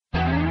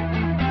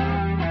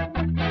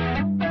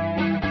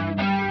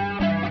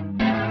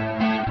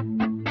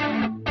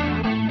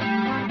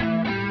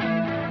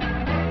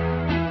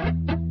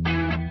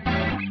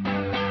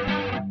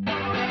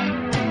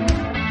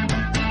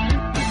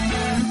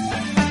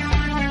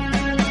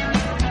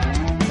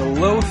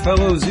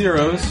fellow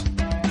Zeros.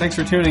 Thanks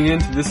for tuning in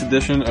to this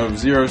edition of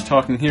Zeros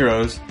Talking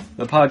Heroes,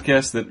 the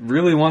podcast that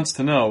really wants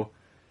to know,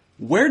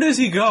 where does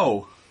he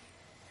go?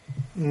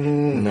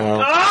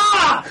 No.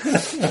 Ah!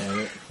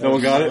 No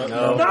one got it?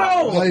 No!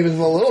 Not even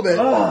a little bit.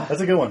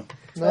 That's a good one.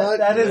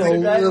 That is a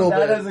little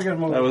bit. That is a good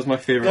movie. That was my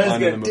favorite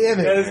line in the movie. Damn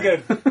it. That is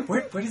good.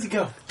 Where does he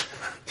go?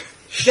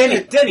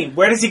 Denny,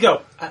 where does he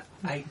go?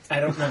 I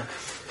don't know.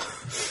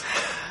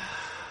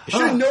 You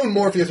should have known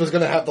Morpheus was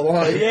going to have the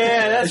line.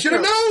 Yeah, that's I should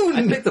have I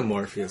known. picked the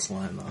Morpheus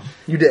line, though.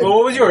 You did. Well,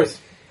 what was yours?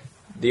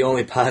 The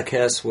only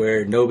podcast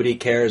where nobody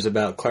cares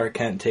about Clark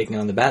Kent taking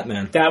on the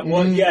Batman. That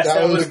one, yes,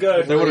 that was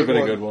good. That would have been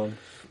a good one.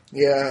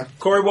 Yeah.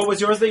 Corey, what was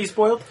yours that you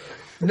spoiled?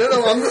 No,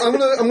 I'm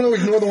gonna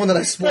ignore the one that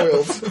I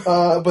spoiled.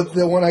 But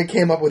the one I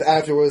came up with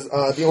after was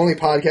the only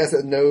podcast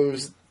that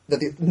knows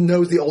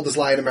the oldest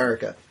lie in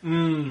America.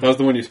 That was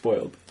the one you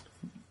spoiled.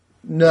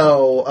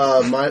 No,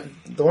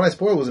 the one I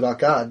spoiled was about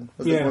God.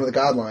 Was one of the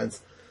God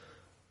lines.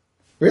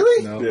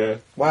 Really? No. Yeah.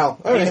 Wow.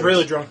 All He's right.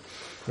 really drunk.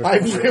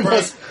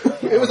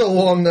 It was a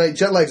long night.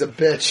 Jet lag's a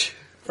bitch.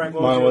 Frank,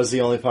 what Mine was was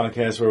the only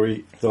podcast where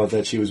we thought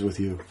that she was with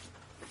you.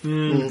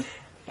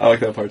 I like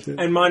that part too.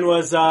 And mine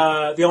was the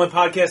only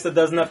podcast that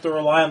doesn't have to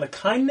rely on the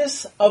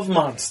kindness of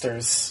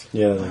monsters.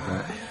 Yeah, like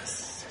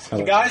that.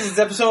 You guys, it's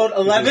episode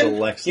 11.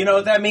 Alexa. You know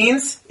what that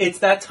means? It's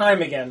that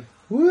time again.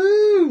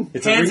 Woo!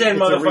 It's Hands in, it's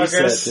motherfuckers.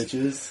 A reset,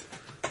 bitches.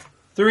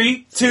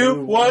 3,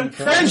 2, 1,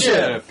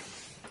 friendship!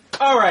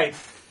 All right.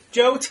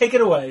 Joe, take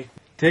it away.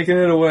 Taking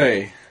it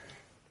away.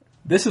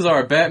 This is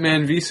our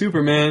Batman v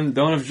Superman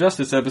Dawn of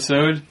Justice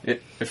episode.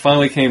 It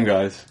finally came,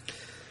 guys.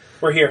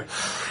 We're here.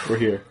 We're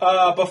here.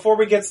 Before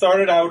we get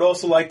started, I would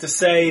also like to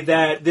say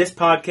that this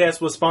podcast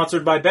was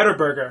sponsored by Better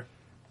Burger.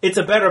 It's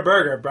a better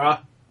burger, brah.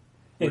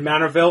 In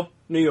Manorville,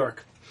 New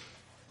York.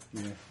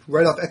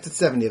 Right off exit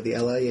 70 of the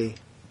LIE.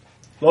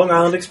 Long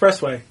Island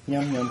Expressway.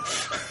 Yum, yum.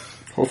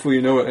 Hopefully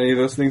you know what any of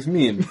those things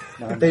mean.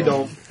 They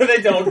don't. They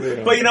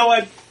don't. But you know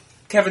what?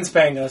 Kevin's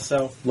paying us,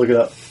 so Look it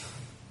up.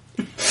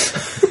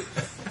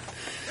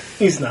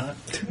 he's not.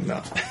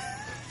 No.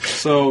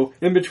 So,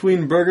 in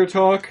between Burger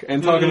Talk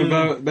and talking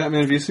about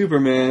Batman v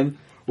Superman,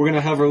 we're going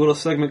to have our little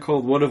segment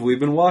called What Have We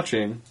Been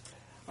Watching?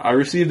 I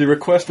received a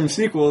request from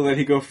Sequel that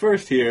he go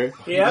first here.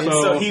 Yeah,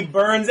 so he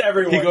burns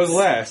everyone. He goes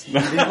last.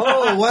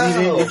 Oh,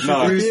 wow.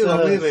 No.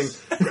 I'm leaving.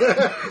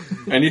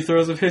 And he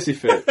throws a hissy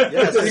fit.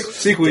 Yes.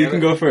 Sequel, you can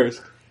go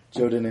first.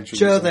 Joe didn't introduce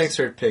Joe, us. thanks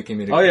for picking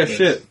me to Oh yeah, this.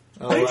 shit.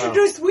 Oh, We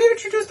wow.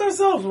 introduced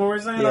ourselves when we were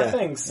saying our Yeah.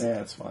 things. Yeah,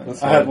 it's fine. That's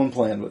I fine. had one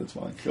planned, but it's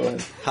fine. Go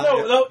ahead.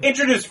 No,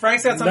 introduce.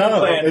 Frank's got something No,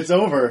 planned. it's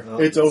over. Oh,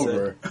 it's that's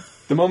over.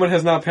 The moment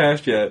has not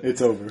passed yet.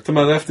 It's over. To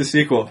my left is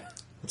Sequel.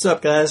 What's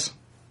up, guys?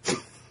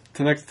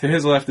 To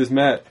his left is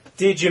Matt.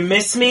 Did you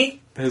miss me?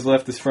 To his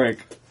left is Frank.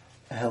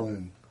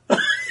 Helen.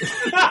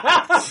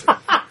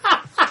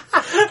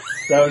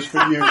 That was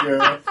for you,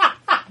 girl.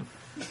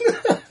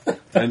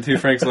 And to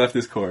Frank's left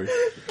is Corey.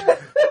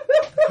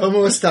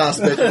 Homo estás,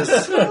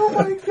 bitches. Oh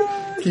my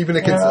god. Keeping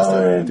it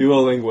consistent.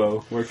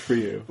 Duolingo worked for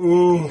you.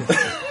 Ooh.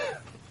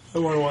 I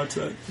want to watch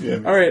that. Yeah.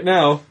 Alright,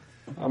 now,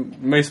 I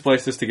may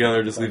splice this together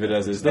or just leave it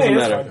as is. Doesn't Hey,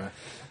 that's matter. fine.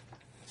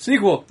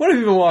 Sequel, what have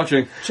you been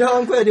watching? Joe,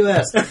 I'm glad you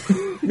asked.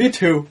 Me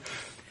too.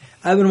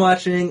 I've been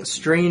watching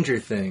Stranger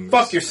Things.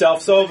 Fuck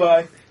yourself, so have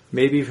I.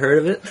 Maybe you've heard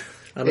of it.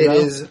 I don't It know.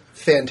 is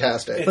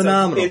fantastic.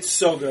 Phenomenal. It's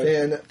so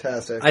good.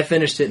 Fantastic. I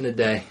finished it in a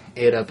day.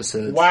 8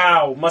 episodes.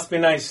 Wow, must be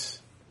nice.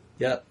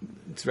 Yep.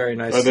 It's very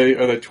nice. Are they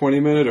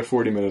 20-minute or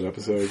 40-minute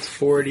episodes?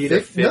 40 to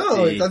 50.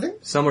 No, I think-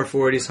 Some are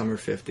 40, some are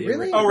 50.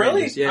 Really? Oh,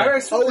 really? Yeah. I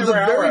assumed they the were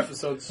hour very-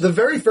 episodes. The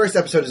very first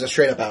episode is a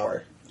straight up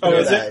hour. Oh, You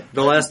know is that. it?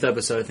 The last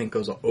episode, I think,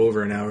 goes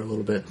over an hour a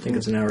little bit. I think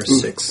it's an hour The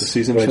 6.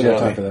 season But you have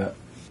time finale. for that.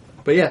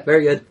 But yeah,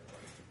 very good.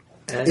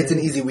 And It's an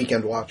easy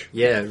weekend watch.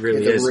 Yeah, it really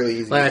It's a is. really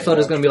easy Like, I to thought it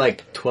was watch. going to be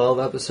like 12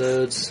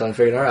 episodes, so I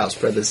figured, all right, I'll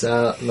spread this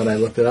out. And then I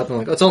looked it up, and I'm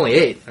like, oh, it's only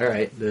 8. All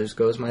right, there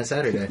goes my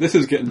Saturday. This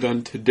is getting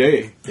done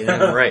today.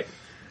 Yeah, right.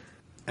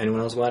 Anyone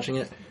else watching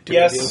it?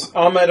 Yes,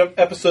 I'm at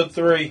episode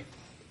 3.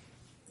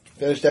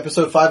 Finished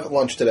episode 5 at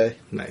lunch today.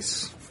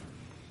 Nice.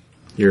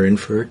 You're in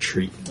for a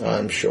treat.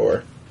 I'm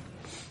sure.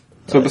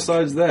 So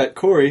besides that,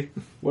 Corey,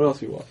 what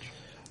else you watch?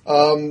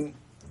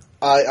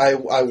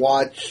 I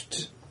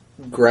watched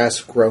grass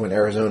grow in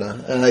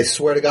Arizona, and I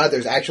swear to God,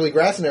 there's actually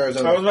grass in I was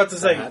Arizona. about to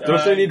say.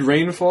 Don't they need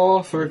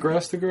rainfall for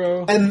grass to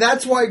grow? And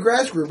that's why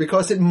grass grew,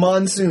 because it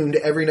monsooned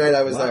every night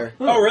I was there.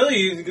 Oh, really?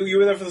 You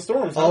were there for the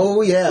storms? Huh?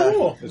 Oh, yeah.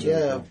 Cool.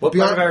 Yeah. What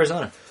part of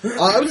Arizona?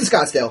 I was in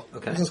Scottsdale.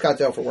 Okay. I was in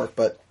Scottsdale for work,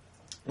 but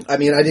I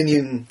mean, I didn't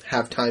even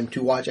have time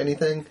to watch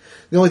anything.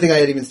 The only thing I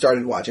had even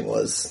started watching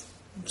was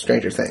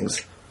Stranger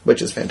Things,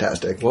 which is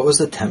fantastic. What was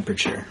the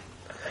temperature?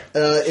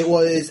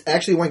 It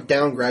actually went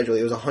down gradually.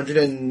 It was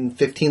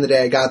 115 the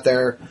day I got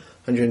there,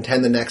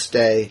 110 the next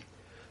day.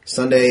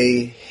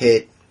 Sunday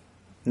hit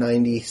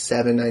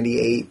 97,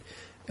 98,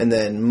 and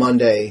then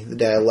Monday, the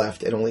day I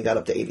left, it only got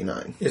up to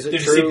 89. Is it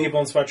Did you true? see people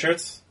in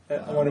sweatshirts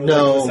when it was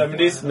No. like in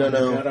the 70s? No,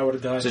 no. God, I would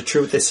have died. Is it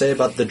true what they say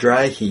about the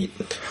dry heat?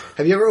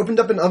 Have you ever opened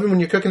up an oven when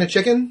you're cooking a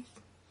chicken?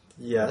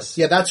 Yes.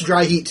 Yeah, that's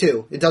dry heat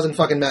too. It doesn't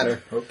fucking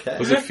matter. Okay.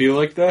 Does it feel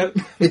like that?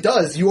 It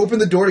does. You open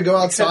the door to go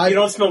Except outside. you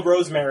don't smell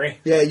rosemary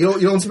Yeah, you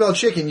don't smell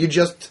chicken. You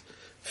just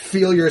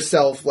feel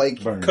yourself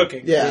like Burn.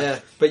 cooking. yeah.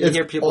 But you It's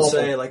hear people awful.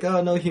 say, like,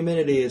 oh, no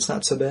humidity, it's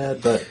not so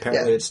bad, but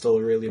apparently Yeah. it's still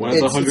really When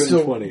bad. it's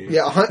 120.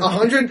 Yeah,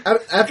 100.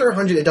 After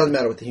 100, it doesn't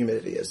matter what the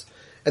humidity is.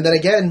 And then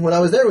again, when I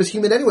was there, it was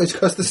humid anyways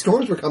because the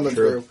storms were coming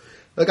True. through.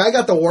 Like I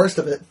got the worst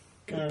of it.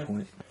 Good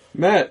point.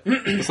 Matt,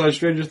 besides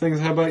Stranger Things,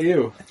 how about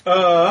you?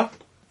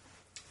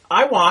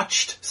 I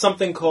watched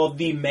something called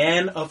The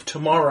Man of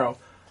Tomorrow.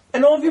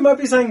 And all of you might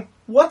be saying,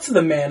 what's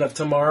The Man of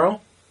Tomorrow?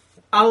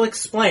 I'll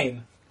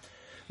explain.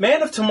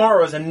 Man of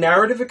Tomorrow is a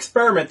narrative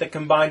experiment that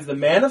combines The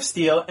Man of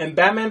Steel and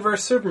Batman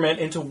vs. Superman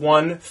into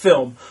one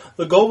film.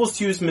 The goal was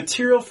to use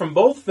material from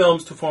both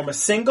films to form a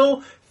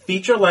single,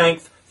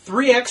 feature-length,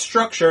 3X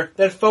structure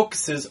that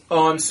focuses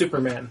on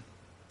Superman.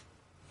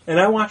 And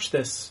I watched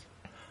this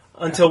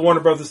until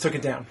Warner Brothers took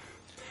it down.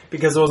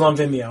 Because it was on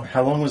Vimeo.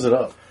 How long was it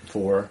up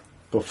for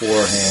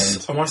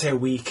beforehand? I want to say a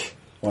week.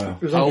 Wow.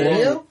 It was on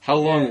video. How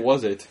long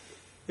was it?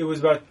 It was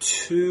about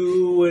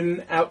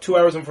 2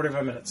 hours and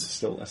 45 minutes.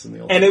 Still less than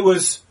the old. And it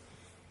was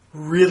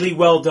really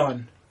well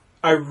done.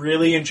 I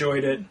really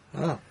enjoyed it.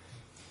 Oh.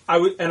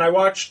 I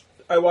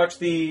watched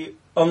the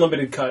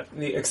unlimited cut,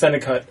 the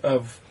extended cut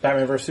of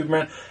Batman vs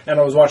Superman, and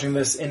I was watching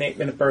this in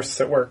 8-minute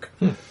bursts at work.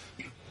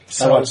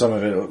 I watched some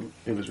of it.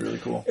 It was really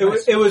cool.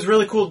 It was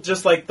really cool,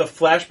 just like the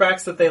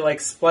flashbacks that they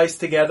like splice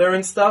together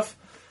and stuff,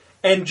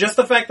 and just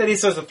the fact that he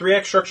says a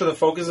 3X structure that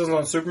focuses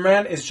on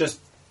Superman is just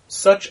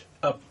such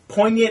a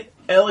poignant,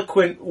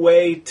 eloquent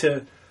way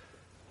to.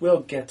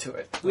 We'll get to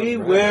it. We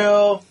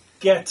will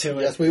get to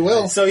it. Yes, we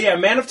will. So yeah,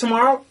 Man of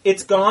Tomorrow,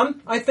 it's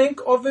gone, I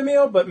think, off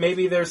Vimeo, but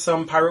maybe there's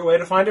some pirate way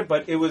to find it,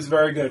 but it was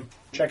very good.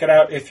 Check it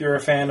out if you're a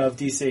fan of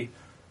DC.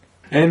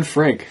 And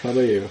Frank, how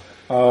about you?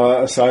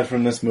 Aside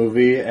from this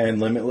movie and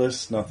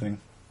Limitless, nothing.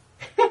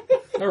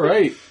 All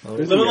right.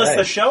 Limitless,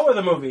 the show or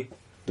the movie?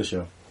 The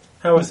show.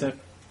 How is it?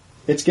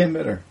 It's getting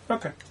better.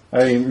 Okay.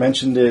 I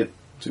mentioned it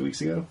 2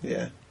 weeks ago.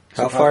 Yeah.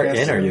 How It's a far podcast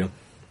in are show. you?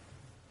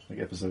 Like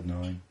episode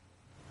 9.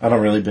 I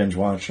don't really binge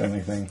watch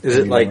anything. Is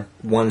it anymore. like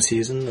one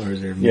season, or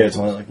is there Yeah, it's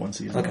only like one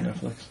season Okay. on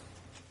Netflix.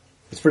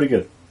 It's pretty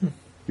good.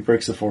 He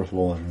breaks the fourth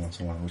wall every once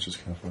in a while, which is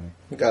kind of funny.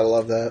 You gotta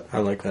love that. I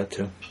like that,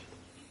 too.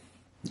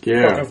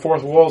 Yeah. Fucking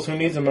fourth walls, who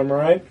needs them, am I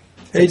right?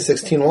 Hey,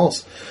 16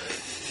 walls.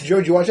 Joe,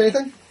 did you watch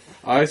anything?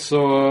 I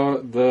saw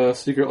The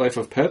Secret Life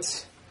of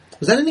Pets.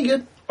 Was that any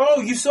good?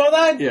 Oh, you saw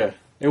that? Yeah.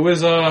 It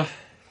was,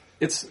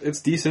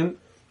 it's decent.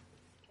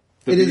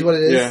 It is what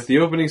it is. Yeah, the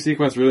opening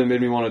sequence really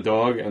made me want a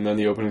dog, and then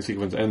the opening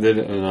sequence ended,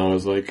 and I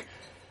was like,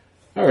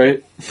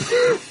 alright.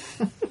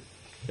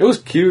 It was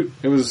cute.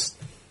 It was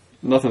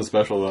nothing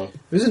special, though.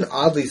 It was an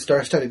oddly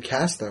star-studded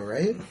cast, though,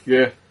 right?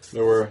 Yeah,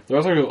 there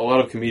was actually a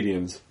lot of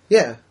comedians.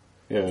 Yeah.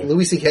 Yeah.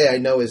 Louis C.K. I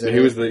know is in He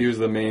it. was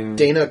the main...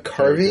 Dana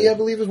Carvey, I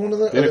believe, is one of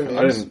the other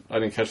names. I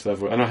didn't catch that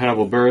voice. I know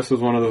Hannibal Buress was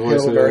one of the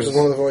voices. Hannibal Buress is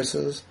one of the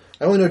voices.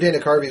 I only know Dana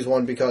Carvey's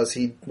one because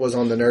he was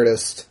on the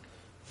Nerdist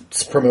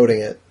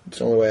promoting it. It's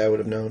the only way I would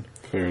have known.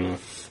 Fair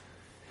enough.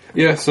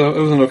 Yeah, so it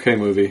was an okay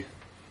movie.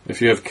 If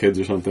you have kids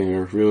or something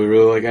or really,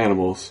 really like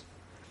animals,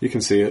 you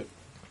can see it.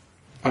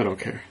 I don't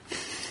care.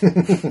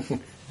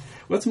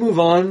 Let's move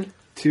on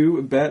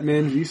to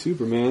Batman v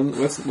Superman.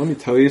 Let me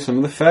tell you some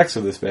of the facts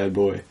of this bad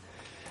boy.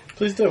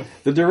 Please do.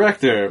 The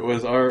director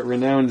was our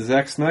renowned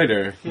Zack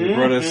Snyder, who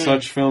brought us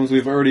such films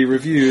we've already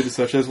reviewed,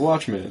 such as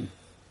Watchmen.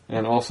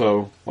 And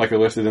also, like I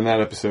listed in that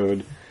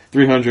episode,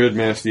 300,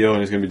 Man of Steel, and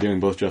he's going to be doing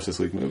both Justice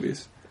League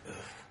movies.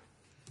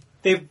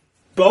 They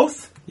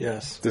both?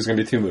 Yes. There's going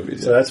to be 2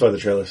 movies. So that's why the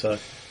trailer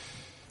sucked.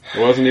 It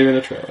wasn't even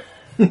a trailer.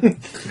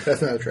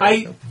 That's not a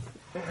trailer.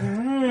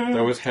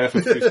 That was half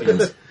of 2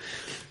 scenes.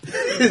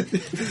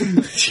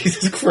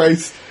 Jesus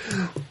Christ.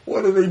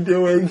 What are they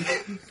doing?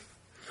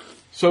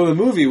 So the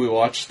movie we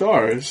watched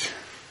stars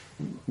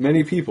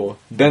many people.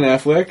 Ben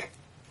Affleck,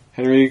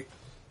 Henry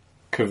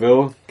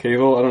Cavill,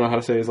 I don't know how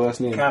to say his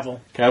last name.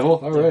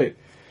 Cavill. All right.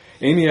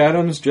 Amy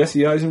Adams,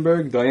 Jesse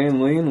Eisenberg,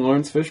 Diane Lane,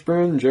 Lawrence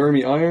Fishburne,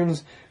 Jeremy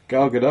Irons,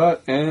 Gal Gadot,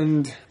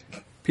 and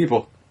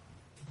people.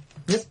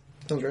 Yep,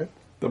 sounds right.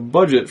 The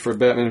budget for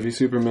Batman v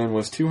Superman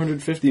was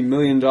 $250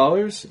 million,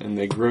 and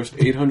they grossed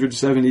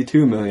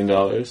 $872 million.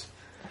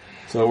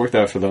 So it worked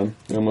out for them.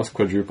 They almost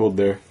quadrupled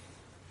their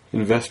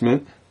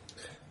investment.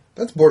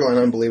 That's borderline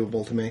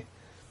unbelievable to me.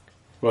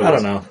 Well, I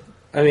don't know.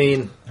 I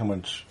mean, How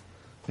much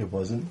it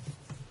wasn't?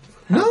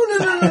 No.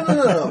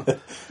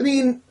 I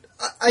mean,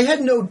 I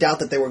had no doubt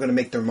that they were going to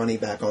make their money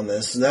back on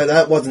this.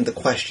 That wasn't the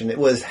question. It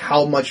was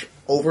how much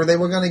over they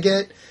were going to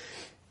get.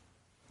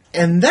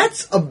 And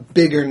that's a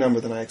bigger number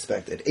than I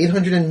expected.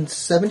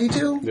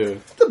 872? Yeah.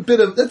 That's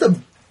a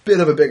bit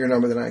of a bigger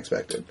number than I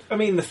expected. I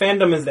mean, the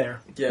fandom is there.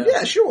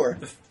 Yeah, sure.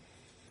 It's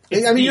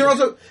I mean, deep.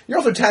 you're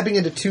also tapping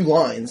into 2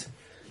 lines.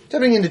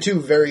 Tapping into 2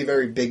 very,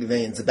 very big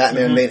veins, the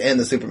Batman vein and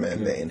the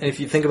Superman vein. and if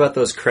you think about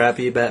those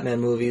crappy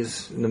Batman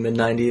movies in the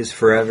mid-90s,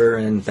 Forever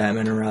and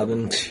Batman and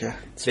Robin, Yeah.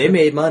 they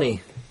made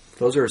money.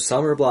 Those are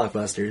summer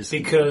blockbusters.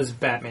 Because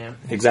Batman.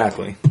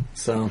 Exactly.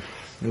 So,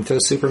 And throw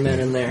Superman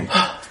in there.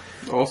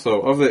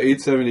 Also, of the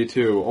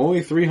 872,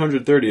 only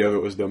 330 of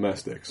it was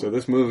domestic. So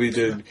this movie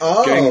did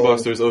Oh.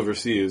 gangbusters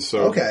overseas.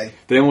 So Okay.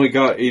 they only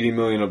got 80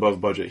 million above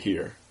budget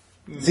here.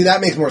 See,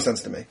 that makes more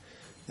sense to me.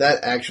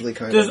 That actually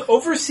kind Does of...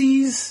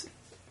 overseas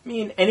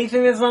mean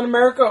anything that's not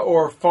America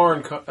or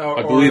foreign?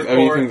 I believe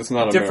anything that's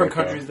not different America.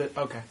 countries that.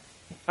 Okay,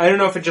 I don't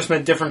know if it just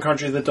meant different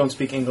countries that don't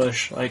speak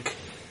English, like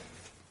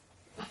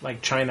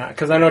China,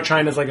 because I know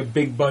China's like a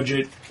big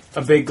budget,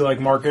 a big like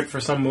market for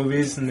some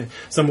movies, and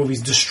some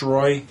movies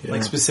destroy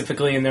like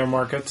specifically in their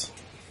markets.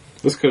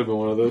 This could have been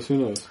one of those. Who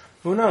knows?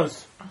 Who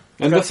knows?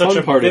 And Got the such fun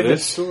a part of vivid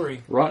this,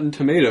 story. Rotten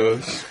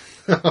Tomatoes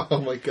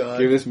Oh my god.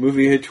 gave this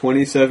movie a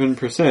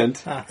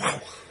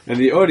 27%, and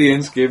the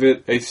audience gave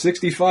it a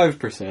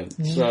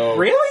 65%. So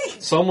Really?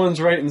 someone's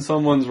right and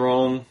someone's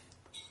wrong.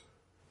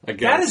 I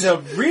guess. That is a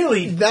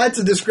really That's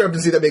a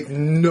discrepancy that makes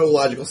no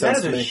logical that sense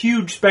is to a me.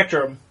 huge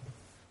spectrum.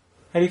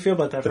 How do you feel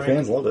about that, The Frank?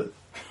 fans love it.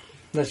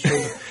 That's true.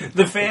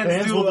 The fans,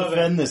 Fans do will love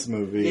defend it. this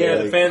movie. Yeah,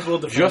 the like, fans will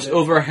defend Just it.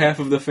 over half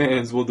of the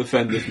fans will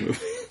defend this movie.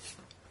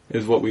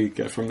 Is what we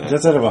get from that.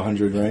 That's out of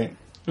 100, right?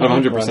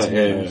 100%.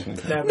 Yeah.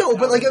 That No,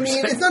 but like I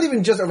mean, 100%. it's not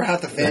even just over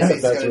half the fan base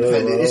is That's going to really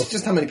defend it. low. It's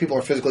just how many people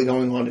are physically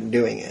going on and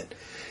doing it.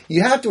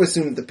 You have to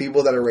assume that the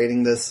people that are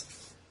rating this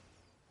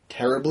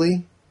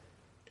terribly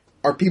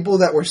are people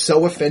that were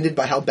so offended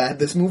by how bad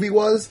this movie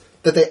was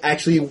that they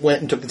actually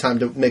went and took the time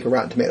to make a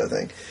Rotten Tomato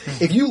thing.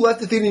 If you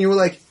left the theater and you were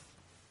like,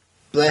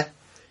 bleh,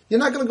 you're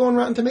not going to go on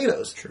Rotten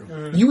Tomatoes.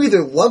 True. You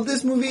either love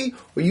this movie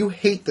or you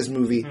hate this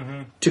movie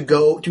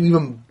to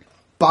even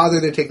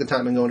bother to take the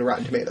time and go into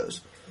Rotten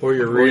Tomatoes. Or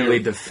you're really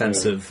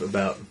defensive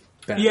about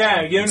Batman.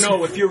 Yeah, you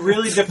know, if you're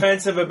really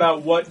defensive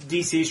about what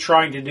DC's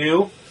trying to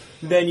do,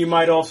 then you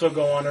might also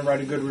go on and write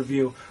a good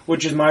review,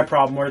 which is my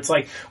problem, where it's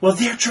like, well,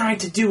 they're trying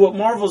to do what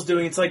Marvel's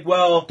doing. It's like,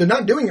 well, They're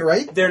not doing it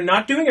right. they're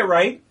not doing it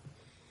right,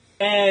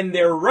 and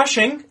they're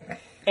rushing,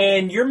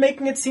 and you're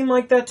making it seem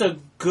like that's a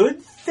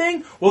good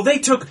thing? Well, they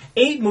took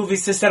 8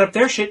 movies to set up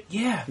their shit.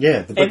 Yeah.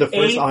 Yeah, but And the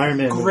first 8 Iron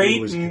Man movie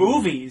great was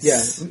movies.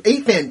 Yes,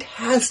 8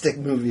 fantastic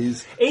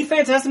movies. 8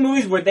 fantastic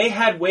movies where they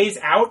had ways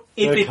out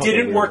if There are a it couple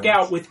didn't good work ones.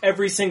 out with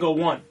every single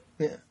one.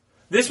 Yeah.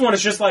 This one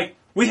is just like,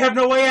 we have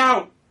no way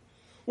out.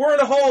 We're in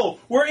a hole.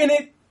 We're in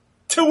it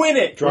to win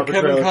it. Drop a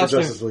Kevin trailer for Costner.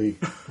 Justice League.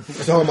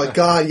 Oh my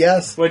god,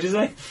 yes. What'd you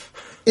say?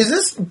 Is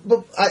this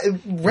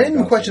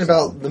random question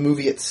about the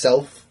movie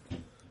itself?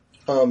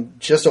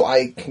 Just so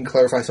I can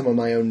clarify some of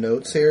my own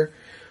notes here.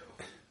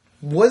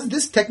 Was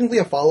this technically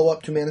a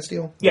follow-up to Man of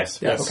Steel?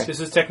 Yes. Yes. Okay. This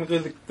is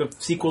technically the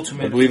sequel to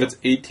Man I of believe Steel. it's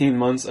 18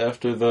 months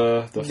after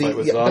the fight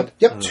with yeah, Zod.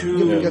 Yep.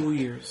 2 Yep.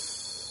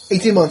 years.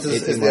 18 months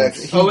is 18 the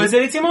months. actual. Oh, is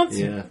it 18 months?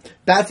 Yeah.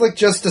 Batfleck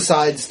just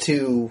decides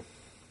to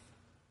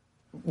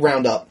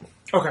round up.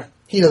 Okay.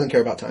 He doesn't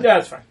care about time. Yeah,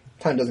 that's fine.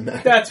 Time doesn't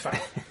matter. That's fine.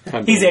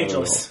 Time He's to-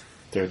 ageless.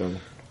 Daredevil.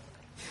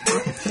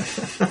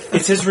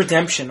 It's his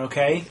redemption,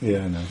 okay?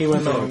 Yeah, I know. He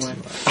went the wrong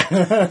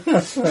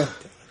way.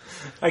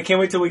 I can't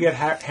wait till we get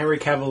Henry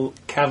Cavill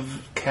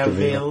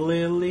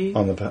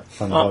On the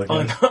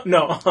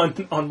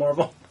podcast. on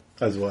Marvel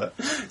As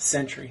what?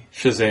 Sentry.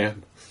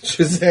 Shazam.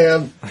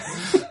 Shazam.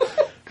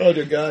 Oh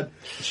dear God.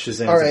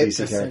 Shazam's All right. a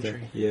DC character.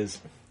 Sentry. He is.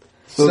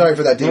 Sorry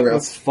for that derail.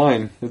 That's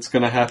fine. It's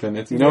gonna happen.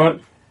 It's, you know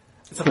what?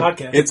 It's a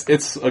podcast.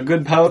 It's a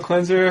good palate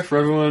cleanser for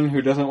everyone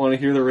who doesn't want to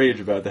hear the rage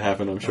about to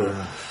happen, I'm sure.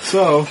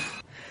 So,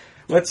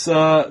 let's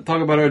talk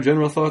about our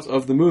general thoughts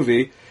of the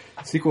movie.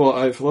 Sequel,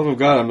 for the love of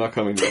God, I'm not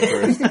coming to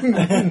it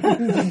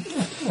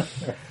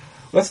first.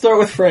 Let's start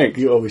with Frank.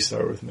 You always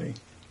start with me,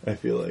 I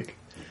feel like.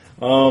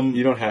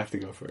 You don't have to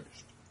go first.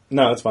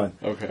 No, it's fine.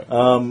 Okay.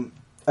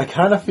 I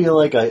kind of feel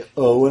like I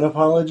owe an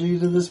apology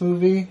to this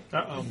movie,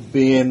 Uh-oh.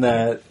 being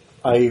that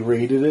I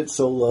rated it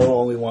so low,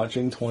 only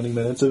watching 20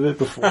 minutes of it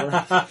before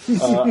I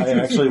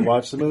actually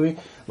watched the movie.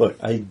 Look,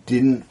 I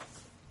didn't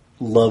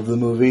love the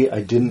movie.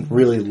 I didn't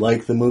really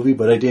like the movie,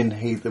 but I didn't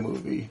hate the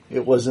movie.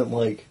 It wasn't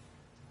like...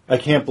 I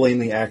can't blame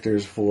the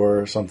actors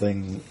for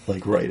something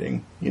like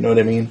writing. You know what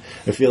I mean?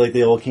 I feel like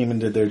they all came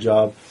and did their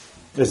job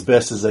as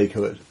best as they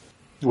could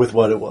with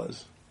what it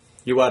was.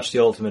 You watched the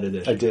Ultimate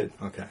Edition? I did.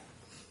 Okay.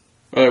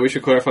 Alright, we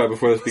should clarify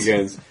before this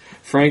begins.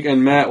 Frank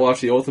and Matt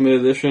watched the Ultimate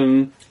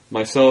Edition.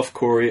 Myself,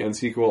 Corey, and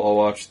Sequel all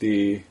watched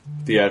the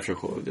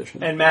theatrical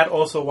edition. And Matt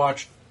also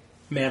watched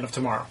Man of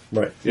Tomorrow.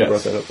 Right. You Yes.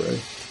 brought that up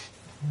already.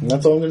 And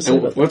that's all I'm going to say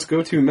And about that. let's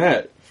go to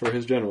Matt for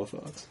his general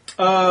thoughts.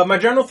 My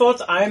general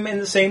thoughts, I'm in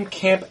the same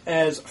camp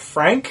as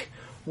Frank,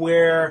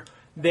 where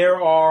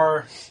there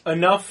are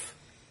enough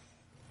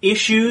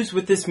issues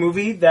with this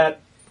movie that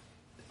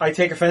I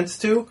take offense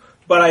to,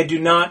 but I do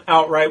not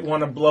outright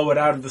want to blow it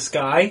out of the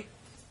sky.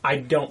 I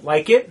don't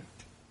like it,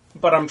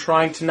 but I'm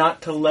trying to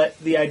not to let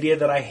the idea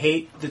that I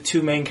hate the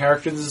 2 main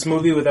characters of this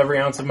movie with every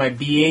ounce of my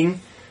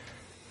being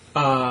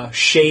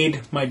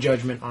shade my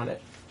judgment on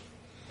it.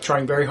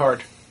 Trying very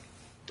hard.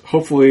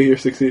 Hopefully you're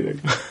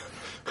succeeding.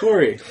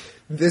 Corey.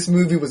 This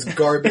movie was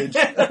garbage.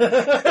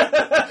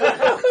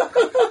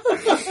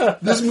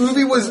 This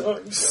movie was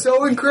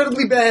so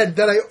incredibly bad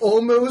that I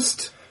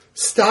almost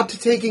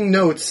stopped taking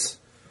notes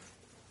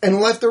and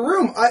left the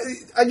room.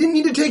 I didn't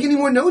need to take any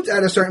more notes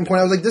at a certain point.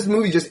 I was like, this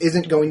movie just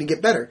isn't going to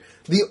get better.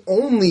 The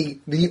only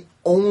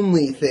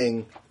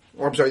thing,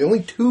 or I'm sorry, the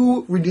only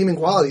two redeeming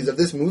qualities of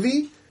this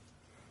movie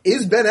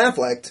is Ben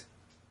Affleck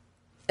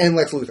and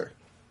Lex Luthor.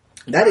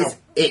 That is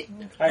it.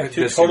 I have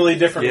two totally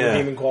different Yeah.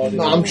 redeeming qualities.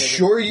 I'm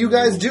sure you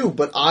guys do,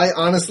 but I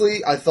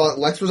thought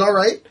Lex was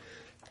alright,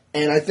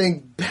 and I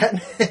think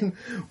Batman,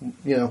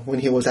 when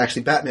he was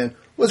actually Batman,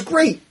 was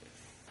great.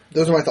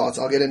 Those are my thoughts.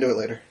 I'll get into it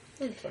later.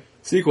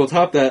 Sequel,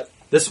 top that.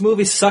 This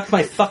movie sucked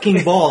my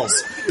fucking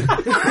balls.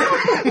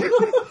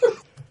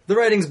 The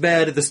writing's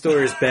bad, the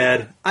story's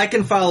bad. I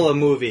can follow a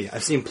movie.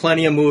 I've seen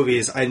plenty of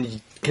movies. I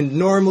can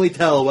normally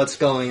tell what's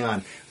going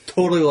on.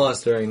 Totally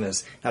lost during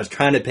this. I was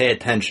trying to pay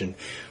attention.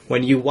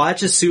 When you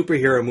watch a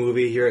superhero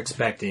movie, you're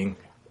expecting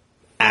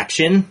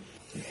action,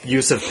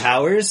 use of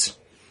powers,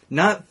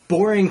 not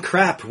boring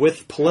crap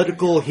with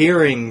political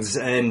hearings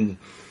and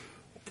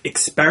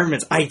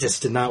experiments. I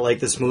just did not like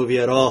this movie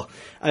at all.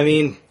 I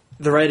mean,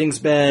 the writing's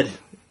bad.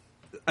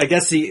 I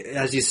guess,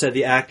 as you said,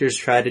 the actors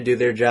try to do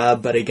their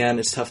job, but again,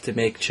 it's tough to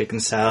make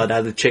chicken salad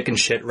out of chicken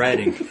shit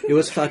writing. It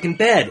was fucking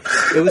bad.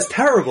 It was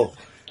terrible.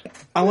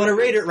 I want to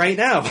rate it right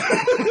now.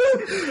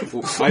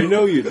 I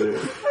know you do.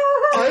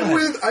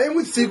 I am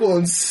with Sequel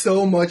on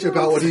so much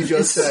about what he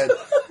just said.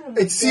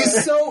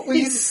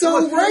 He's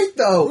so right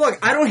though. Look,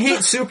 I don't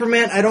hate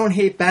Superman. I don't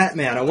hate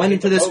Batman. I went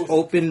into this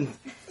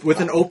with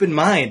an open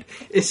mind.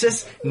 It's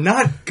just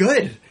not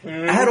good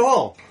at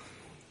all.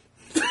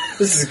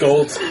 This is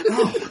gold.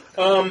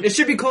 It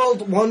should be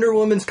called Wonder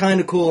Woman's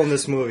Kinda Cool in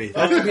this movie.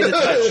 That should be the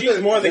title. She's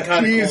more than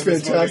kind of cool. She's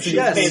fantastic. She's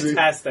Yes.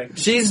 fantastic.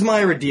 She's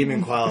my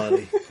redeeming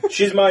quality.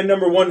 She's my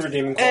number one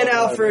redeeming quality. And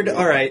Alfred,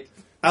 alright.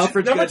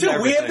 Alfred's Number good in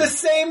two, we have the everything.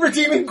 same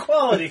redeeming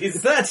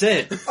qualities. That's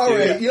it. All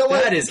right, you know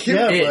what? That is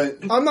Yeah, it.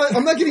 but I'm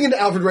not getting into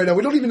Alfred right now.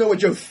 We don't even know what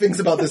Joe thinks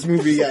about this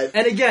movie yet.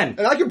 And again,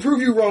 And I can prove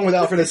you wrong with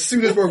Alfred as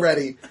soon as we're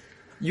ready.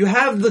 you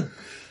have the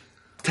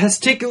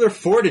testicular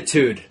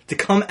fortitude to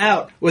come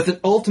out with an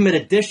ultimate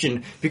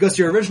edition because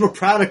your original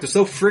product is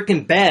so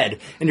freaking bad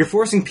and you're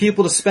forcing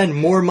people to spend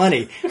more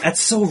money.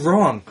 That's so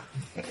wrong.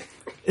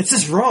 It's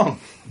just wrong.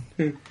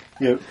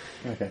 Yep.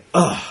 Okay.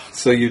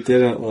 So you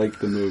didn't like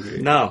the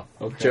movie? No.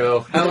 Okay. Joe,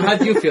 how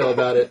do you feel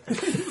about it?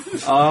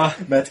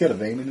 Matt's got a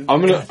vein in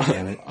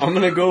it. I'm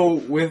gonna go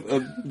with a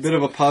bit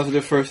of a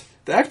positive first.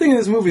 The acting in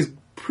this movie is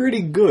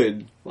pretty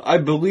good. I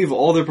believe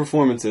all their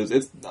performances.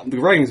 The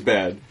writing's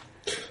bad.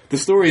 The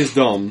story is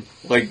dumb.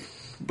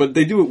 But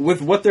they do it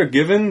with what they're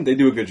given. They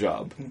do a good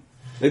job.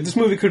 This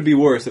movie could be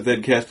worse if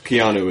they'd cast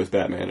Keanu as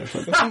Batman or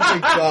something. Oh my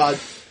god.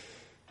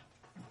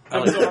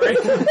 I'm sorry.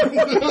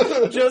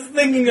 Just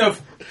thinking of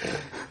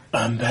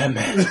I'm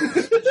Batman.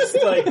 Just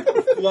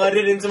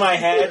flooded into my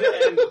head,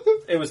 and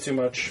it was too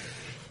much.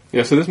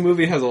 Yeah, so this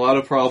movie has a lot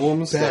of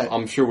problems that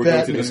I'm sure we're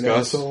going to Batman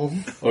discuss asshole.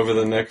 over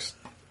the next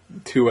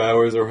 2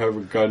 hours or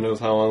however God knows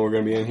how long we're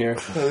going to be in here.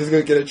 Oh, he's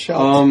gonna get it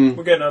chopped.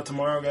 We're getting out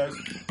tomorrow, guys.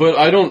 But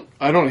I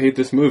don't hate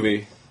this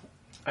movie.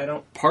 I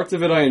don't. Parts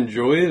of it I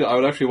enjoyed. I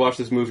would actually watch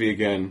this movie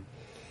again.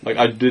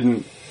 I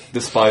didn't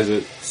despise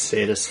it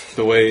Sadist.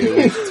 the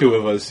way two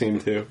of us seem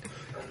to.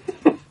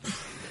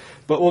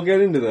 But we'll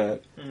get into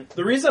that.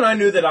 The reason I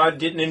knew that I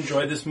didn't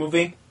enjoy this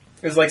movie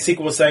is like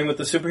Sequel was saying with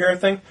the superhero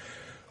thing.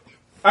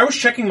 I was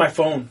checking my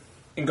phone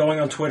and going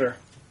on Twitter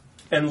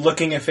and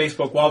looking at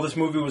Facebook while this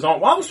movie was on.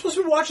 While I was supposed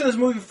to be watching this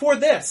movie for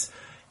this.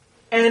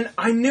 And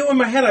I knew in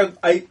my head,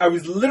 I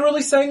was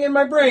literally saying in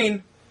my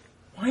brain,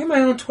 why am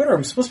I on Twitter?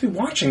 I'm supposed to be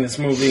watching this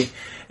movie.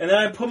 And then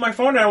I put my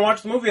phone down and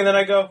watch the movie, and then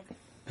I go,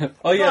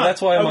 Oh yeah,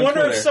 that's why I'm on I wonder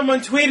Twitter. if someone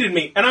tweeted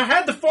me. And I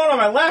had the phone on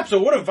my lap, so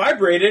it would have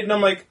vibrated, and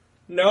I'm like,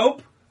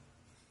 nope.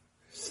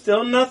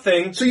 Still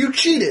nothing. So you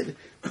cheated.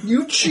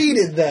 You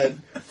cheated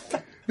then.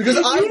 Because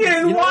You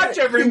didn't watch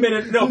every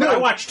minute. No, but No. I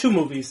watched two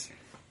movies.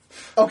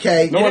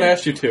 Okay. No one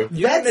asked you to.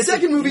 That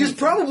second movie is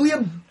probably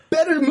a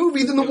better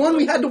movie than the one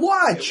we had to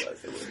watch.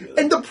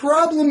 And the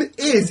problem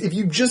is, if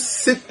you just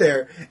sit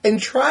there and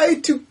try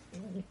to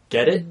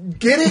Get it?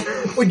 get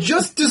it, or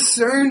just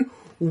discern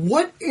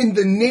what in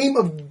the name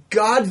of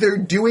God they're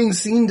doing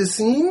scene to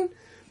scene,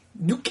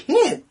 you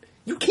can't.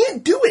 You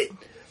can't do it.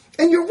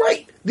 And you're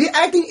right. The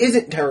acting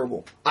isn't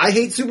terrible. I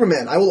hate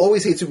Superman. I will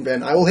always hate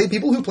Superman. I will hate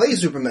people who play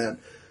Superman.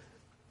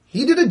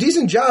 He did a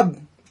decent job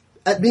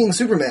at being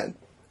Superman.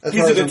 As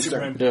He's far a as I'm good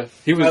concerned. Superman. Yeah,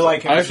 he was. I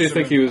like him I as actually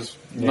think he Superman. was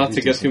not he's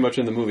to get decent. too much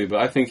in the movie, but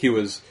I think he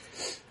was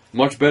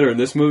much better in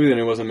this movie than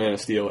he was in Man of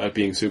Steel at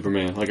being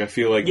Superman. I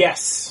feel like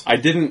Yes. I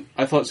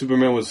thought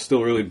Superman was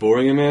still really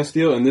boring in Man of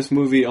Steel. In this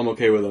movie, I'm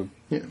okay with him.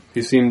 Yeah.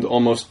 He seemed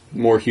almost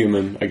more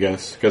human, I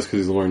guess because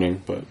he's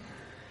learning, but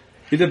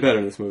he did better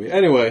in this movie.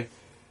 Anyway,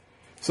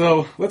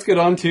 so let's get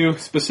on to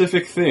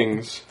specific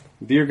things.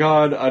 Dear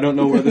God, I don't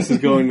know where this is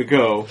going to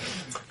go.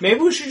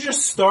 Maybe we should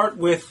just start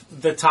with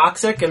the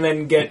toxic and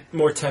then get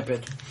more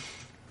tepid.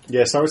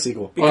 Yeah, Star Wars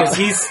sequel. Because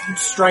he's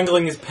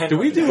strangling his pen. Do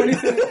we do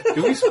anything?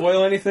 Do we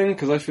spoil anything?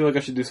 Because I feel like I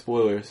should do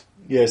spoilers.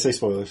 Yeah, say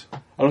spoilers. I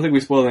don't think we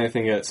spoiled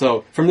anything yet.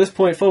 So, from this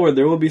point forward,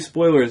 there will be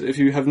spoilers. If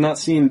you have not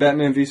seen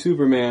Batman v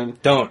Superman,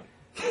 Don't.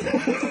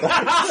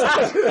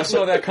 I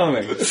saw that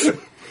coming.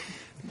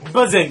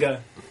 Bazinga.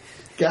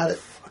 Got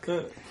it.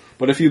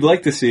 But if you'd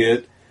like to see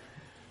it,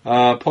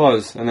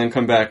 pause and then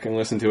come back and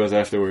listen to us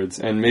afterwards,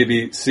 and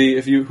maybe see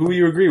if who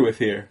you agree with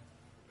here.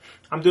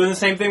 I'm doing the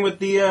same thing with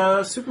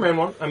the Superman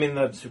one. I mean,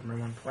 the Superman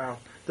one. Wow.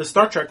 The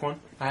Star Trek one.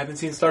 I haven't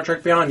seen Star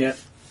Trek Beyond yet.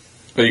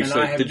 But you And I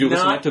said, have did you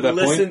listen not up to that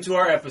listened point? to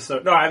our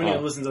episode. No, I haven't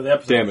even listened to the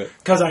episode. Damn it.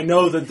 Because I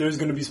know that there's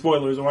going to be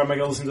spoilers, or why am I going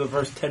to listen to the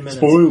first 10 minutes?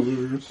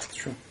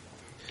 Spoilers.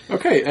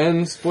 Okay,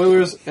 and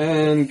spoilers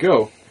and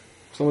go.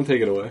 Someone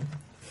take it away.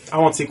 I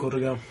want sequel to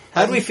go.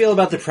 How do we feel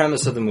about the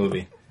premise of the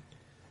movie?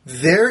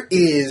 There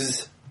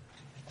is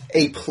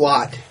a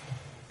plot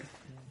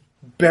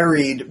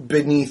buried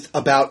beneath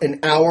about an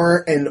hour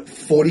and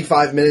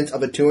 45 minutes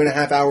of a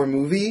 2.5 hour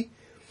movie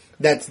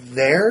that's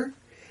there,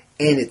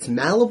 and it's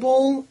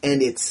malleable,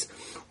 and it's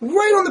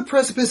right on the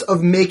precipice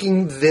of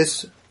making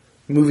this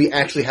movie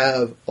actually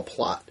have a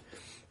plot.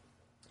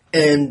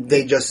 And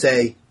they just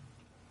say,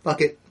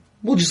 fuck it.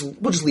 We'll just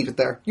leave it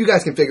there. You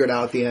guys can figure it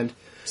out at the end.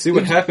 See,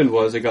 what happened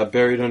was it got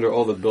buried under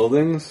all the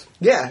buildings.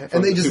 Yeah, From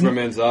and they the just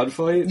Superman Zod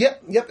fight.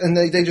 Yep, and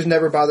they just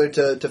never bothered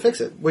to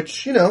fix it,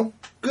 which, you know,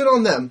 good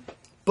on them.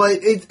 But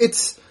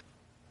it's...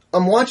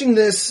 I'm watching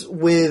this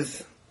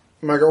with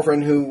my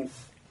girlfriend who,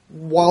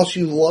 while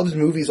she loves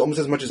movies almost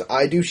as much as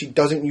I do, she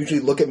doesn't usually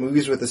look at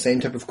movies with the same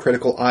type of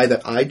critical eye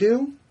that I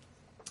do.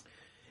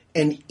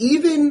 And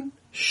even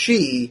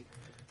she,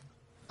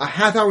 a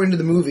half hour into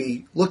the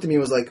movie, looked at me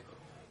and was like,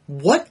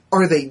 what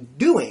are they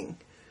doing?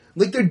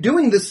 Like, they're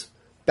doing this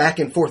back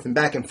and forth,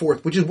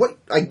 which is what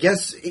I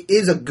guess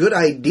is a good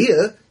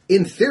idea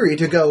in theory,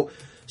 to go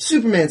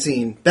Superman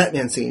scene,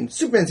 Batman scene,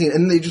 Superman scene,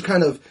 and they just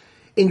kind of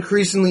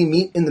increasingly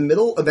meet in the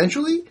middle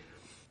eventually.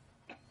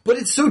 But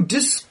it's so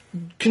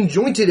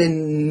disconjointed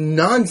and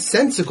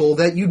nonsensical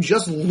that you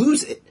just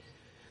lose it.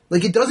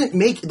 Like, it doesn't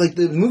make, like,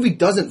 the movie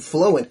doesn't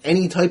flow in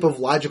any type of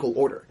logical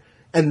order.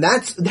 And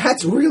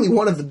that's really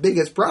one of the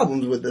biggest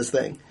problems with this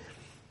thing.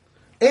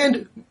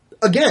 And,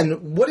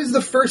 again, what is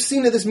the first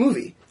scene of this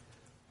movie?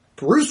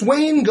 Bruce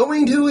Wayne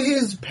going to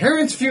his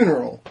parents'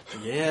 funeral.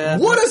 Yeah.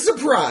 What a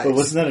surprise! But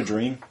wasn't that a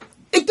dream?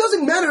 It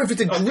doesn't matter if it's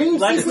a dream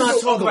let's sequence not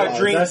or talk about otherwise.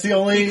 dreams. That's the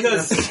only.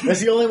 Because-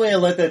 That's the only way I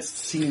let that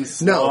scene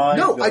slide. No, I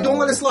don't though.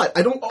 let it slide.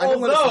 I don't let it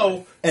slide. Although,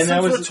 And since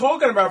that was- we're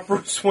talking about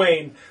Bruce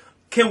Wayne,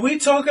 can we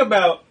talk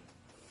about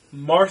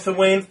Martha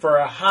Wayne for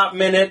a hot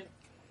minute?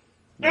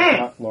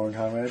 Lauren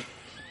Conrad.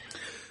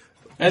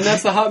 And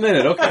that's the hot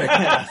minute,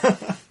 okay.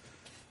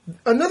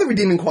 Another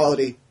redeeming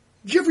quality: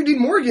 Jeffrey Dean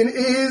Morgan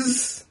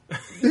is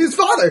his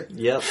father.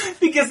 Yep.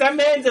 Because that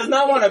man does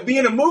not want to be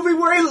in a movie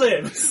where he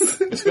lives.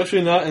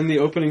 Especially not in the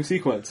opening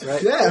sequence.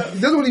 Right. Yeah, he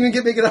doesn't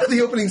even make it out of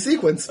the opening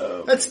sequence.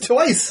 That's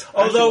twice.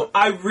 Although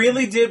I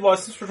really did, well,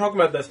 since we're talking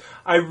about this,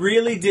 I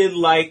really did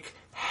like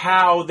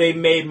how they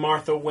made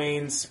Martha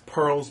Wayne's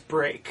pearls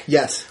break.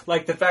 Yes.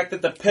 Like the fact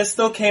that the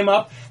pistol came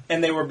up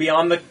and they were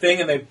beyond the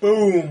thing and they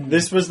boom.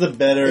 This was the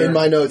better. In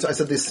my notes, I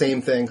said the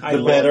same thing. I the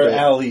loved better it.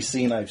 alley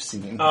scene I've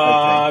seen.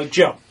 I think.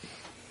 Joe.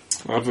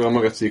 I'm going to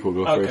let sequel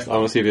go Okay. first. I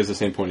want to see if he has the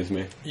same point as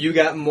me. You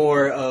got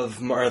more of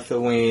Martha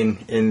Wayne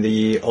in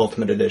the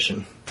Ultimate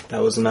Edition.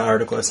 That was in the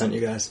article I sent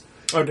you guys.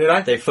 Oh, did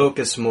I? They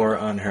focused more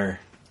on her.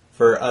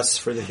 For us,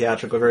 for the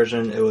theatrical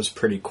version, it was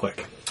pretty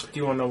quick. Do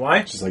you want to know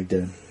why? Just like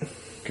dead.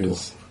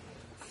 Because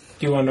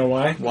Do you want to know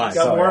why? Why? You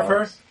got Sorry, more of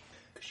her?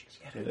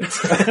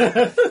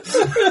 Alex.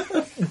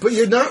 But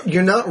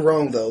you're not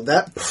wrong though.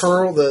 That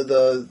pearl,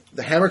 the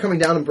hammer coming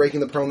down and breaking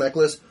the pearl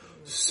necklace,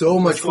 so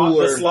much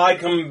cooler. The slide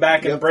coming back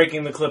and Yep.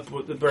 breaking the clip,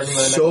 breaking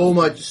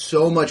the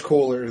So much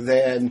cooler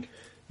than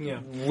yeah.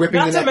 ripping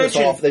Not the to necklace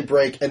mention- off. They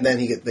break and then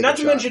they Not get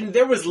to shot. mention,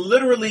 there was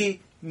literally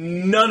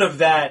none of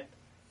that.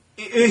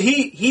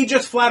 He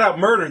just flat out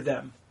murdered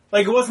them.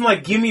 Like, it wasn't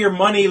like, give me your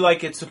money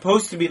like it's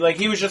supposed to be. Like,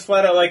 he was just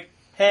flat out like,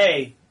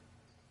 hey,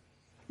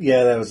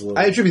 yeah, that was a little.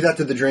 I attribute that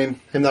to the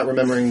dream. Him not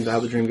remembering how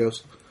the dream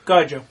goes. go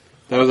ahead, Joe.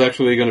 That was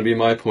actually going to be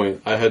my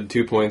point. I had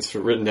 2 points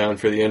written down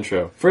for the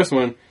intro. First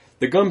one,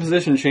 the gun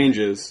position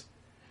changes.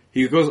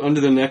 He goes under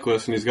the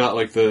necklace, and he's got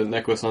like the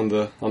necklace on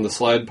the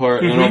slide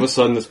part, and then all of a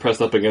sudden it's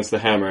pressed up against the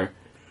hammer,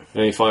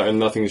 and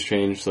nothing's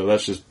changed. So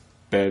that's just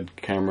bad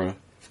camera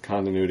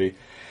continuity.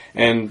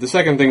 And the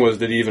second thing was,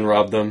 did he even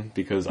rob them?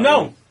 Because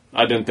No.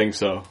 I didn't think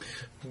so.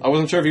 I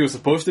wasn't sure if he was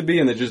supposed to be,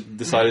 and they just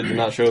decided to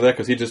not show that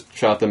because he just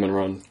shot them and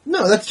run.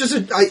 No, that's just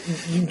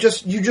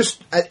you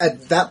just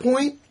at that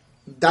point,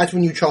 that's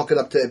when you chalk it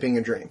up to it being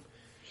a dream.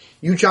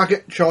 You chalk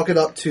it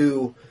up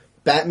to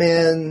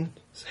Batman's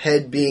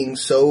head being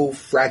so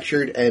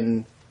fractured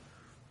and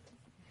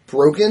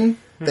broken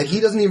that he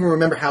doesn't even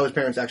remember how his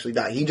parents actually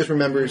died. He just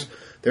remembers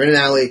they're in an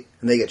alley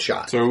and they get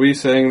shot. So are we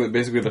saying that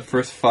basically the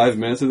first 5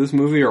 minutes of this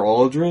movie are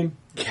all a dream?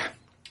 Yeah.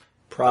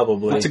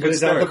 Probably. That's a But good is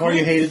that start. the part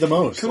you hated the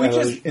most? Can we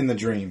just- in the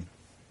dream?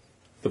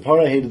 The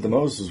part I hated the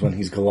most was when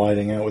he's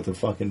colliding out with the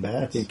fucking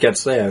bats. He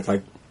gets there. It's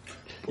like,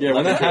 Yeah,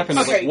 when that happened,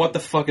 I was like, Okay. what the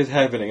fuck is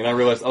happening? And I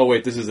realized, oh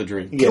wait, this is a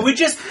dream. Yeah. Can we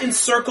just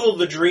encircle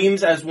the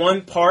dreams as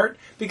one part?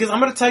 Because I'm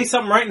going to tell you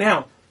something right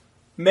now.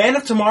 Man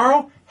of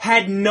Tomorrow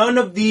had none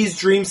of these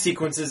dream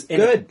sequences in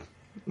it.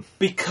 good.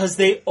 Because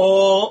they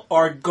all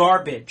are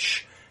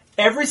garbage.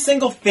 Every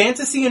single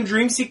fantasy and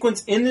dream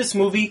sequence in this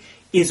movie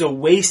is a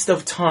waste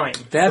of time.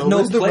 They have So no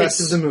is the place.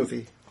 rest of the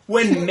movie.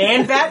 When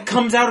Man-Bat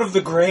comes out of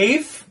the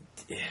grave,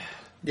 Yeah,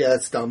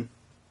 that's dumb.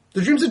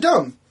 The dreams are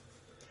dumb.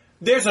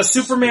 there's a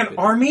Superman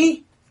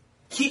army.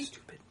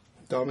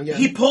 Dumb again.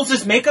 He pulls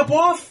his makeup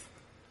off.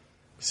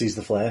 Sees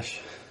the Flash.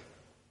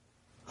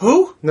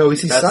 Who? No, he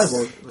sees That's-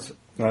 Cyborg.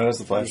 No, that's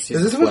the Flash.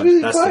 Is this supposed to be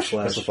the That's Flash? the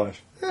That's Flash. the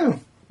Flash. Oh.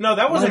 No,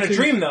 that wasn't a Actually-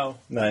 dream, though.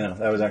 No, I know.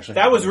 That was actually...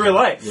 That was real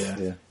life. Yeah.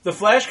 Yeah. The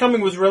Flash coming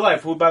was real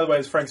life, who, by the way,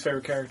 is Frank's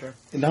favorite character.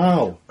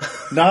 No.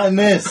 Not in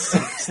this.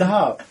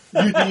 Stop.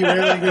 You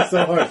derailing it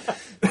so hard.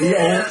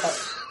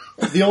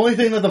 The only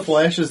thing that the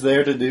Flash is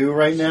there to do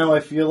right now, I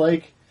feel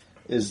like,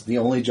 is the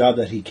only job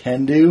that he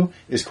can do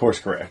is course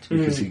correct.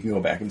 Because he can go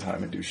back in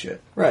time and do shit.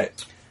 Right.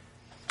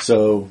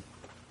 So,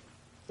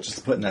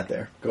 just putting that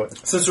there. Go ahead.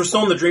 Since we're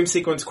still in the dream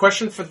sequence,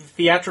 question for the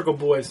theatrical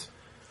boys.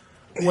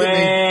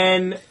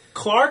 When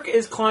Clark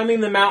is climbing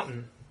the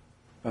mountain,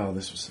 Oh,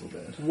 this was so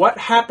bad. what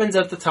happens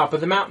at the top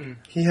of the mountain?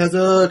 He has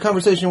a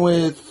conversation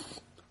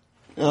with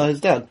his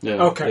dad.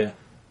 Yeah. Okay. Yeah.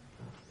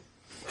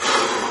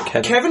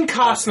 Kevin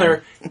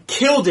Costner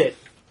killed it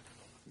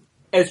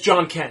as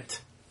John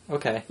Kent.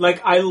 Okay.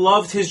 Like, I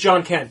loved his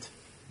John Kent.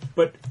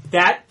 But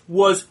that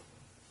was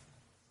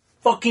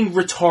fucking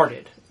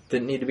retarded.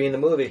 Didn't need to be in the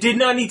movie. Did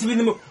not need to be in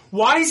the movie.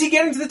 Why is he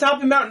getting to the top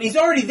of the mountain? He's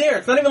already there.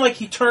 It's not even like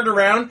he turned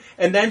around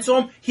and then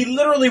saw him. He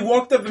literally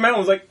walked up the mountain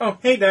and was like, oh,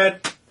 hey,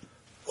 Dad.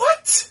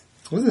 What?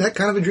 Wasn't that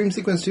kind of a dream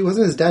sequence too?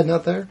 Wasn't his dad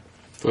not there?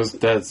 Those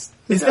dad's.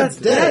 His dad's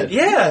dead.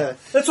 Yeah.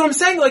 That's what I'm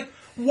saying. Like,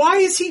 why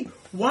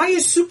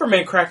is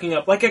Superman cracking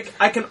up? Like,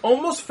 I can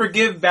almost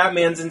forgive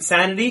Batman's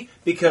insanity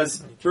because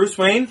Bruce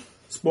Wayne,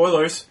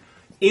 spoilers,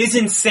 is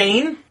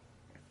insane,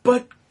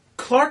 but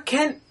Clark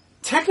Kent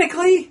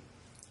technically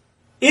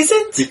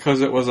isn't?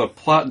 Because it was a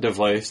plot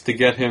device to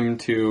get him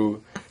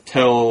to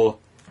tell,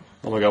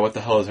 oh my god, what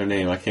the hell is her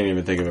name? I can't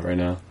even think of it right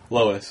now.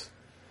 Lois.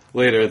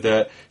 Later,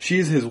 that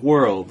she's his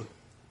world.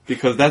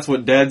 Because that's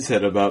what Dad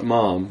said about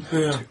Mom.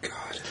 Yeah.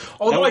 God.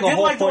 Although That was I the did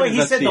whole like the point way of he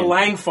that said the scene.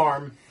 Lang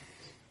farm.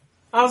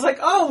 I was like,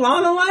 oh,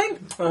 Lana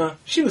Lang?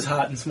 She was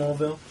hot in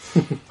Smallville.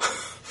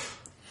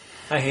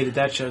 I hated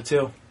that show,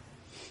 too.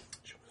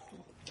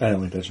 I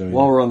don't like that show either.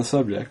 While we're on the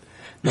subject,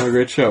 not a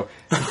great show.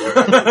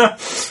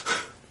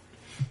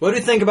 What do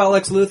you think about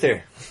Lex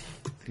Luthor?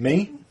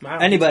 Me? Wow,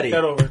 Anybody.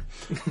 take that over.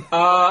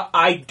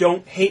 I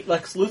don't hate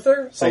Lex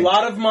Luthor. Same. A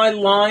lot of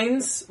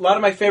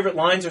my favorite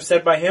lines are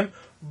said by him,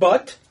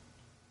 but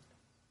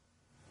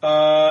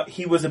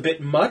he was a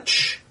bit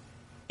much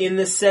in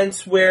the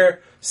sense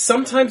where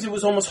sometimes it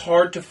was almost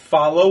hard to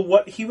follow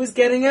what he was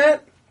getting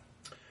at.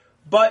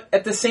 But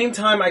at the same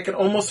time, I can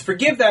almost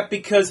forgive that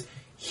because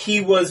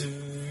he was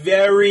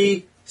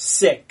very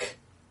sick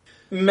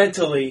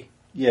mentally,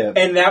 Yeah.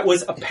 and that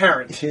was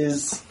apparent.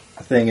 His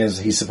thing is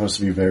he's supposed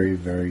to be very,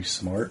 very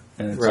smart,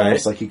 and it's Right.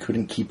 almost like he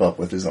couldn't keep up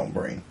with his own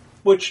brain.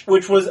 Which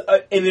was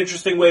an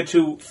interesting way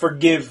to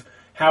forgive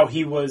how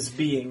he was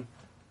being.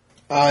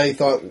 I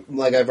thought,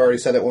 like I've already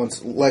said it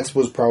once, Lex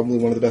was probably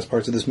one of the best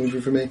parts of this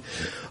movie for me.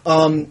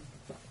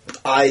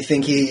 I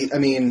think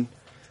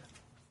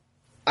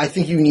I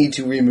think you need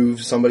to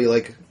remove somebody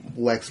like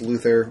Lex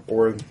Luthor,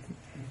 or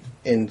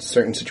in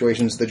certain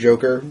situations, the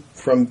Joker,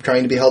 from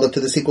trying to be held up to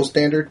the sequel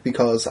standard,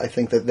 because I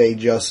think that they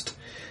just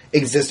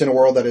exist in a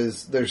world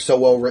they're so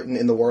well written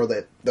in the world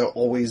that they'll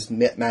always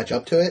match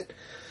up to it,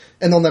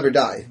 and they'll never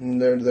die.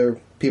 Their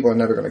people are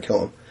never going to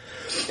kill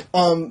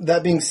them.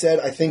 That being said,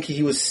 I think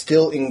he was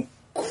still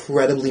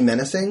incredibly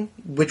menacing,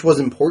 which was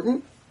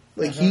important.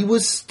 Like, he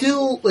was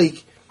still,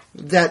 like,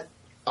 that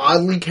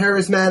oddly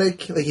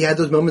charismatic. Like, he had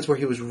those moments where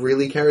he was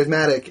really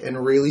charismatic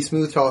and really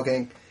smooth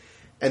talking,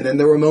 and then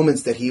there were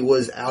moments that he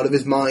was out of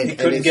his mind. He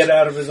couldn't get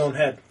out of his own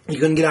head. He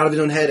couldn't get out of his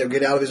own head or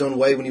get out of his own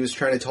way when he was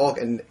trying to talk,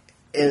 and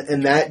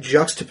that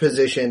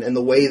juxtaposition and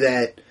the way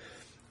that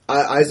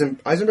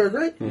Eisenberg,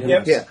 right? Mm-hmm.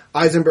 Yep. Yeah,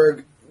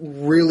 Eisenberg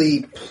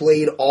really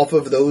played off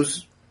of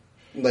those,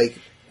 like,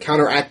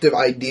 counteractive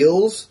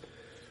ideals,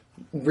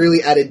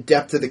 really added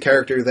depth to the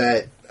character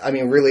that, I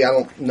mean, really, I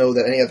don't know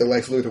that any other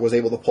Lex Luthor was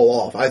able to pull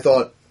off. I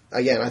thought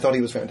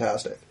he was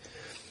fantastic.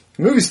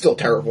 The movie's still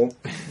terrible,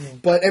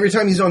 but every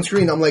time he's on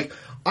screen, I'm like,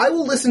 I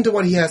will listen to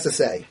what he has to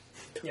say.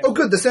 Yeah. Oh,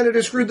 good, the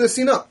senator screwed this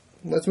scene up.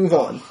 Let's move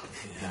on.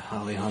 Yeah,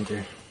 Holly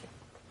Hunter.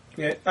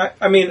 Yeah,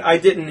 I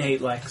didn't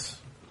hate Lex.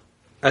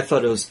 I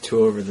thought it was too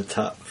over the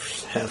top,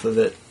 half of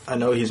it. I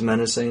know he's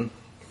menacing,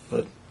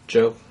 but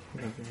Joe?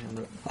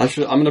 I'm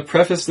going to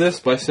preface this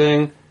by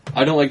saying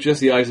I don't like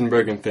Jesse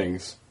Eisenberg in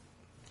things.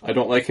 I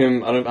don't like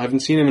him. I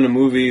haven't seen him in a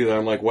movie that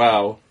I'm like,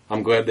 wow,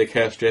 I'm glad they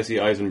cast Jesse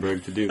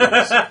Eisenberg to do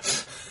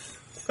this.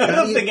 I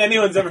don't think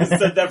anyone's ever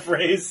said that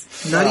phrase.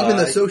 Not even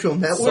the Social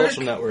Network?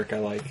 Social Network I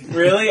like.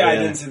 Really? I Yeah.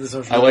 didn't see the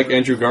Social I like Network.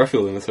 Andrew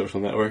Garfield in The Social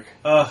Network.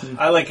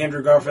 I like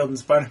Andrew Garfield and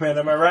Spider-Man,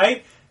 am I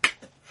right?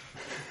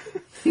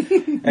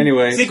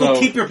 Anyway, Sequel,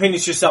 so keep your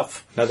opinions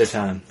yourself. Another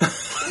time.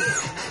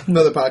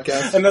 Another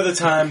podcast. Another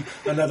time,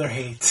 another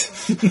hate.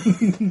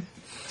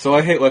 so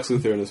I hate Lex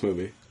Luthor in this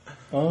movie.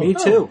 Me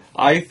too.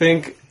 I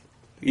think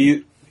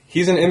he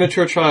He's an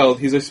immature child.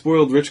 He's a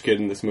spoiled rich kid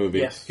in this movie.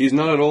 Yes. He's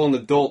not at all an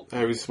adult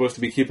how he's supposed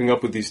to be keeping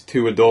up with these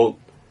two adult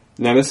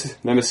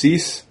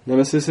nemesises?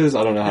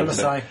 I don't know how to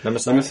say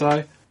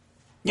Nemesi?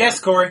 Yes,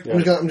 Corey.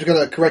 I'm just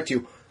gonna correct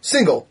you.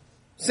 Single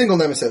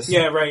nemesis.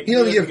 Yeah, right. He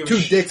doesn't He give doesn't give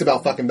two a dicks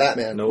about fucking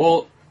Batman. Nope.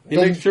 Well, he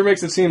Don't- sure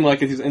makes it seem like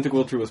he's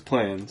integral to his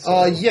plans.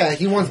 So. Yeah,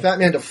 he wants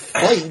Batman to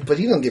fight, but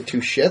he doesn't give two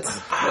shits.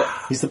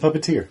 He's the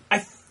puppeteer.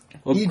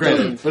 Well, he granted,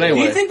 doesn't. but Do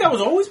anyway. you think that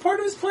was always part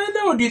of his plan,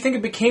 though, or do you think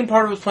it became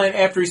part of his plan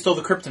after he stole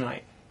the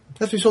kryptonite?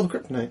 That's why he sold the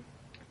kryptonite.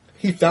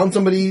 He found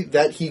somebody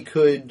that he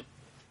could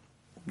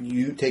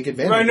take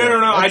advantage Right?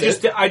 of. No.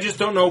 That's it. I just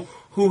don't know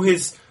who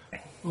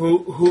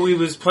he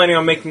was planning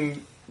on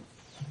making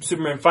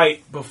Superman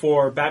fight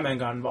before Batman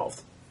got involved.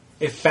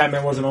 If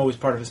Batman wasn't always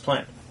part of his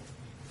plan.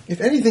 If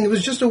anything, it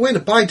was just a way to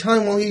buy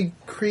time while he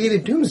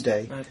created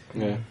Doomsday.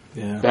 Yeah.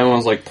 Yeah. That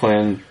one's like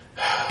Plan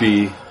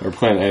B, or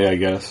Plan A, I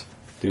guess.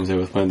 Doomsday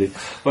with Plan D.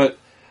 But,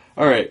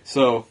 alright,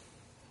 so,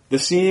 the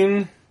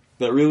scene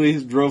that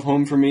really drove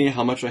home for me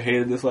how much I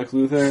hated this Lex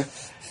Luthor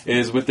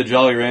is with the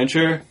Jolly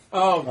Rancher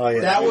Oh,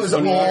 yeah. That was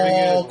When grabbing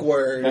it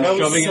awkward. and That was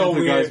shoving so it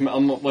into the guy's weird. mouth.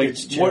 I'm like,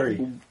 It's what?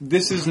 Jerry.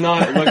 This is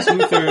not Lex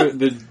Luthor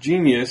the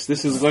genius.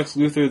 This is Lex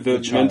Luthor the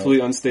child. mentally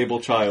unstable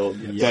child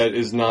that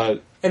is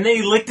not... and then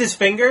he licked his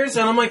fingers,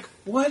 and I'm like,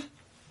 what?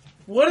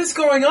 What is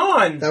going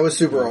on? That was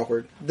super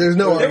awkward. There's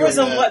no There was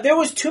arguing that. there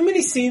was too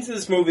many scenes in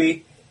this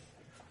movie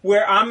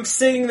where I'm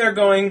sitting there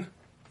going,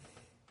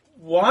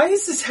 why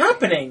is this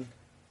happening?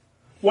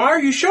 Why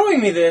are you showing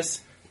me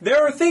this?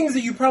 There are things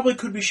that you probably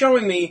could be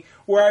showing me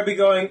where I'd be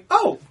going,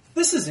 oh,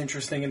 this is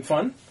interesting and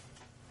fun.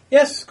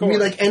 Yes, You Corey. mean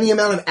like any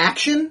amount of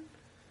action?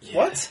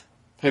 What?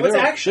 Hey, What's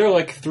there, action? there are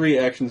like 3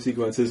 action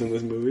sequences in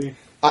this movie.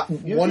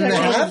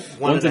 1.5?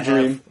 One's a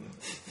dream.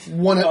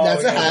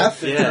 That's a half.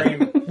 The Yeah.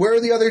 dream. Where are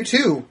the other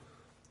 2?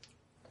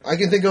 I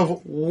can think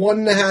of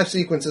 1.5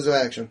 sequences of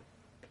action.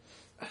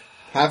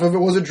 Half of it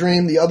was a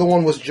dream. The other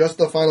one was just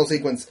the final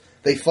sequence.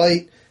 They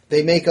fight.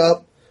 They make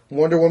up.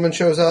 Wonder Woman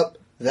shows up.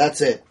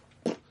 That's it.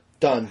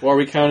 Done. Well, are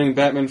we counting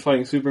Batman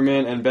fighting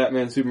Superman and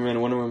Batman, Superman,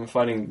 and Wonder Woman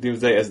fighting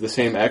Doomsday as the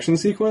same action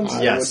sequence?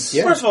 Yes.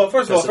 Yeah. First of all,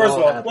 Because it all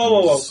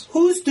whoa. happens.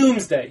 Who's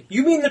Doomsday?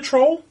 You mean the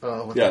troll?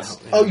 What Yes.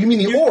 the hell? Oh, you mean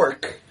the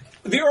orc?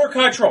 The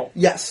Urkai troll?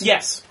 Yes.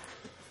 Yes.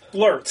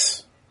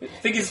 Lurtz. I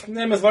think his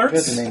name is That's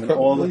the Lurtz? name of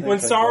all the When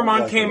things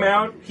Saruman I came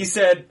out, he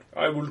said,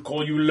 I will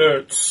call you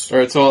Lurtz.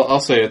 Alright, so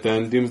I'll say it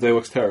then. Doomsday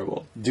looks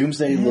terrible.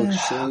 Doomsday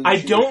looks so I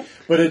shit. don't...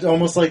 But it's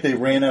almost like they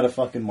ran out of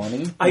fucking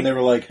money. And they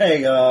were like,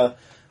 hey,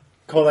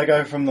 call that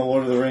guy from the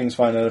Lord of the Rings,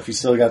 find out if he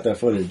still got that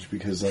footage,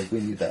 because, like, we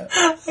need that.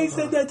 I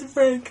said that to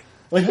Frank.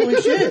 Like,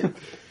 holy shit!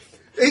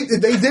 They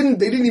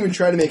didn't even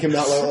try to make him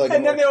not like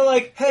And then they were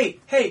like,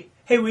 hey,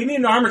 we need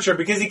an armature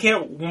because he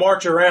can't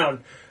march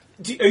around.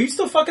 Are you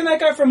still fucking that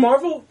guy from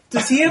Marvel?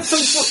 Does he have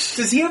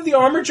Does he have the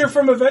armature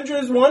from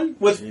Avengers 1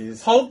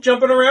 with Hulk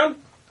jumping around?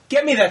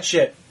 Get me that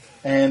shit.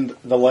 And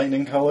the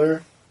lightning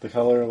color, the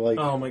color of, like,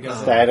 Oh my god.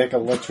 static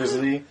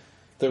electricity,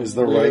 is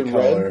the right weird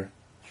color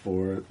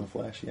for the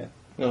Flash, yeah.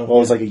 Oh. Well, it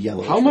was like a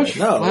yellow. How much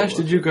No. Flash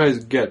did you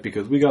guys get?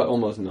 Because we got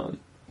almost none.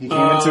 He came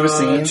into a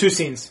scene. 2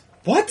 scenes.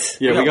 What?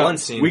 Yeah, We we got got one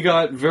scene. We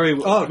got very.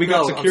 Oh, we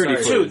got no, I'm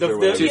security sorry. footage. Two. or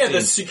whatever. Two The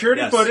scenes.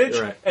 security Yes, footage,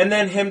 you're right. and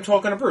then him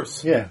talking to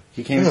Bruce. Yeah,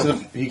 he came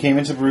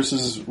into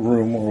Bruce's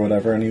room or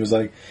whatever, and he was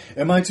like,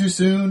 "Am I too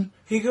soon?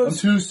 He I'm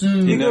goes, too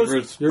soon." He Never-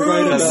 goes, you're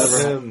right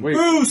Bruce, about him. Wait.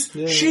 Bruce,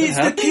 she's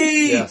the happened?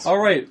 key. Yes. All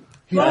right.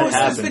 Bruce That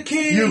is the happened.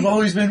 key. You've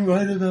always been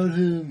right about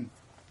him.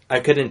 I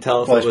couldn't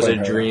tell if Flash it was a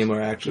point dream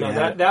or actually. No,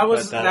 happened, that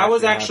was but that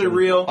was actually happened.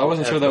 real. I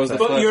wasn't sure that was the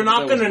But Flash. But you're not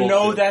That was going to know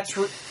bullshit. that's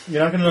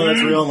You're not going to know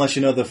that's real unless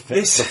you know the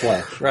This-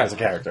 Flash as a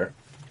character.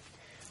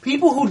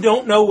 people who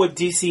don't know what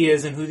DC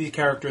is and who these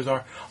characters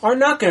are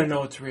not going to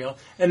know it's real,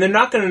 and they're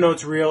not going to know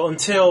it's real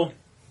until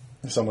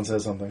If someone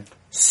says something,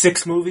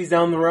 6 movies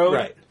down the road.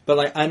 Right. But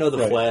like I know the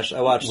Right. Flash.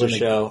 I watched the When they-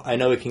 show. I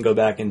know it can go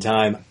back in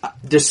time.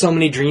 There's so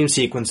many dream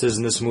sequences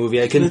in this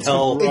movie. I couldn't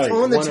tell. right. It's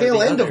on the one or tail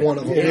the end of other. one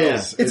of them. It Yeah.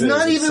 is. It's It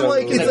not is. even so-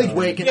 like it's like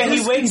waking. Yeah,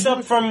 he wakes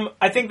up from.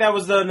 I think that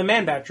was the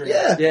Man Bat dream.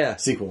 Yeah. Yeah.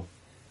 sequel.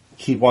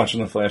 Keep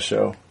watching the Flash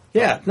show.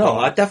 Yeah. No,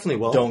 I definitely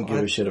will. Don't give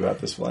a shit about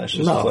this Flash.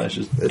 This No. Flash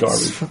is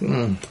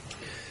garbage.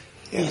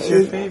 He's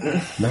your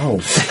favorite. No.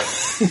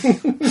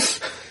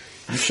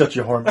 You shut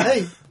your horn.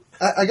 Hey,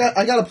 I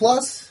got a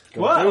plus.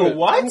 What?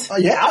 What?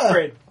 Yeah.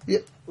 Alfred. Yeah.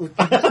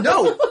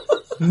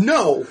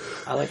 No.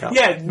 I like how.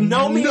 Yeah,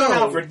 no me No. on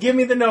Alfred. Give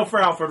me the no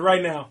for Alfred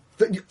right now.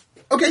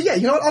 Okay, yeah,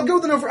 you know what? I'll go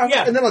with the no for Alfred,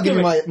 Yeah, and then I'll give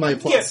you me. my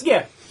plus. Yes,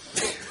 yeah.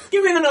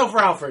 Give me the no for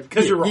Alfred,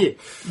 because you're wrong. Yeah.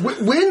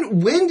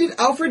 When did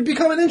Alfred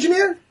become an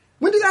engineer?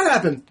 When did that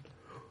happen?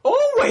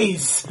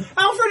 Always!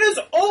 Alfred has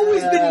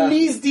always been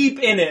knees deep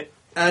in it.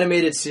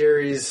 Animated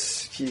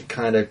series. He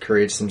kind of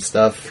creates some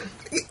stuff.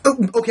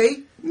 Okay,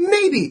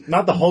 maybe,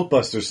 Not the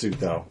Hulkbuster suit,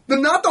 though. but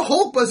not the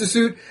Hulkbuster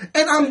suit.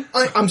 And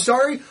I'm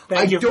sorry.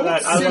 Thank you for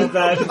that. I love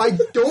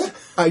that.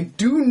 I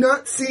do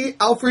not see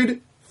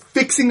Alfred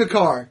fixing a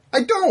car.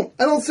 I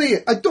don't see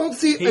it. I don't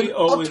see He an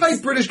always-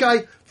 uptight British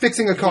guy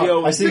fixing a car. He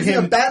always- I see Fixing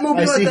him. a Batmobile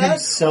I see like him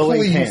that?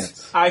 selling Please.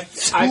 pants. I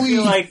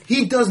feel like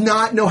he does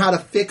not know how to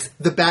fix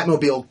the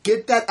Batmobile.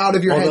 Get that out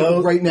of your Although-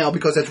 head right now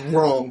because that's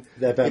wrong.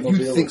 That If Batmobile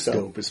you think was so.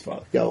 dope as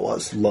fuck. Yeah, it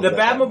was. Love the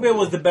that Batmobile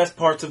was the best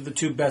parts of the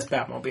two best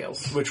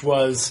Batmobiles, which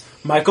was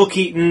Michael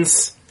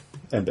Keaton's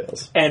And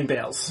Bales. and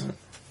Bale's.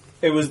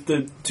 It was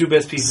the two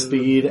best pieces.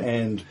 Speed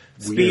and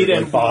Speed weird,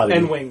 and like, body.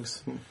 and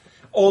wings.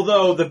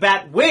 Although the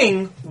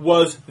Batwing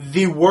was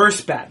the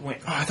worst Batwing.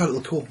 Oh, I thought it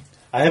looked cool.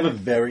 I have a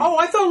very... Oh,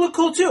 I thought it looked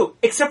cool too,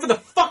 except for the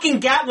fucking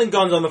Gatling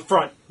guns on the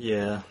front.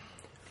 Yeah.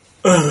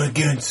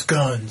 Against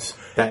guns.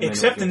 Batman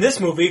Except was in good. this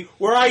movie,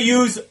 where I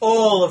use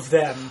all of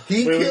them.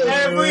 He killed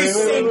Every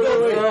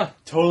single.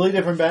 Totally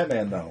different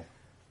Batman, though.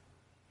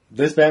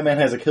 This Batman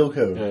has a kill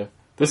code. Yeah.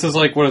 This is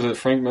like, what is it,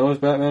 Frank Miller's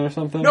Batman or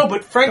something? No,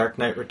 but Frank, Dark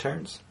Knight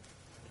Returns.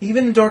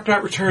 even in Dark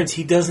Knight Returns,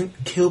 he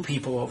doesn't kill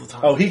people all the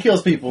time. Oh, he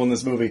kills people in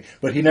this movie,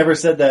 but he never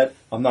said that,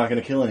 I'm not going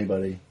to kill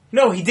anybody.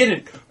 No, he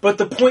didn't. But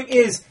the point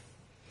is,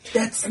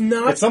 that's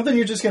not. It's something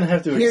you're just going to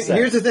have to accept.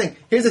 Here's the thing.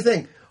 Here's the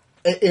thing.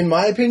 In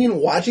my opinion,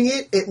 watching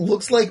it, it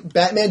looks like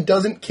Batman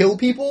doesn't kill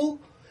people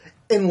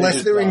unless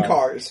just they're in die.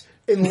 cars.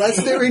 Unless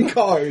they're in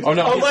cars. Oh,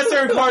 no. Unless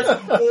they're in cars,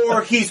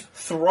 or he's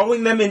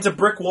throwing them into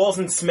brick walls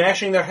and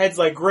smashing their heads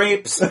like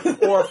grapes,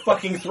 or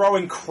fucking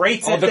throwing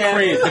crates Oh, at the them.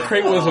 crate. The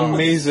crate was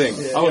amazing.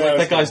 I was like,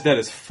 that guy's dead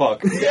as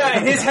fuck. Yeah,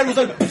 and his head was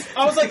like,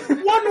 I was like,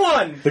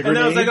 1-1. The And then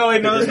I was like, oh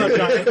wait, no, there's no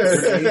giant.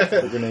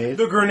 The grenade.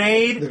 The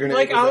grenade. The grenade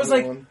Like, was I was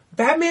like, another one.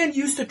 Batman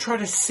used to try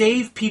to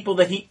save people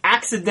that he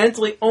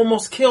accidentally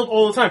almost killed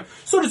all the time.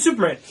 So did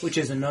Superman, which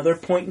is another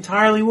point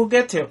entirely we'll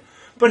get to.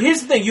 But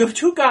here's the thing, you have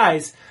two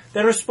guys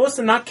that are supposed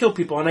to not kill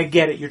people, and I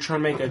get it, you're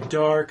trying to make a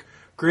dark,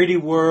 gritty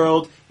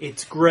world,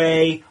 it's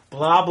gray,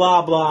 blah,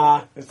 blah,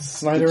 blah.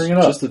 It's snidering it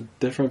up. Just a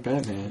different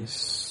Batman.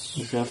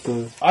 You have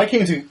to...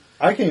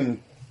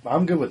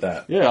 I'm good with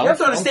that. Yeah, You have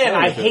to understand,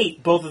 I'm I fine with it.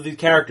 hate both of these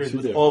characters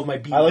with do. all of my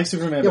being. I like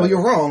Superman. Yeah, well, better.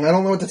 you're wrong. I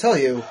don't know what to tell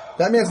you.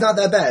 Batman's not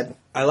that bad.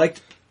 I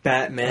liked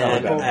Batman I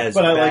like Batman. as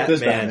But I like Batman, this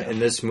Batman. in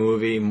this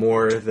movie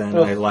more than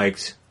Oh. I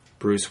liked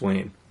Bruce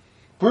Wayne.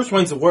 Bruce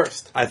Wayne's the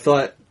worst. I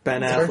thought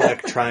Ben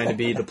Affleck trying to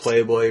be the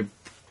playboy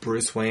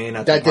Bruce Wayne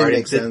at That the didn't party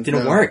make sense.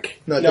 didn't no. work.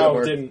 No, it No, didn't it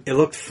work. didn't. It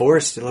looked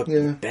forced. It looked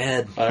Yeah.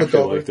 bad. I actually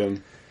over. liked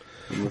him.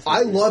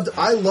 I loved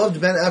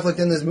Ben Affleck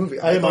in this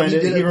movie. I thought mind it.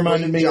 did He a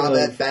reminded great me job of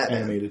at Batman.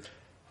 animated.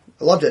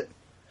 I loved it.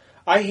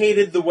 I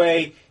hated the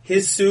way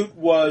his suit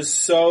was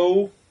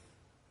so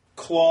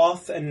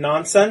cloth and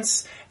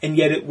nonsense, and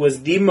yet it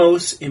was the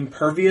most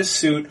impervious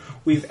suit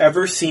we've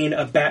ever seen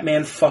a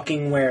Batman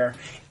fucking wear.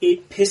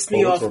 It pissed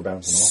me Bullets off were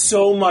bouncing off.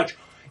 so much.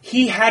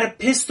 He had a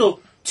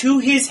pistol to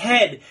his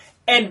head,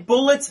 and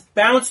bullets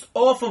bounced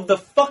off of the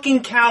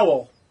fucking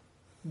cowl.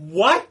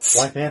 What?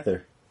 Black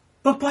Panther.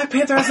 But Black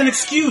Panther has an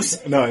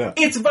excuse. No, I know.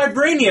 It's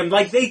vibranium.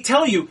 Like, they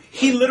tell you,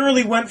 he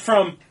literally went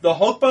from the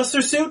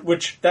Hulkbuster suit,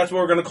 which that's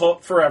what we're going to call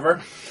it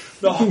forever,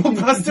 the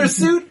Hulkbuster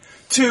suit,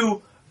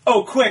 to,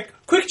 quick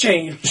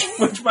change.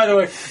 Which, by the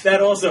way,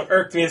 that also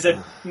irked me. I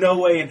said, no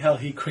way in hell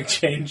he quick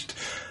changed.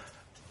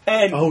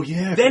 And Oh,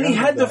 yeah, I then he forgot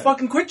had about the that.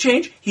 fucking quick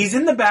change. He's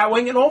in the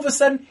Batwing, and all of a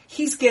sudden,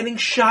 he's getting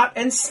shot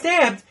and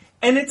stabbed.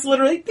 And it's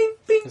literally, bing,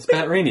 bing, It's bing.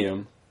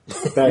 Batranium.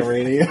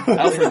 Batranium.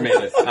 Alfred made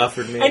it.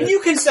 Alfred made And it.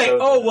 you can say,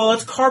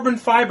 it's carbon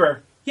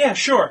fiber. Yeah,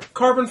 sure,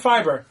 carbon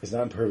fiber. It's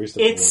not impervious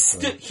to It's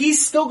bullets,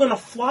 he's still gonna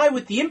fly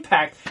with the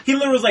impact. He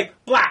literally was like,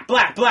 blah,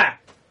 blah, blah.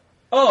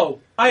 Oh,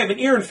 I have an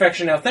ear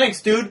infection now.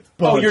 Thanks, dude.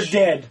 Oh, Punch. you're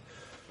dead.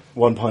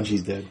 One punch,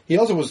 he's dead. He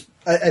also was,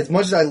 as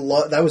much as I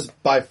love, that was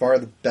by far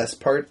the best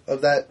part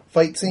of that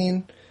fight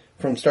scene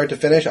from start to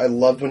finish. I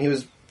loved when he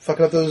was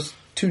fucking up those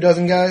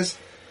 24 guys.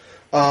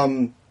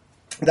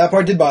 That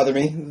part did bother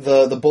me.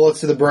 The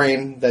bullets to the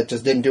brain that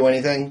just didn't do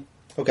anything.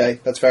 Okay,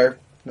 that's fair.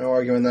 No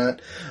arguing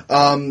that.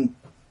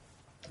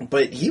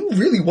 But he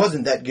really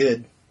wasn't that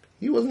good.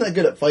 He wasn't that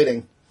good at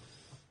fighting.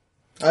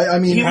 I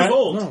mean, He was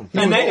old, no. He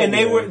and was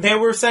they old, they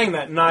were saying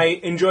that, and I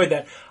enjoyed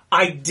that.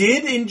 I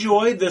did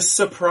enjoy the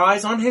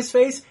surprise on his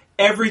face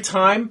every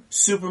time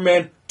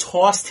Superman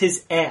tossed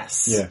his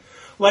ass. Yeah.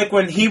 Like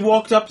when he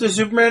walked up to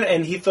Superman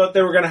and he thought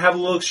they were going to have a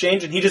little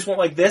exchange, and he just went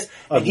like this,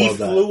 and I'd he love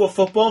that. flew a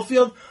football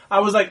field. I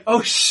was like,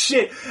 oh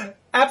shit.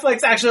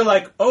 Affleck's actually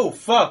like, oh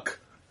fuck.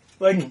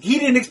 Like, he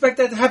didn't expect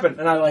that to happen,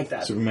 and I like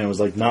that. Superman was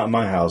like, not in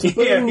my house.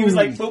 Yeah, he was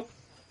like, boop.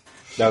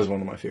 That was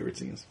one of my favorite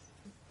scenes.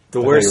 The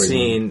worst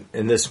scene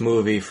in this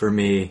movie for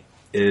me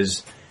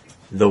is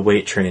the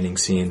weight training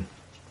scene.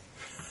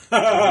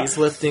 He's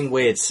lifting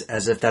weights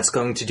as if that's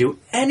going to do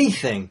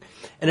anything.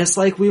 And it's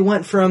like we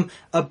went from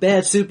a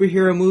bad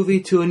superhero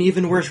movie to an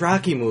even worse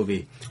Rocky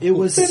movie. It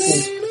was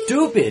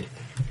stupid.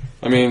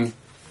 I mean,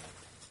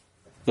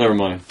 never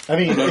mind. I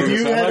mean, I'm not if even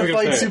you gonna had say to it.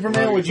 fight I'm not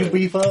Superman, even would you gonna say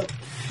beef up?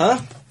 Huh?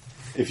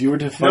 If you were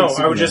to fight No,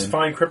 Superman. I would just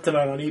find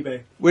kryptonite on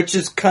eBay. Which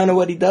is kind of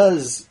what he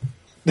does.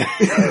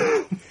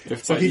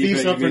 If So by he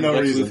beefs eBay up you for mean no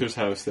Lex reason. Luthor's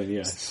house, then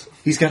yes.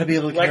 He's got to be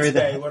able to Lex carry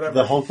Day, whatever.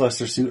 the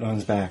Hulkbuster suit on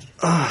his back.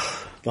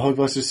 The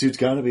Hulkbuster suit's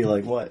got to be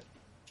like, what?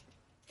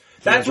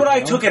 That's what I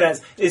took it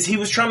as, is he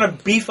was trying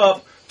to beef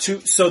up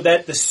so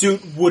that the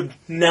suit would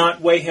not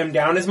weigh him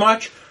down as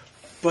much,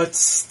 but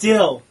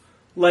still,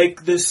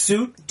 Like, the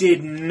suit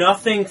did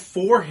nothing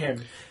for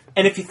him.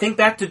 And if you think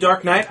back to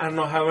Dark Knight, I don't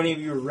know how many of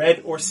you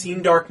read or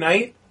seen Dark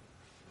Knight.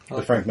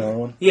 The Frank Miller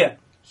one? Yeah.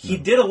 He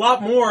did a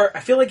lot more. I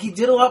feel like he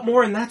did a lot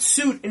more in that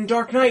suit in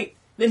Dark Knight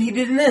than he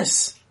did in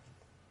this.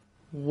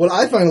 What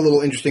I find a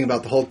little interesting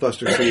about the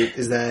Hulkbuster suit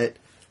is that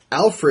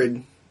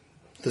Alfred,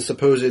 the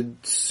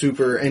supposed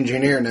super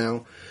engineer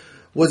now,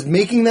 was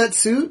making that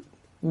suit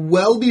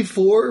well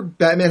before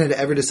Batman had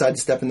ever decided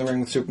to step in the ring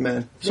with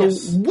Superman. So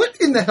what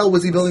in the hell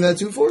was he building that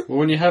suit for? Well,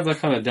 when you have that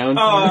kind of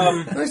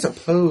downtime... I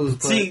suppose.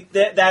 But See,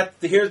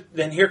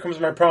 here comes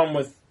my problem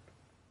with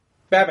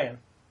Batman.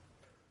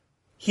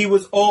 He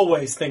was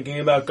always thinking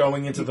about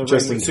going into the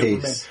Just ring with in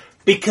Superman. case.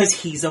 Because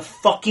he's a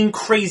fucking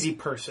crazy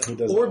person.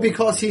 or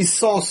because he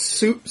saw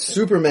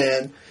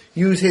Superman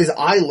use his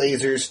eye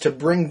lasers to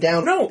bring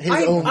down No, his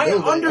I own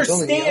building.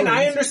 understand.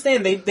 I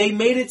understand. They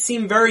made it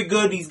seem very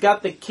good. He's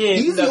got the kid.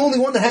 He's the only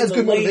one that has the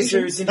good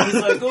motivation. lasers, and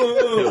he's like,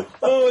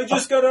 oh, I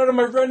just got out of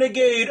my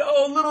Renegade.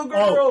 Oh, little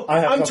girl, I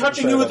have I'm something to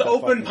touching say you with about that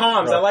open fucking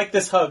palms. girl. I like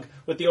this hug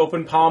with the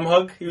open palm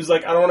hug. He was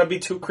like, I don't want to be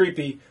too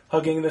creepy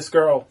hugging this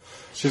girl.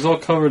 She's all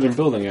covered in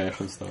building ash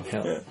and stuff.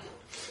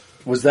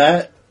 Was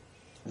that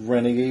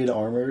Renegade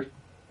armored?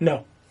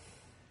 No,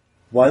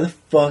 Why the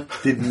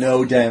fuck did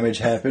no damage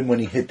happen when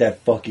he hit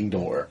that fucking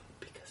door?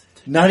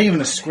 Not even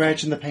a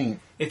scratch in the paint.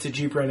 it's a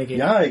Jeep Renegade.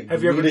 Yeah,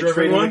 Have you ever need to driven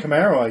trade one? in a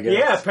Camaro, I guess.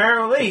 Yeah,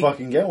 apparently. To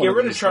fucking get one Get of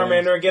rid of these Charmander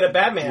things. and get a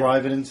Batman.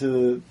 Drive it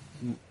into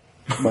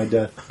my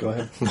death. Go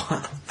ahead.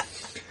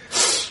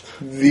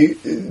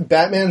 The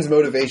Batman's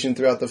motivation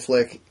throughout the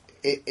flick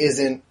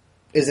isn't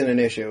an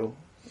issue.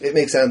 It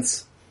makes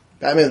sense.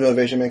 Batman's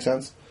motivation makes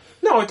sense.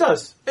 No, it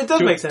does. It does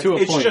To- make sense. to a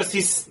It's point. just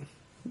he's.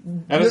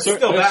 At a, It's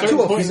still bad. certain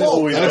To a point,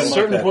 fault. at a Don't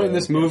certain like that, point in though.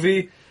 this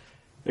movie,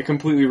 it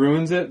completely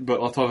ruins it,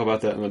 but I'll talk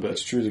about that in a bit.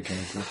 It's true to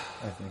character,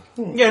 I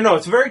think. Yeah, no,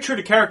 it's very true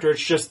to character.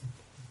 It's just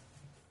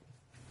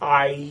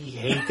I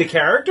hate the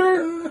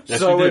character, Yes,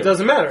 so you do. it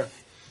doesn't matter.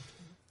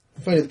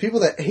 Funny, the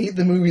people that hate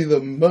the movie the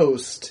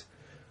most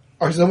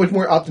are so much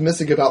more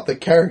optimistic about the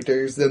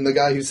characters than the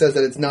guy who says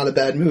that it's not a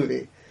bad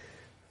movie.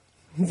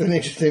 It's an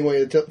interesting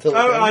way to look at it.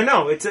 I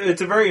know it's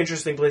a very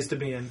interesting place to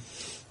be in.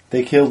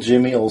 They killed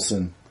Jimmy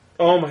Olsen.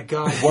 Oh my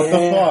god! What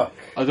the fuck?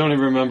 I don't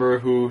even remember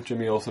who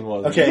Jimmy Olsen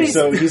was. Okay,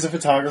 so he's a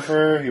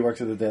photographer. He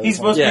works at the Daily He's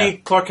supposed Yeah. to be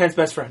Clark Kent's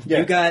best friend. Yeah.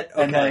 You got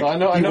And okay. like, I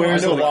know he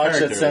wears the a watch that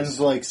characters. sends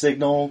like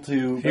signal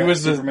to He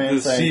was the Superman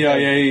saying,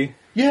 CIA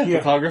Yeah.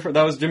 photographer.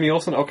 That was Jimmy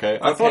Olsen? Okay.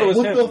 I thought it was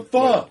What him. the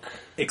fuck?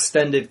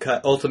 Extended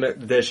cut, Ultimate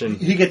Edition.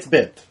 He gets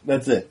bit.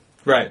 That's it.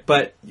 Right,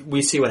 but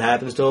we see what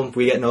happens to him.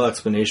 We get no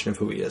explanation of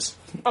who he is.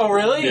 Oh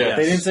really? Yeah.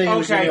 They didn't say he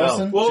was Okay. Jimmy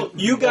Olsen. Well,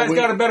 you guys Wait.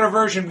 got a better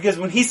version because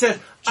when he said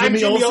I'm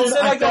Jimmy Olsen,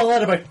 I fell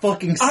out of my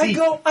fucking seat. I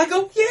go,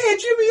 yeah,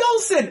 Jimmy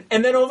Olsen,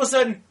 and then all of a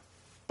sudden,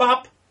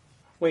 bop.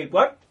 Wait,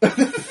 what? I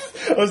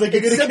was like, you're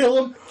gonna Except-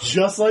 kill him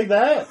just like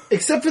that?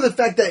 Except for the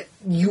fact that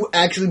you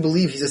actually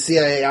believe he's a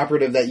CIA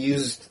operative that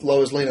used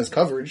Lois Lane as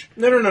coverage.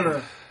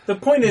 No. The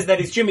point is that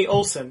he's Jimmy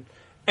Olsen,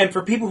 and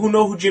for people who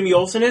know who Jimmy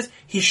Olsen is,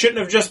 he shouldn't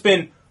have just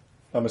been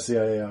I'm a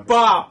CIA operative.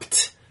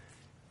 bopped,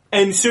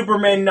 and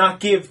Superman not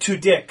give two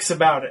dicks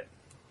about it.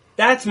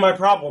 That's my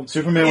problem.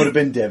 Superman would have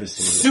been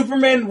devastated.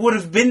 Superman would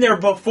have been there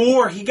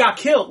before he got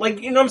killed.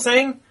 Like, you know what I'm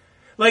saying?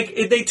 Like,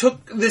 if they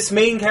took this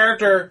main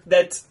character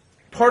that's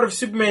part of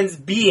Superman's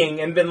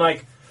being and been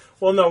like,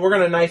 well, no, we're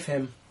going to knife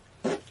him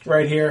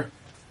right here.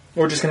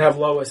 We're just going to have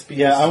Lois be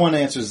Yeah, his I want to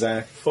answer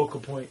Zach. focal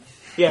point.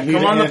 Yeah, You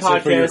come need on to the answer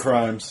for your podcast.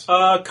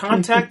 crimes.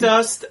 Contact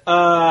us,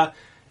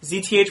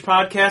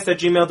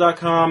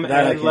 zthpodcast@gmail.com, That I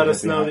and can't let get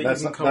us know that behind. you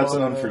That's can not, come that's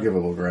on. an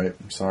unforgivable gripe.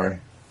 I'm sorry.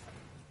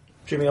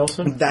 Jimmy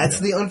Olsen? That's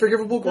the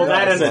unforgivable Well, crime.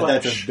 that I and said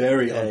Flash. that's a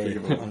very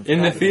unforgivable.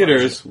 In the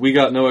theaters, we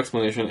got no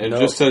explanation. It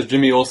just says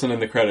Jimmy Olsen in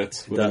the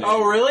credits. with an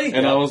Oh, really?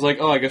 And I was like,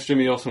 oh, I guess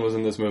Jimmy Olsen was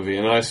in this movie.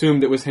 And I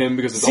assumed it was him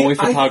because it's the See, only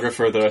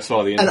photographer that I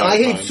saw the And entire I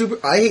hate time.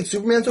 I hate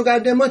Superman so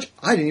goddamn much.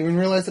 I didn't even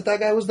realize that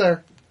guy was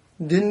there.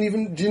 Didn't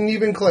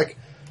even click.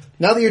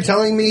 Now that you're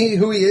telling me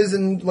who he is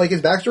and like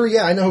his backstory,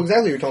 yeah, I know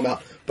exactly what you're talking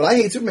about. But I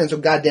hate Superman so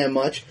goddamn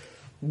much.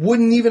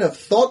 Wouldn't even have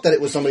thought that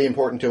it was somebody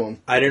important to him.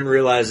 I didn't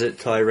realize it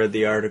till I read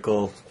the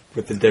article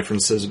with the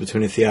differences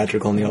between the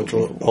theatrical and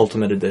the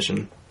Ultimate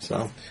Edition.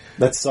 So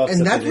That sucks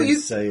And that that's they what didn't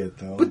you say it,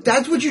 though. But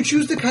that's what you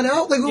choose to cut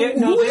out. Like, Yeah,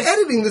 no, who's this-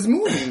 editing this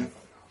movie?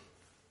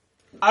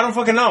 I don't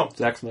fucking know.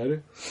 Zack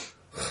Snyder?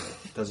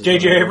 doesn't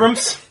J.J. matter.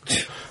 Abrams?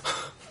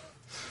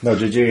 No,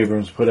 J.J.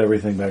 Abrams put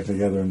everything back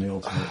together in the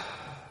Ultimate.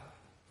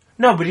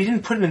 No, but he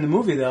didn't put it in the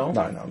movie, though.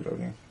 No, I'm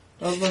joking.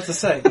 I was about to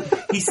say.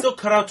 He still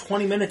cut out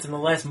 20 minutes in the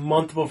last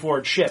month before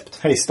it shipped.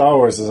 Hey, Star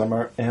Wars, am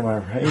I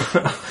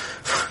right?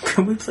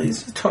 Can we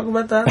please talk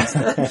about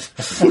that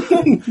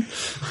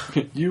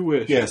instead? You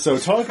wish. Yeah, so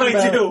talking I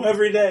about... do,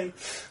 every day.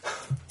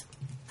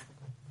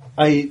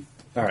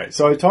 Alright,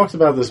 so I talked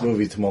about this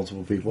movie to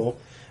multiple people,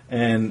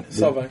 and the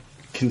So,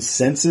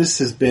 consensus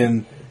has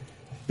been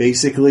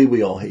basically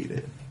we all hate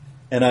it.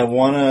 And I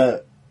want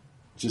to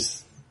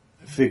just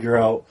figure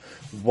out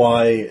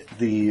why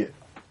the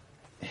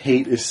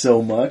hate is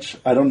so much.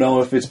 I don't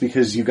know if it's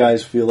because you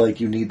guys feel like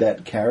you need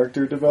that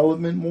character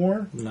development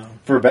more. No.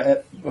 For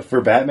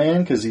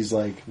Batman, because he's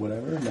like,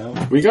 whatever,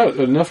 no. We got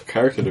enough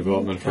character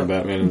development from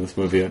Batman in this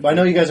movie. But I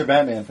know you guys are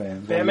Batman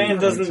fans. Batman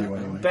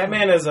doesn't.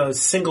 Batman is a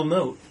single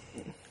note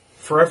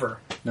forever.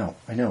 No,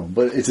 I know,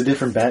 but it's a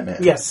different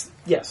Batman. Yes.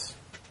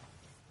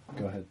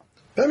 Go ahead.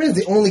 Batman's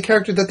the only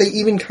character that they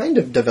even kind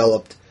of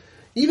developed.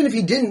 Even if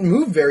he didn't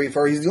move very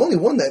far, he's the only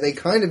one that they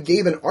kind of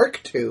gave an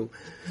arc to.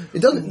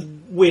 It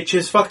doesn't... Which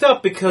is fucked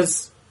up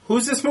because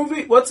who's this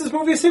movie? What's this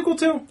movie a sequel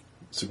to?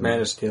 Man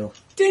of Steel.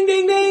 Ding,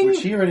 ding, ding!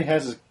 Which he already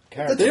has a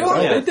character.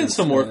 They did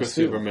some work with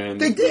Superman.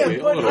 They did,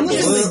 A but little bit.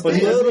 honestly- But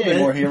he doesn't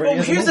anymore. He already Well,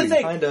 has a here's the movie.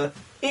 thing. Kinda.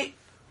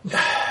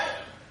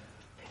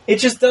 It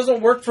just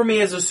doesn't work for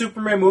me as a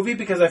Superman movie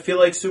because I feel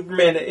like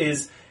Superman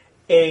is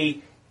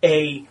a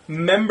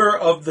member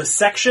of the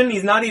section.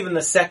 He's not even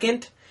the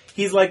second.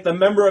 He's like the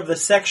member of the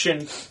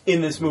section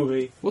in this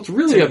movie. Well, it's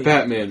really a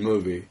Batman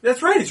movie.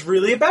 That's right. It's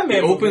really a Batman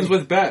It movie. opens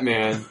with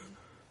Batman.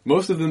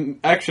 Most of the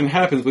action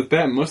happens with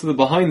Batman. Most of the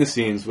behind the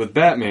scenes with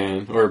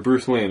Batman or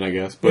Bruce Wayne, I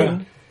guess.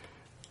 But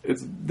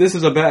this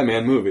is a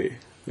Batman movie.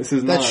 This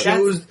is That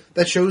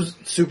not. shows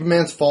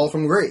Superman's fall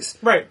from grace.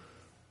 Right.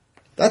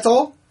 That's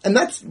all, and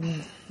that's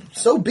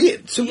so be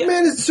it.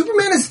 Superman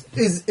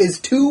is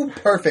too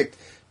perfect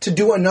to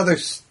do another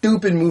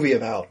stupid movie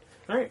about.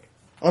 Right.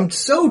 I'm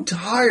so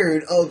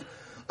tired of.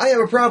 I have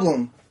a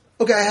problem.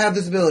 Okay, I have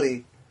this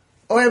ability.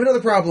 Oh, I have another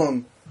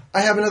problem.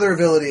 I have another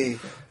ability.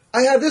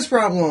 I have this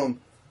problem.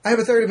 I have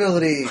a third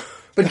ability.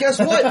 But guess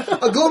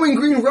what? A glowing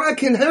green rock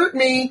can hurt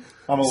me.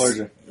 I'm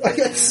allergic. I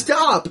can't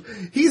stop.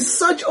 He's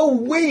such a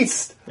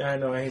waste. Yeah, I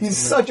know. I hate He's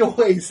Superman. such a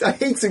waste. I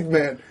hate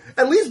Superman.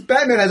 At least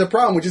Batman has a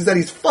problem, which is that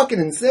he's fucking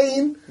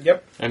insane.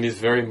 Yep. And he's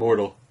very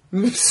mortal.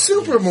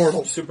 Super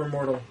mortal. Super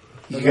mortal.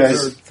 You Those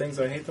guys- are things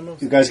I hate the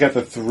most. You guys got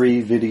the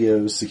 3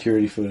 video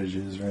security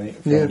footages, right?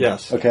 Yeah.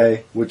 Yes.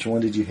 Okay, which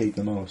one did you hate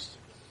the most?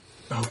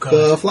 Oh god.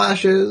 The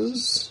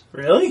Flashes.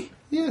 Really?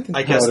 Yeah, I think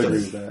I guess would agree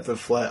with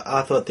that.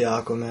 I thought the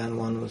Aquaman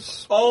one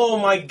was... Oh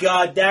my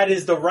god, that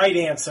is the right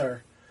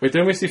answer. Wait,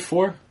 didn't we see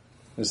 4?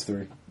 There's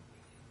 3.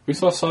 We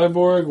saw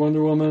Cyborg,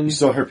 Wonder Woman. You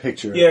saw her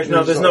picture. Yeah,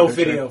 no, there's no saw a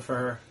picture. video for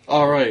her.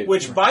 All right.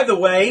 Which, by the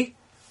way,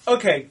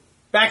 okay,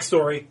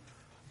 backstory.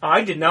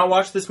 I did not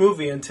watch this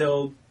movie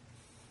until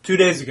 2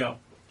 days ago.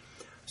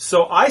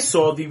 So I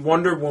saw the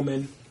Wonder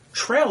Woman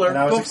trailer And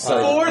I was before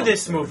excited.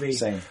 this movie.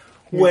 Same.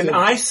 When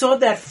I saw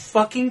that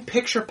fucking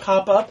picture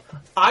pop up,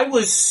 I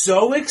was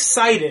so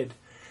excited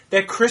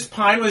that Chris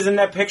Pine was in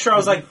that picture. I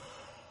was like,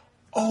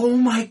 oh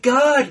my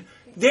god,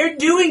 they're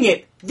doing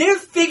it. They're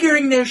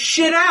figuring their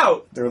shit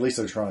out. Or at least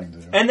they're trying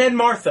to. And then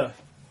Martha.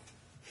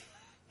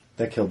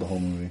 That killed the whole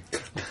movie.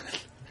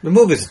 The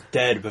movie's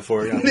dead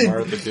before it got to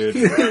Martha, dude.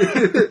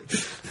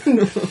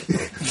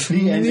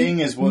 The ending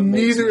is what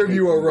makes Neither me of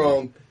you hate are the movie.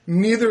 wrong.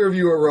 Neither of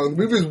you are wrong. The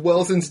movie is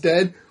well since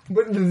dead,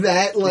 but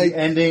that The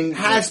ending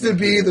has to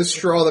be the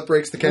straw that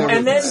breaks the camel's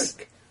And then,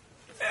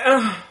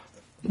 back.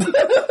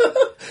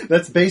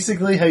 That's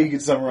basically how you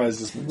could summarize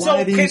this movie.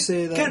 Why do you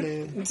say that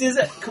name?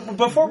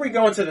 Before we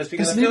go into this,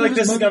 because His I feel name like is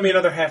this is Mother- going to be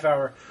another half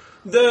hour.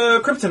 The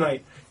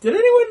kryptonite. Did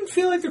anyone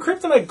feel like the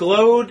kryptonite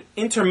glowed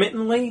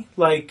intermittently?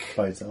 Like,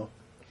 By itself.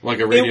 Like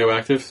a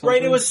radioactive? right,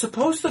 something? it was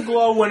supposed to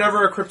glow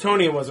whenever a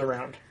Kryptonian was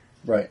around.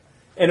 Right.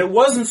 And it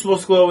wasn't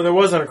supposed to glow when there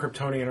wasn't a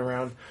Kryptonian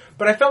around.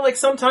 But I felt like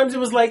sometimes it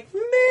was like, meh,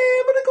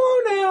 I'm going to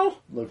glow now.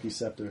 Loki's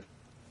scepter.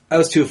 I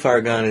was too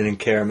far gone. I didn't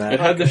care, It man.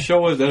 had to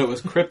show us that it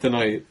was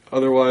kryptonite.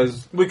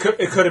 Otherwise, It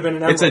could have been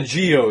an it's a emerald.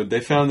 geode. They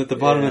found at the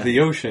bottom Yeah. of the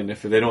ocean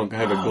if they don't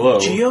have a glow.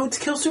 Geodes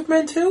kill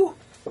Superman too?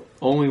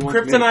 Only one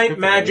Kryptonite,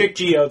 magic,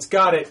 geodes.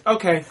 Got it.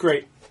 Okay,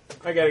 great.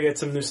 I gotta get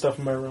some new stuff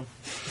in my room.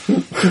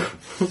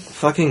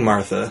 Fucking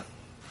Martha.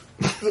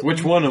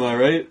 Which one am I,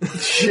 right?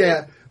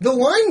 Yeah, the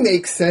line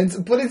makes sense,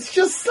 but it's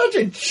just such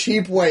a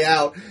cheap way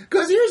out.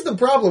 Because here's the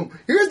problem.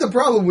 Here's the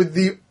problem with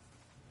the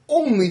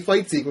only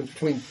fight sequence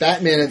between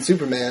Batman and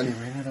Superman.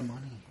 Ran out of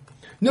money.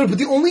 No, but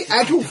the only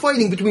actual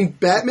fighting between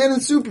Batman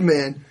and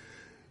Superman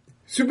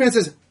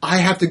says, I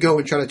have to go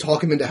and try to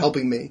talk him into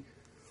helping me.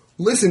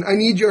 Listen, I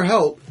need your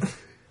help.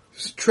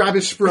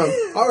 Travis Sprung.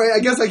 Alright, I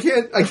guess I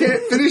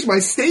can't finish my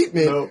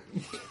statement. No.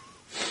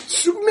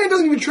 Superman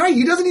doesn't even try.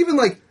 He doesn't even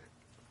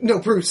no,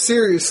 Bruce,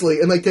 seriously,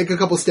 and take a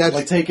couple steps.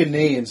 Like, take a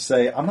knee and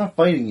say, I'm not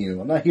fighting you.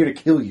 I'm not here to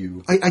kill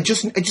you. I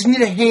just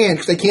need a hand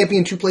because I can't be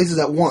in two places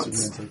at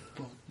once. Superman's like,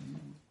 "Fuck."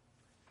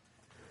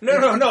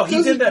 No.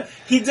 He did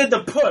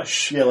the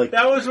push. Yeah, like,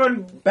 that was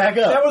when back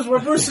up. That was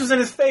when Bruce was in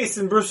his face,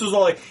 and Bruce was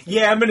all like,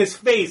 "Yeah, I'm in his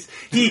face.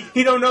 He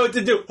don't know what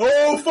to do.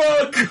 Oh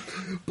fuck!"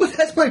 But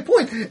that's my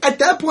point. At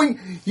that point,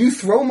 you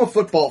throw him a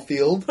football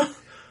field,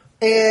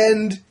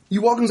 and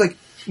you walk him like,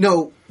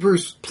 "No,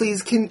 Bruce,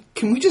 please, can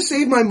we just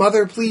save my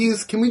mother,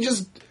 please? Can we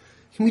just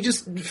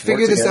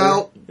figure this together?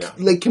 out?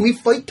 Yeah. Can we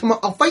fight tomorrow?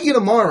 I'll fight you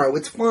tomorrow.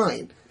 It's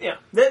fine." Yeah,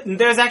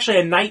 there's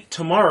actually a night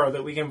tomorrow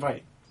that we can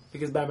fight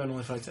because Batman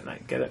only fights at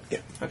night. Get it? Yeah.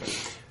 Okay.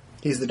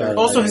 He's the dark.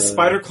 Also, his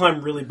spider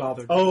climb really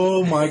bothered me.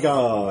 Oh my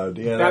god.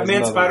 Yeah, that was Batman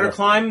another spider one.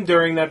 climb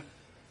during that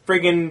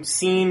friggin'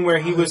 scene where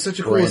he was such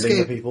a cool Branding the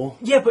escape. people.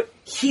 Yeah, but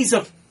he's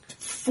a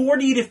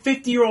 40 to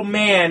 50-year-old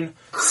man,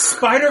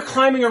 spider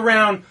climbing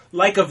around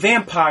like a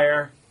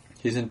vampire.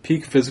 He's in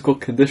peak physical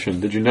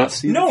condition. Did you not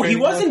see? No, the he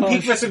training wasn't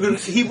peak montage? physical.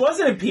 He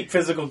wasn't in peak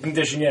physical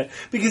condition yet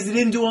because he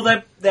didn't do all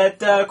that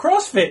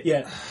CrossFit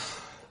yet.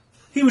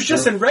 He was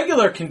just in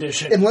regular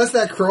condition. Unless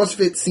that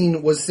CrossFit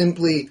scene was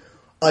simply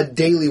a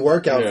daily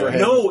workout Yeah. for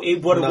him. No,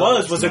 what it No,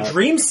 was it's a not.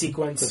 dream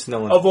sequence It's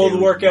no of all the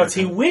daily workouts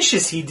he workout.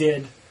 wishes he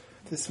did.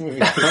 This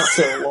movie is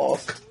so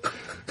lost.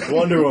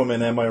 Wonder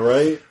Woman, am I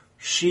right?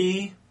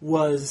 She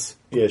was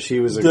Yeah,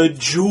 she was the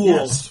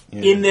jewels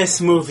Yes. in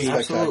this movie.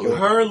 Spectacular.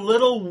 Her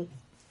little.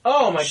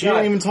 Oh my She god!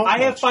 didn't even talk I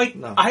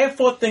much. have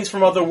fought things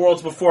from other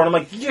worlds before, and I'm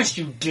like, yes,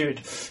 you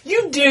did,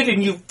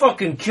 and you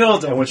fucking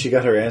killed And him. when she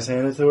got her ass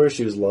handed to her,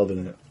 she was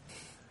loving it.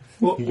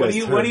 What you do guys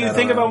you turned What do you that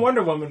think around. about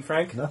Wonder Woman,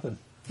 Frank? Nothing.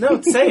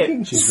 No, say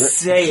it. She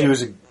Say it.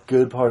 was a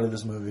good part of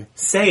this movie.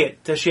 Say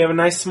it. Does she have a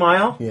nice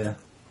smile? Yeah.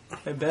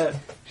 I bet.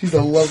 She's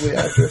a lovely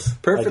actress.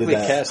 Perfectly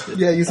that. casted.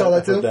 Yeah, you saw that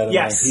I put too? that in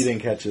Yes. there. He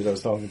didn't catch it. I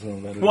was talking to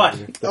him about it.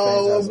 What? The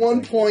Oh, at phantasm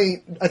one thing.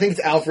 point, I think it's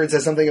Alfred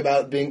says something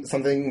about being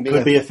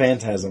Could be a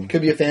phantasm.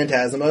 could be a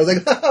phantasm. I was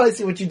like, oh, I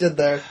see what you did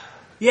there.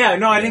 Yeah,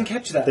 no, I didn't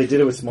catch that. They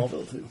did it with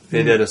Smallville, too.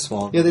 They did a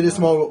small. Yeah, they did a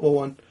small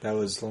one. That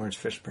was Lawrence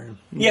Fishburne.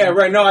 Yeah,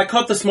 right. No, I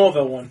caught the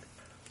Smallville one.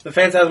 The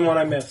Phantasm one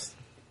I missed.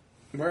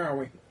 Where are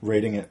we?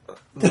 Rating it.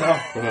 No,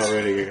 We're not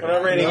ready yet. we're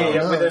not rating No, it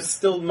yet, no. but there's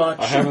still much,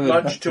 I haven't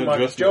much too much.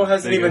 addressed Joe my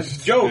hasn't even.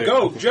 biggest Joe, thing.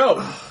 go, Joe.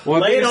 Well,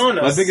 my Lay it biggest- on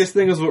us. My biggest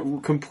thing is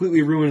what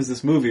completely ruins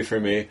this movie for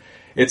me.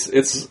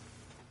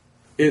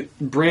 It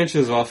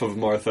branches off of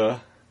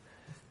Martha.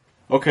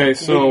 Okay, We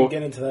so didn't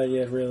get into that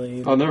yet,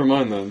 really. oh, never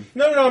mind then.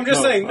 No, I'm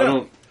just No, saying. I No.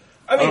 don't.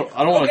 I mean,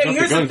 I don't wanna okay, jump the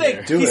here's the gun thing.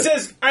 here. Do He it.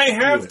 says, I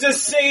have to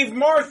save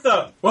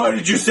Martha. Why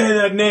did you say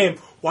that name?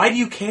 Why do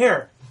you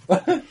care?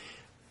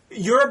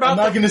 You're about I'm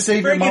not to gonna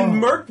save your friggin' mom.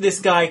 murk this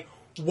guy.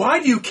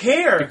 Why do you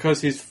care?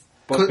 Because he's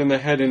fucked in the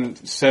head and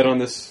set on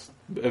this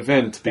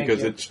event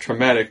because you. it's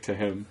traumatic to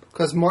him.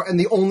 Because and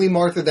the only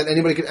Martha that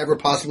anybody could ever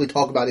possibly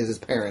talk about is his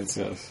parents.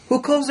 Yes.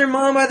 Who calls their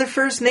mom by their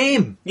first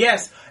name?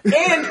 Yes,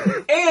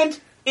 and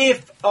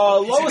if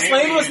Lois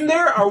Lane wasn't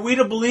there, are we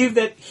to believe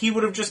that he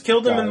would have just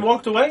killed him and Died.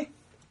 walked away?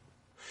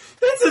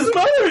 That's his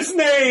mother's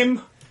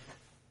name.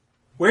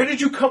 Where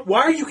did you come?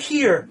 Why are you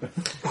here?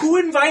 Who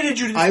invited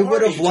you to this I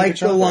would have party? liked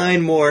the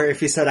line more if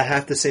he said, "I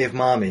have to save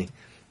mommy."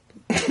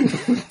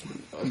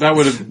 That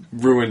would have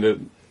ruined it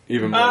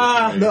even more.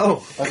 for me.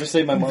 No, I'll just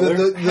say my the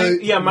mother.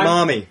 Yeah, my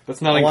Mommy.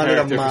 That's not I in wanted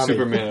a character for mommy.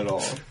 Superman at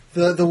all.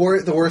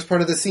 the worst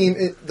part of the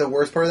scene. The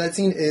worst part of that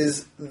scene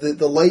is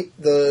the light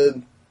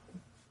the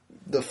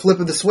flip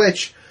of the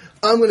switch.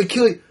 I'm going to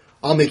kill you.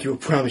 I'll make you a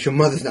promise. Your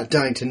mother's not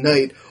dying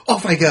tonight.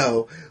 Off I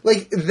go.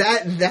 Like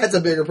that. That's a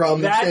bigger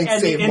problem that than saying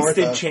and the save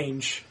instant Martha.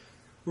 change.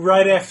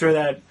 Right after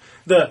that,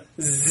 the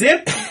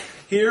zip.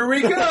 Here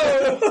we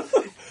go.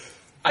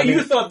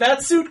 You thought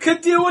that suit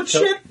could deal with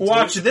shit?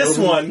 Watch this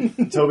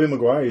one. Tobey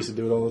Maguire used to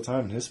do it all the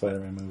time in his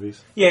Spider-Man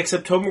movies. Yeah,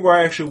 except Tobey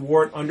Maguire actually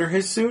wore it under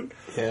his suit.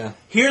 Yeah.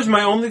 Here's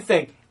my only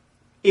thing.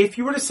 If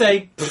you were to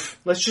say,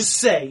 let's just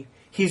say,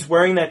 he's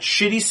wearing that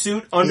shitty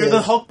suit under He the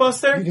is.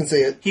 Hulkbuster, You can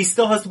see it. he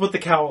still has to put the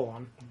cowl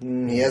on.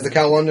 He has the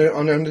cowl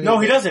underneath. No,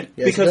 he doesn't.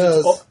 Yes, because he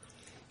does. it's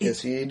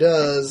Yes, he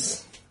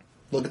does.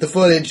 Look at the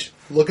footage.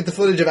 Look at the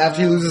footage of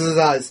after he loses his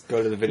eyes.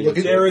 Go to the video. Look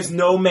at- there is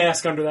no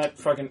mask under that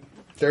fucking...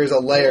 There is a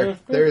layer.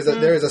 There is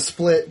a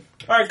split.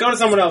 Alright, go to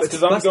someone else,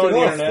 because I'm Busted going to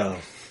the off, internet. though.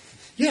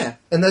 Yeah,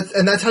 and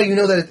that's how you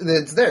know that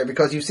it's there,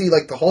 because you see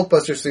like the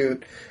Hulkbuster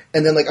suit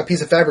and then like a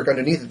piece of fabric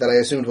underneath it that I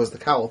assumed was the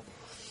cowl.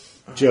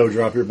 Joe,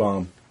 drop your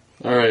bomb.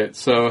 Alright,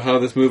 so how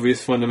this movie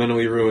is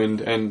fundamentally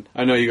ruined, and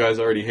I know you guys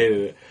already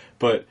hated it,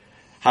 but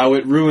how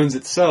it ruins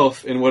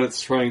itself in what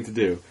it's trying to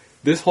do.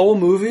 This whole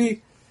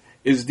movie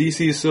is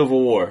DC's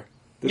Civil War.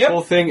 This Yep.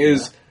 whole thing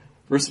is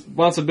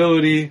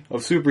responsibility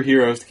of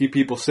superheroes to keep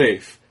people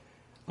safe.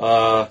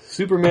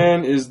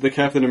 Superman is the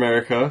Captain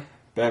America,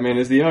 Batman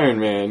is the Iron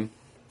Man.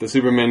 The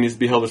Superman needs to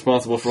be held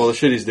responsible for all the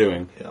shit he's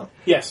doing. Yeah.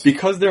 Yes.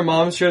 Because their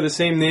moms share the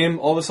same name,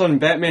 all of a sudden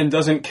Batman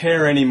doesn't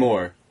care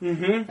anymore.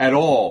 Mm-hmm. At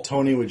all.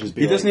 Tony would just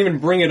be He like, doesn't even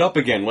bring it up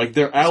again. Like,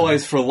 they're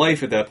allies for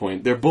life at that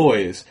point. They're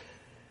boys.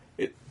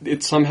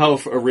 It somehow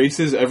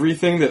erases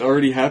everything that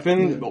already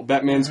happened,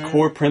 Batman's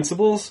core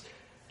principles.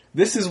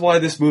 This is why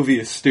this movie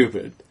is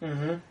stupid.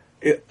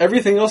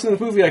 Everything else in the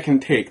movie I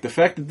can take. The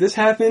fact that this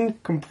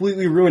happened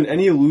completely ruined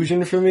any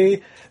illusion for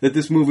me that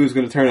this movie was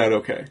going to turn out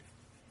okay.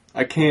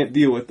 I can't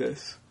deal with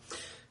this.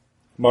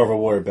 Marvel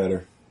wore it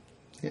better.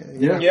 Yeah,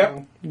 Yeah.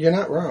 Yep. You're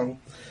not wrong.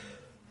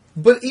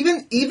 But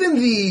even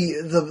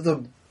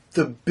the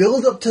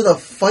build up to the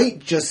fight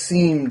just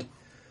seemed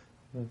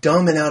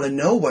dumb and out of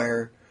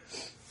nowhere.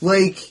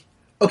 Like,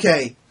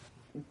 okay,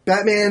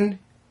 Batman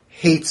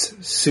hates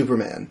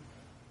Superman.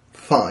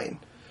 Fine.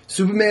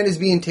 Superman is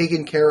being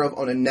taken care of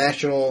on a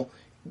national,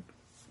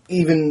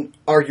 even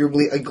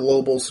arguably a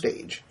global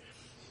stage.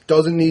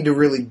 Doesn't need to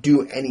really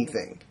do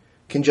anything.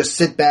 Can just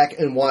sit back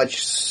and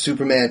watch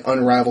Superman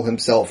unravel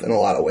himself in a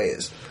lot of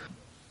ways.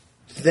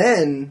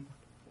 Then,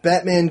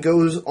 Batman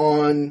goes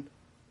on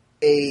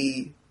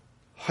a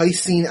heist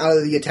scene out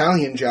of the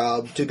Italian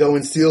Job to go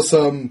and steal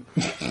some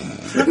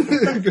carbon,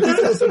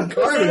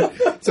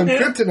 some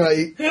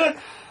kryptonite,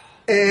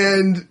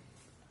 and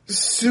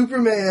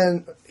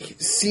Superman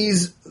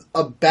sees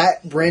a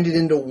bat branded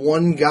into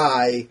one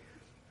guy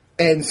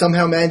and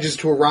somehow manages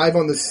to arrive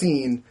on the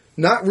scene,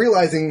 not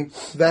realizing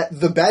that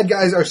the bad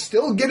guys are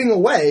still getting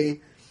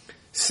away,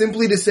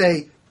 simply to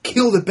say,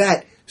 kill the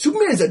bat.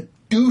 Superman is a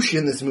douche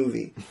in this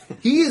movie.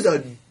 He is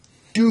a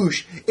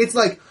douche. It's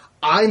like,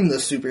 I'm the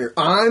superhero.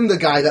 I'm the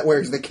guy that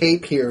wears the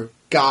cape here,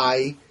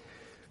 guy.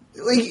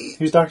 Like,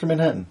 Who's Dr.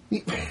 Manhattan?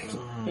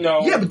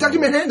 No. Yeah, but Dr.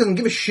 Manhattan doesn't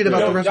give a shit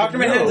about the rest Dr. of the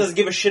Manhattan world. doesn't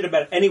give a shit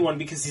about anyone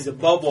because he's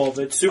above all of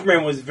it.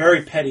 Superman was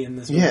very petty in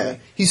this movie. Yeah,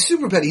 he's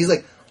super petty. He's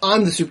like,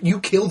 I'm the super. You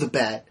kill the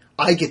bat.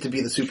 I get to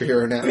be the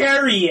superhero now.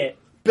 Bury it.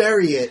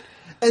 Bury it.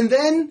 And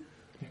then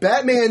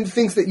Batman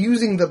thinks that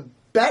using the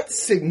bat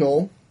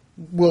signal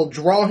will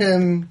draw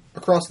him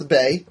across the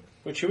bay.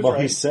 Which he was Well,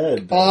 right. he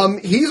said...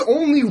 He's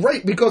only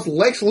right because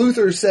Lex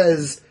Luthor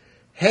says,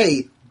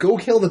 hey, go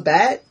kill the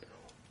bat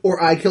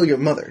or I kill your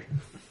mother.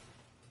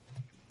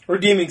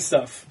 Redeeming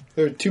stuff.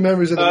 There are two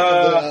members of the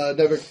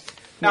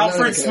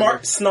Alfred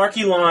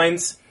snarky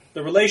lines.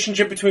 The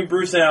relationship between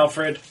Bruce and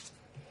Alfred.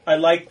 I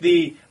like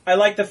the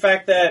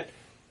fact that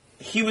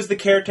he was the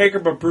caretaker,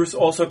 but Bruce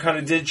also kind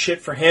of did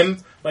shit for him,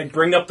 like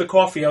bring up the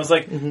coffee. I was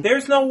like,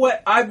 there's no way.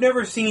 I've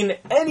never seen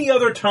any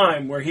other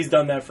time where he's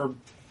done that for.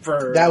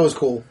 That was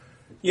cool.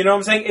 You know what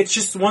I'm saying? It's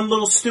just one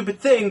little stupid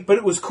thing, but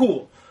it was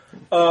cool.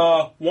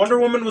 Wonder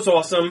Woman was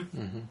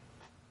awesome.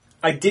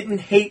 I didn't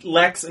hate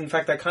Lex. In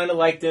fact, I kind of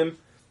liked him.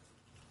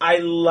 I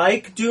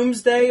like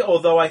Doomsday,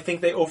 although I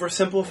think they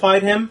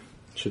oversimplified him.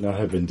 Should not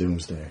have been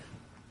Doomsday.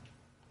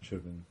 Should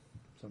have been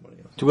somebody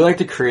else. Do we like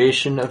the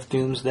creation of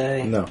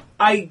Doomsday? No.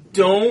 I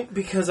don't,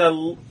 because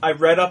I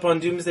read up on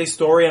Doomsday's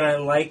story and I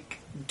like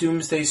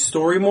Doomsday's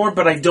story more,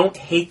 but I don't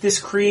hate this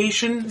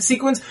creation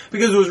sequence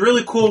because it was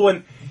really cool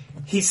when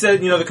he said,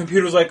 the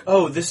computer was like,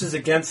 oh, this is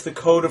against the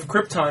code of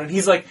Krypton. And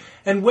he's like,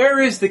 and where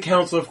is the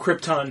Council of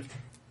Krypton?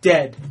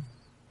 Dead.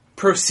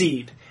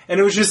 Proceed. And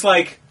it was just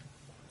like,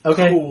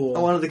 Okay. cool.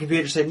 I wanted the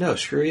computer to say, no,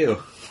 screw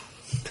you.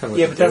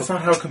 Yeah, but that's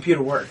not how a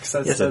computer works.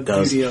 That's Yes, the it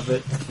does. beauty of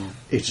it.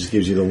 It just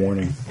gives you the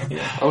warning.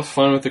 I was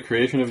fine with the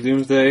creation of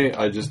Doomsday.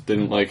 I just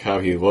didn't like how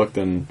he looked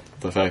and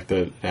the fact that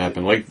it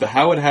happened. Like,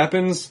 how it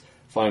happens,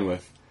 fine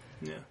with.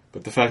 Yeah.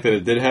 But the fact that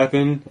it did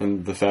happen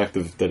and the fact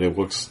that it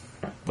looks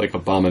like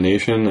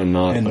Abomination and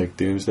not And- like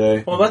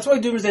Doomsday. Well, that's why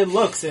Doomsday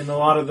looks in a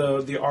lot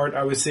of the art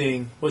I was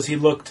seeing was he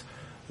looked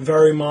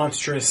very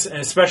monstrous, and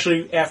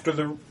especially after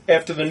the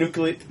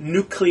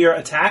nuclear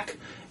attack,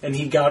 and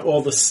he got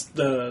all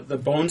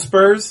the bone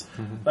spurs.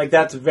 Like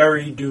that's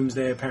very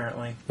Doomsday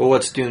apparently. Well,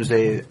 what's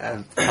Doomsday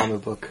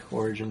comic book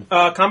origin?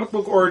 Comic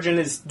book origin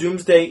is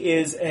Doomsday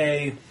is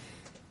a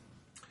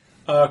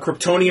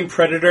Kryptonian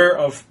predator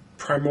of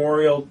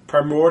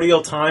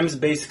primordial times.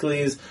 Basically,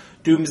 is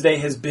Doomsday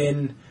has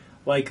been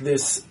like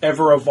this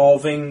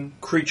ever-evolving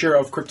creature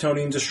of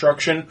Kryptonian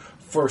destruction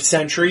for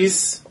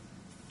centuries,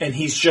 and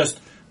he's just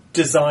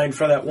designed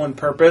for that one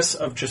purpose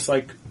of just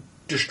like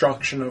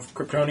destruction of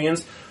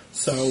Kryptonians.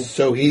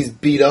 So he's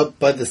beat up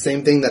by the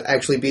same thing that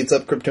actually beats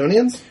up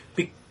Kryptonians?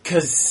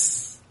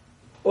 Because,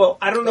 well,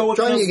 I don't know what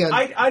Try kills, again.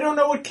 I don't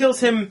know what kills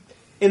him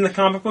in the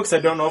comic books. I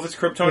don't know if it's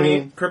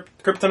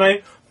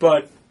kryptonite,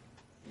 but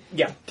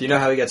yeah, Do you know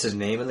how he gets his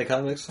name in the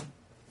comics?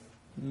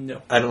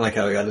 no. I don't like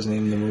how he got his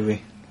name in the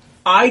movie.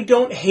 I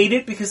don't hate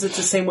it because it's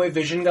the same way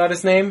Vision got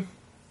his name.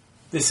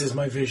 This is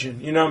my Vision.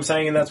 You know what I'm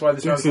saying? And that's why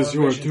this is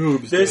your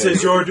Doomsday. This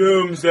is your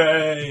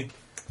Doomsday.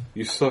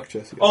 You suck,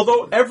 Jesse.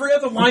 Although every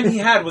other line he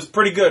had was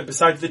pretty good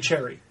besides the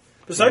cherry.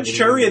 Besides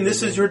cherry and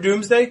this is your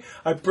Doomsday,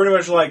 I pretty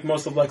much like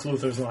most of Lex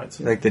Luthor's lines.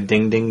 Like the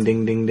ding, ding,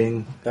 ding, ding,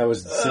 ding. That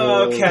was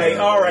so... Okay,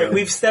 alright,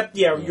 we've stepped...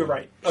 Yeah, you're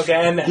right. Okay,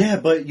 and that. Yeah,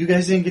 but you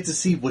guys didn't get to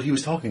see what he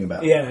was talking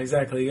about. Yeah,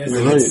 exactly. You guys You're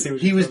didn't right. see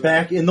what He was talking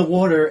about. back in the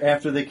water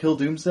after they killed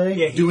Doomsday,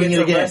 Yeah, he doing gets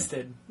it again.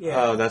 arrested.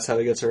 Yeah. Oh, that's how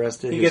he gets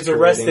arrested? He was gets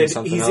creating arrested.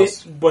 Something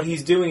else? What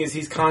he's doing is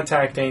he's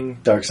contacting...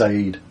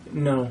 Darkseid.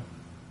 No.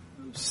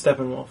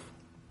 Steppenwolf.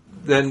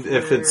 Then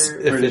if it's...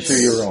 Pretty sure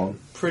you're wrong.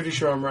 Pretty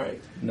sure I'm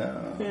right.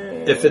 No.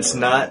 If it's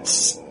not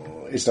It's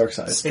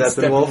Darkseid.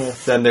 Steppenwolf,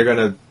 Steppenwolf. then they're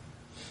gonna...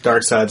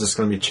 Darkseid's just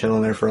gonna be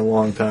chilling there for a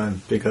long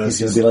time because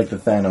He's going to be like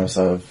the Thanos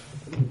of...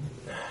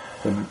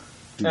 I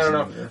don't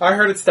know. I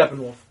heard it's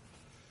Steppenwolf.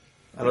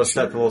 I know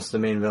Steppenwolf's the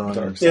main villain.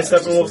 Darkseid. Yeah,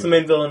 Steppenwolf's the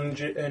main villain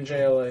in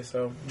JLA,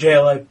 so...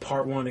 JLA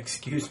Part 1,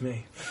 excuse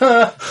me.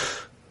 Yeah,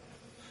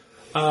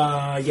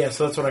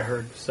 so that's what I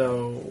heard.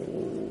 So...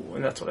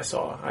 And that's what I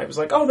saw. I was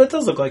like, oh, that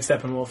does look like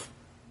Steppenwolf.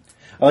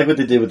 I like what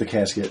they did with the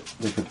casket.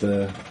 Like with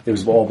it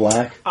was all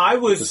black. I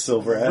The was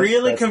silver S,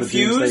 really that's the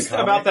confused Doomsday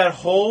comic. about that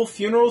whole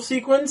funeral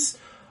sequence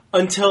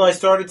until I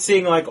started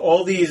seeing like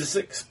all these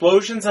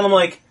explosions, and I'm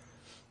like,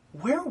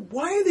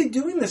 why are they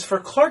doing this for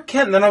Clark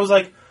Kent? And then I was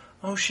like,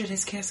 oh shit,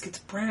 his casket's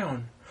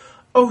brown.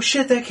 Oh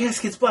shit, that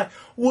casket's black.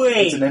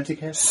 Wait. It's an empty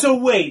casket. So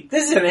wait,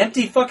 this is an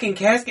empty fucking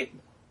casket?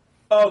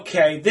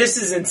 Okay, this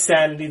is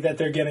insanity that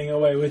they're getting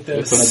away with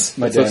this. It's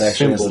My It's a dad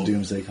actually has a symbol.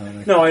 Doomsday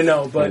comic. No, I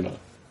know, but I know.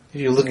 If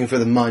you're looking for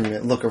the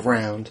monument, look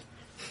around.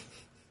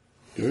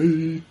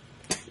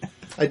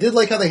 I did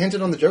like how they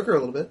hinted on the Joker a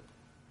little bit.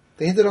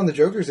 They hinted on the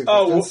Joker's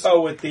existence.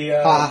 With the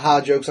Ha ha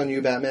ha, jokes on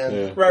you, Batman.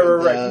 Yeah.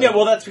 right. Yeah,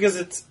 well, that's because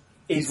it's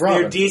he's their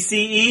Robin.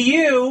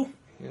 DCEU.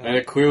 And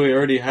it clearly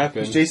already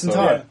happened. It's Jason so-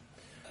 Todd.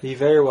 He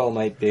very well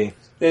might be.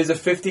 There's a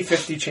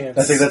 50-50 chance.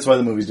 I think that's why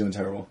the movie's doing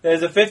terrible.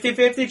 There's a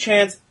 50-50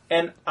 chance,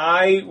 and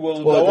I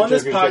will Well, go the on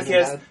this Joker's Jason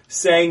podcast Todd?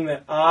 saying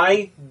that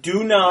I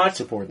do not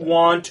Support that.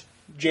 want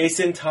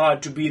Jason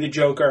Todd to be the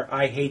Joker.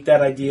 I hate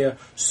that idea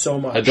so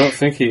much. I don't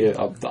think he is.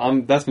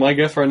 That's my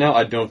guess right now.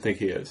 I don't think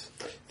he is.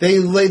 They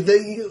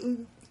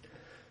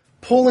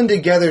pulling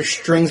together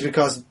strings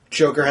because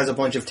Joker has a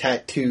bunch of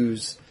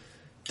tattoos.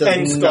 does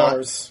And not-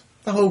 scars.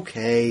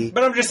 Okay.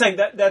 But I'm just saying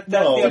that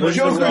No, the but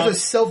Joker's a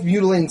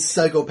self-mutilating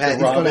psychopath.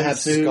 He's going to have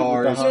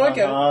scars. No, I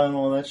get it. and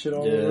all that shit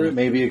all Yeah. over it.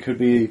 Maybe it could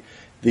be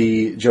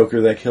the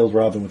Joker that killed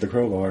Robin with the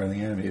crowbar in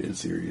the animated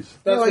series.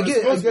 That's No, I what get it's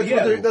it. supposed to That's be,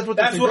 what yeah. they're- that's what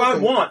they're That's what I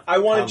suggesting. want. I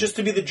want it just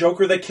to be the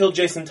Joker that killed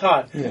Jason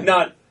Todd,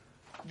 not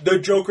the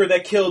Joker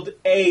that killed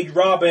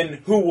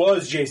Robin, who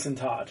was Jason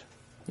Todd.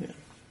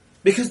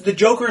 Because the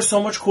Joker is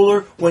so much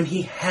cooler when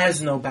he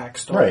has no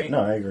backstory. Right,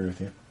 no, I agree with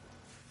you.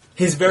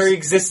 His very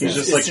existence he's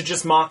just is like- to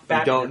just mock You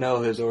Batman. don't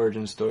know his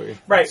origin story.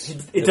 Right,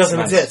 it doesn't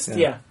nice, exist. yeah.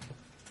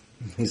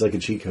 Yeah. He's like a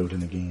cheat code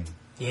in the game.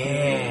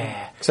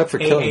 Yeah. Except for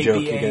Killing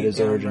Joke, you AABA get his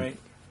down origin. right.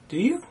 Do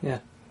you? Yeah.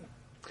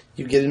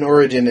 You get an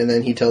origin, and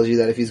then he tells you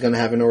that if he's going to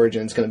have an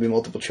origin, it's going to be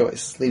multiple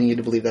choice, leading you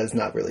to believe that is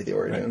not really the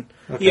origin.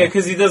 Okay. Yeah,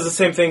 because he does the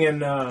same thing in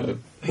he Well, does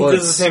the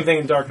it's- same thing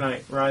in Dark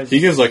Knight Rise. He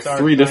gives like Dark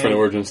 3 different Knight.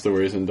 origin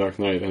stories in Dark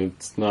Knight, and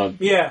it's not.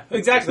 Yeah, exactly.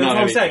 It's That's not what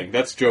I'm anything. saying.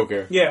 That's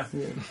Joker. Yeah.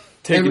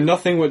 Taking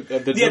nothing with the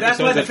Joker Yeah, that's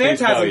why says the at face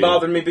Phantasm value.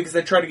 bothered me, because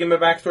they tried to give him a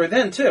backstory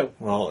then, too.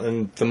 Well,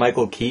 and the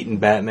Michael Keaton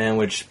Batman,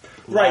 which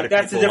a lot Right, of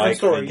that's a people different like,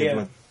 story, they give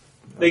yeah. him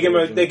They give him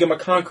origin. a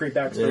concrete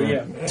backstory,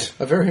 yeah.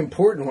 A very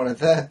important one at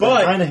that.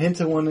 But- kind of hint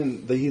to one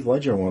in the Heath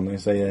Ledger one. They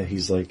say that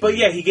he's like. But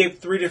yeah, he gave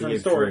 3 different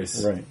gave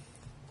stories. Right.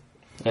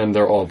 And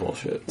they're all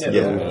bullshit. So Yeah. it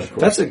doesn't matter, of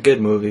course. That's a good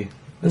movie.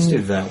 Let's do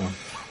that one.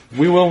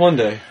 We will one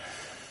day.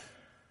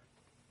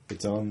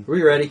 It's on. Are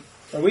we ready?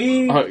 Are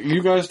we?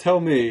 You guys tell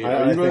me. I Are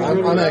you think guys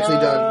I'm ready? actually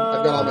done.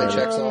 I've got all my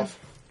checks off.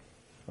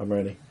 I'm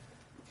ready.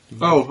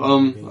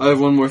 Oh, I have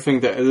one more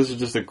thing. This is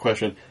just a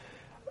question.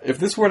 If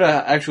this were to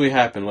actually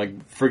happen,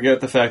 like,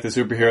 forget the fact that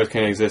superheroes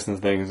can't exist and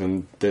things,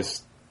 and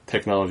this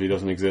technology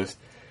doesn't exist.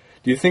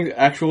 Do you think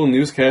actual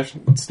newscast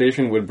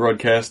station would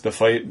broadcast the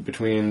fight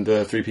between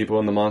the 3 people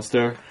and the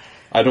monster?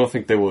 I don't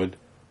think they would.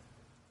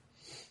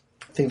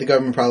 I think the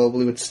government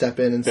probably would step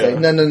in and say, Yeah.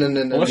 no.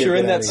 Unless you're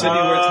in that city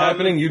where it's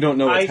happening, you don't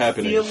know what's I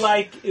happening. feel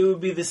like it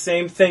would be the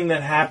same thing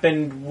that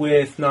happened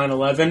with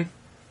 9/11,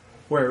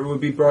 where it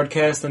would be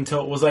broadcast until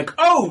it was like,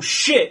 oh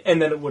shit,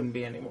 and then it wouldn't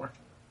be anymore.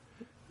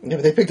 Yeah,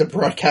 but they picked up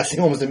broadcasting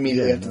almost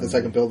immediately after the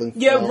second building.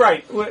 Yeah, fell.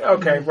 right.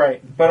 Okay,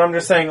 right. But I'm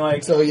just saying,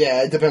 like, So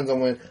yeah, it depends on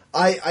when.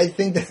 I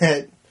think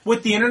that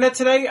with the internet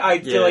today, I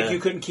feel Yeah. like you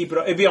couldn't keep it.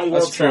 It'd be on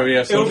World That's true, Star.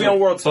 yeah. It would be on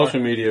World Star.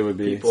 Social media would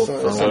be People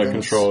So- out of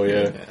control,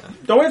 yeah.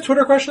 Don't we have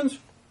Twitter questions?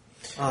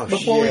 Oh,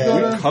 Before we shit. go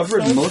We to-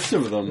 covered most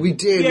of them. we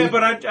did. Yeah, we-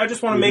 but I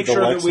just want to We make did the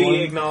sure that Lex we one?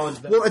 acknowledge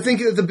that. Well, I think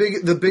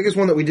the biggest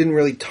one that we didn't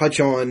really touch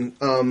on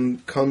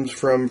comes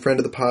from friend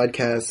of the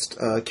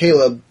podcast,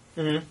 Caleb,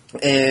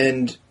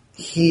 and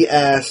he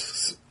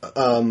asks,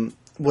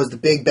 was the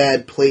big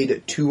bad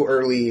played too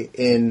early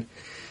in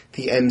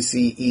the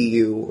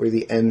MCEU or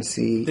the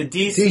The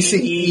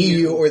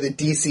DCEU or the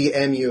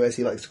DCMU as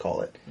he likes to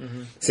call it?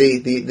 See,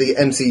 the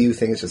MCU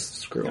thing is just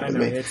screwing I with know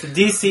me. it's the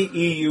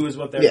DCEU is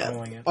what they're Yeah,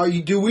 calling it. are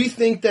you? Do we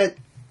think that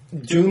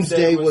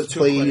Doomsday was too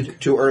played quick.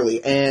 too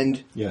early?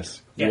 And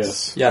Yes.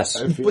 Yes. Yes.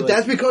 I feel but like-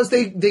 that's because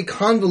they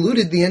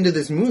convoluted the end of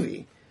this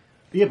movie.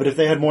 Yeah, but if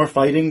they had more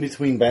fighting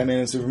between Batman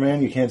and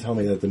Superman, you can't tell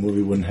me that the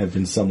movie wouldn't have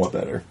been somewhat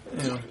better.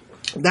 Yeah.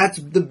 That's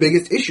the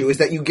biggest issue, is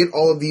that you get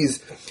all of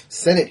these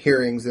Senate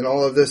hearings and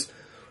all of this,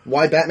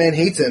 why Batman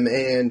hates him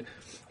and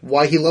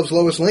why he loves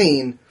Lois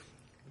Lane,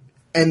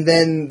 and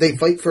then they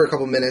fight for a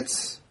couple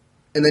minutes,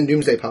 and then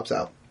Doomsday pops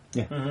out.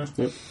 Yep.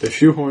 They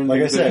shoehorned Like I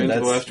Doomsday said, into the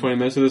that's- last 20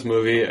 minutes of this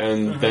movie,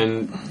 and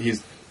then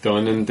he's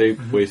done, and they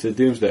wasted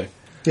Doomsday.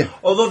 Yeah.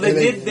 Although they And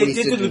did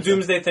wasted do the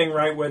Doomsday thing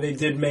right, where they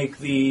did make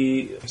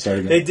the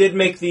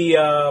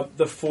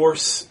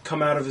force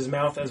come out of his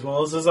mouth as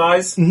well as his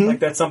eyes. Like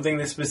that's something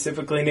they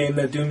specifically named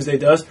that Doomsday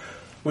does,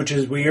 which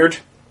is weird.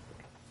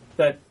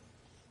 That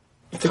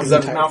comes out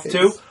of his mouth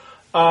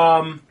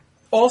too.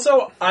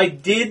 Also, I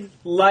did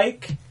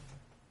like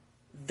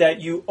that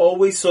you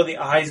always saw the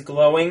eyes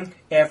glowing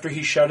after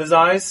he shut his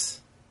eyes,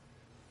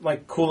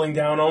 like cooling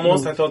down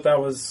almost. I thought that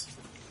was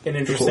an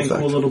interesting, effect.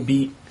 cool little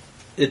beat.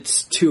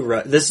 It's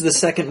too this is the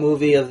second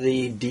movie of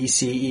the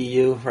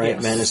DCEU, right?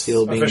 Yes. Man of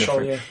Steel being Official,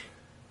 the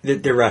yeah.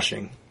 They're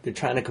rushing. They're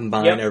trying to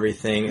combine Yep.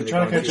 everything. They're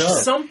trying to going catch through-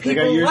 up. Some They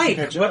got people years to like,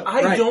 catch but up.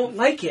 I Right. don't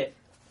like it.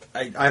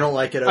 I don't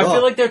like it at I all.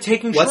 feel like they're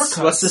taking What's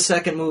shortcuts. the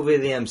second movie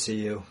of the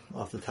MCU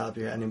off the top of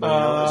your head? Anybody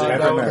know? Is it that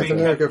Captain would America. be-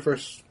 America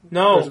first.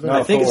 No. First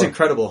I think it's Thor.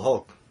 Incredible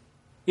Hulk.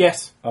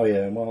 Yes. Oh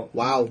yeah, well,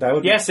 Wow. that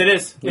would. Yes, it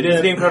is. It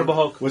is The Incredible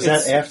Hulk. Was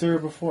It's- that after or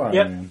before Iron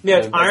Yep. Man? Yeah,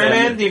 it's Yeah, Iron that's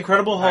Man, it. The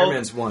Incredible Hulk. Iron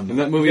Man's one. And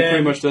that movie Then-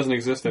 pretty much doesn't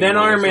exist then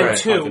anymore. Iron Man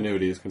as 2.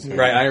 Continuity is concerned.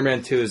 Right, Iron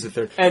Man 2 is the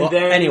third. And Well,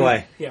 then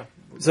anyway, yeah.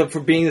 so for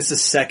being this the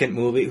second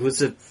movie, who's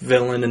the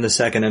villain in the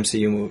second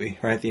MCU movie?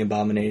 Right, the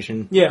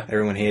Abomination. Yeah.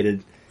 everyone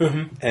hated,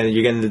 and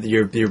you're getting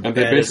your And they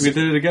baddest-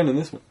 basically did it again in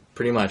this one.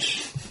 pretty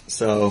much.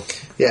 So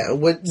Yeah,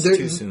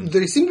 too soon.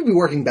 they seem to be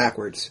working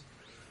backwards.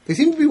 They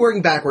seem to be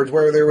working backwards,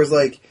 where there was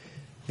like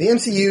the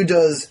MCU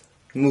does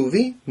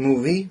movie,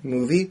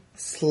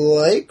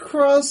 slight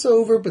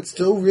crossover, but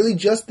still really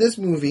just this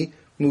movie,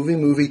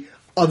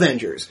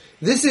 Avengers.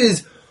 This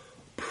is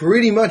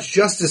pretty much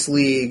Justice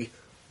League.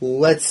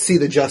 Let's see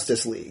the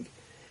Justice League,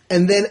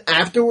 and then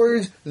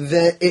afterwards,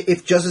 then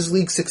if Justice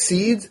League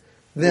succeeds,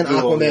 then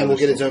We'll do all the Aquaman other will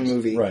get its own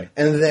stories. movie, Right.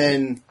 and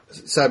then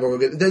Cyborg will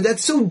get.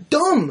 That's so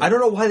dumb. I don't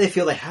know why they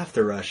feel they have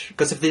to rush.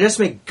 Because if they just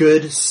make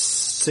good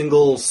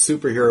single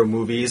superhero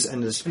movies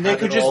and just They have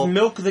could it just all-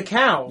 milk the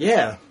cow.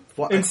 yeah.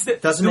 Well, Instead,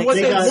 doesn't make what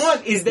sense. they got-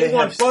 want is they they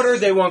want have- butter,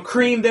 they want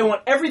cream, they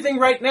want everything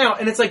right now.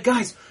 And it's like,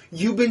 guys,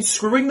 you've been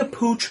screwing the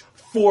pooch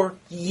for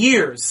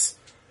years.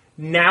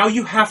 Now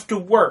you have to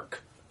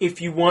work if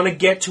you want to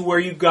get to where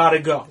you gotta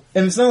go.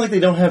 And it's not like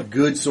they don't have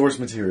good source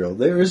material.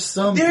 There is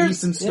some There-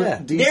 decent, yeah.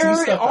 DC There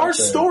stuff are out there.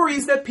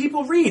 stories that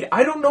people read.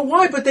 I don't know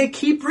why, but they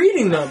keep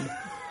reading them.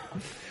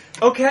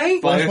 Okay?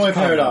 Biased Flashpoint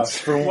Paradox. comments.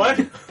 For What?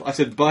 I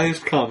said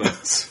biased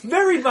comments.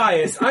 Very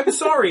biased. I'm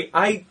sorry.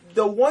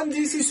 The one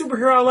DC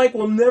superhero I like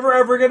will never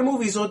ever get a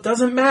movie, so it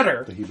doesn't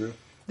matter. The Hebrew.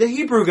 The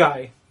Hebrew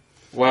guy.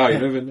 Wow, you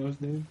don't even know his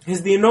name?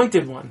 He's the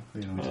anointed one.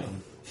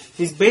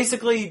 He's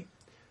basically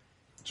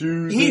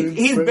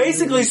he's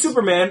basically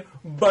Superman,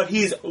 but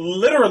he's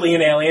literally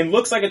an alien,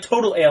 looks like a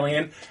total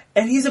alien,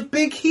 and he's a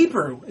big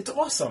Hebrew. It's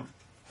awesome.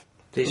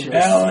 They should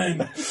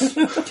Alan.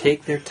 just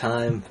take their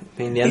time.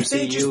 I mean, the If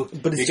they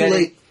MCU. but it's you're too getting-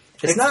 late.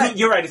 It's not.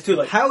 You're right. It's too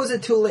late. How is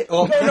it too late?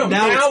 Oh, No,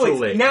 now it's too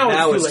late.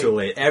 now it's too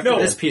late. After No.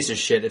 this piece of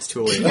shit, it's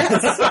too late. And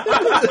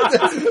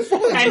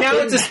now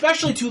it's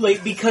especially too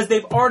late because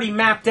they've already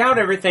mapped out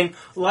everything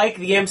like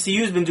the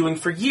MCU's been doing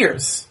for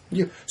years.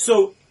 Yeah.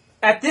 So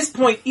at this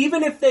point,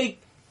 even if they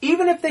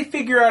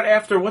figure out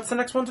after what's the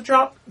next one to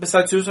drop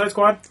besides Suicide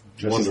Squad,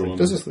 Wonder Woman.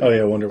 Justice League. Oh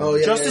yeah, Wonder Woman. Oh,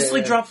 yeah. Justice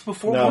League drops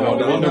before No,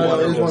 Wonder Woman. Wonder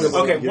Woman. it was Wonder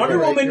Woman. Okay, You're Wonder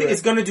right, Woman you're right.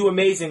 is going to do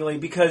amazingly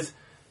because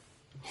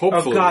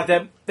Hopefully. oh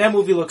god, that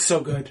movie looks so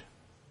good.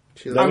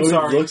 That I'm movie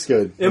sorry. looks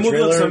good. That movie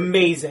looks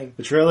amazing.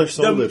 The trailer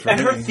sold it for And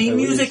me. her theme at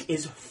music least.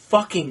 is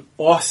fucking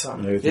awesome.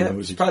 And everything Yeah, that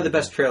was it's probably the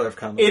best trailer of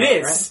comic. It book,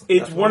 is. right? It's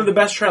That's one of the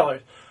best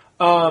trailers.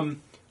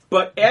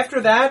 But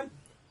after that,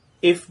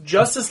 if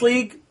Justice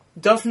League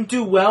doesn't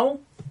do well,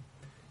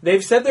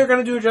 they've said they're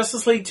going to do a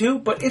Justice League 2,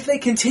 but if they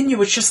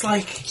continue, it's just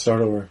like,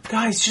 Start over.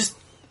 guys, just...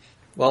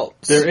 Well,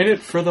 They're in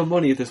it for the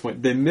money at this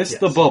point. They missed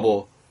the Yes.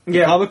 bubble. The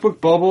Yeah. comic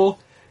book bubble,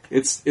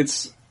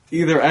 it's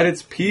either at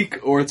its peak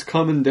or it's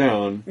coming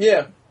down.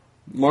 Yeah.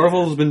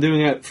 Marvel's been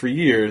doing that for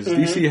years.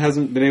 Mm-hmm. DC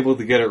hasn't been able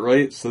to get it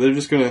right, so they're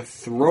just going to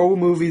throw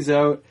movies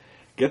out,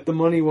 get the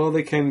money while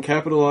they can,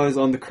 capitalize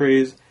on the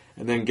craze,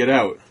 and then get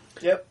out.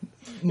 Yep.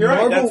 You're right,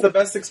 Marvel- that's the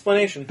best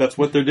explanation. That's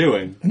what they're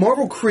doing.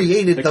 Marvel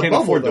created They the can't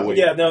bubble, afford to though. wait.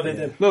 Yeah, no, they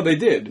did. No, they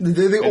did.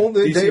 They And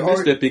only- DC they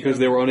missed are- it because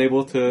they were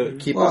unable to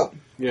Keep Well, up.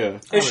 Yeah.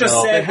 It's just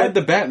know. They sad. had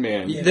the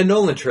Batman. the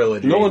Nolan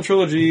trilogy. Nolan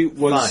trilogy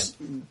was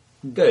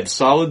good.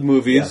 solid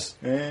movies.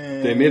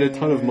 And They made a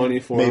ton of money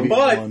for maybe them.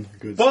 one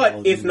good But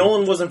solid if movie.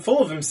 Nolan wasn't full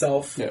of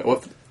himself... Yeah,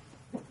 well,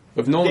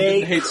 if Nolan They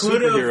didn't hate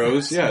could've-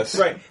 superheroes, yes.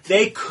 Right.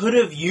 They could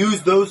have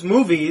used those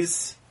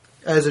movies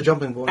As a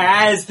jumping point.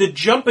 as the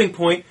jumping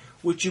point,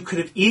 which you could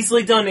have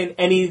easily done in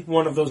any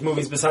one of those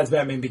movies besides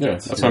Batman Yeah,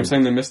 Begins. that's why I'm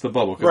saying they missed the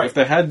bubble. 'Cause Right. if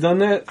they had done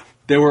that,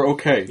 they were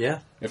okay. Yeah.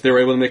 If they were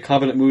able to make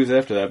competent movies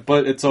after that.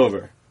 But it's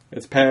over.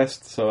 It's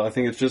past, so I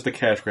think it's just a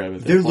cash grab at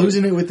this They're point.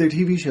 losing it with their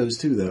TV shows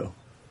too, though.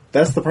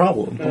 That's the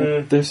problem.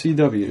 They're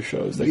CW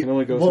shows. They can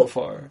only go so Well-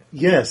 far.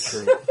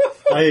 Yes,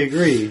 I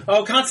agree.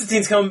 Oh,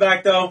 Constantine's coming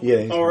back, though.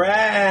 Yeah, he's All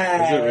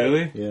right. Is it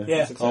really? Yeah,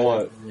 Yeah. Oh,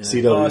 what?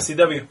 CW.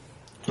 CW.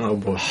 Oh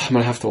boy. I'm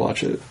gonna have to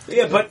watch it.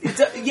 Yeah, but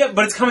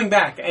it's coming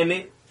back,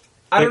 and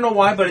I don't know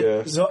why, but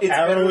Yeah. So it's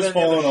better Arrow was than the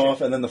other falling shit.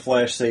 off, and then the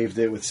Flash saved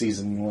it with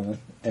season 1.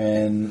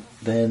 And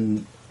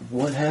then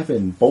what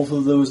happened? Both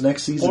of those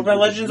next seasons. What about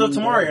were Legends of really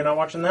Tomorrow? bad. You're not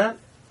watching that?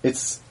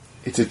 It's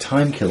a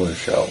time killer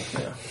show.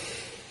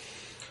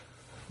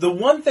 The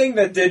one thing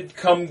that did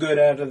come good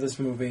out of this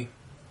movie,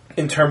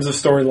 in terms of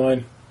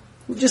storyline,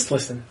 just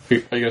listen, Are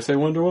you gonna say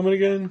Wonder Woman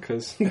again?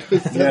 Because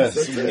Yes,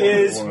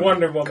 is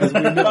Wonder Woman.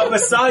 But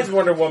besides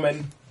Wonder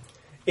Woman,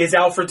 is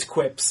Alfred's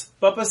quips.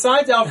 But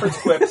besides Alfred's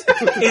quips,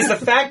 is the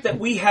fact that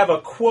we have a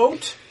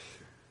quote,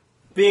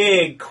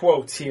 big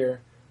quotes here,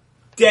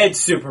 dead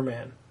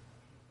Superman.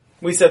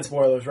 We said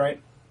spoilers,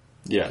 right?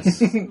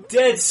 yes,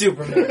 Dead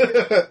Superman.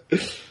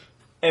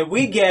 And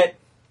we get,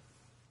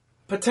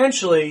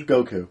 potentially,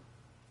 Goku.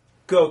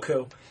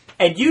 Goku.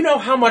 And you know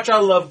how much I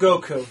love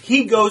Goku.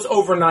 He goes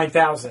over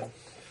 9,000.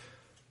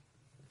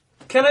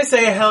 Can I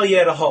say a hell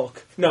yeah to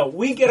Hulk? No,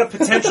 we get a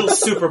potential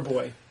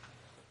Superboy.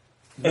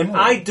 And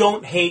I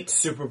don't hate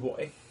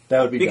Superboy.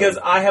 That would be because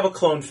dumb. I have a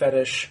clone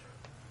fetish.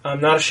 I'm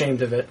not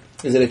ashamed of it.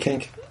 Is it a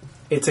kink?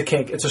 It's a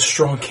kink. It's a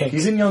strong kink.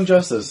 He's in Young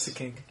Justice. It's a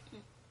kink.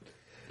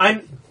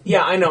 I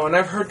know, and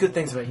I've heard good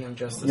things about Young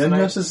Justice. Young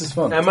and Justice is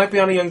fun. I might be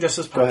on a Young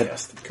Justice Go ahead.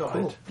 podcast. Go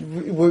ahead.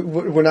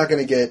 We're not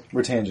going to get...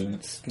 We're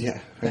tangents. Yeah,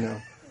 I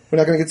know. We're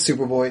not going to get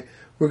Superboy.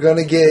 We're going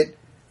to get...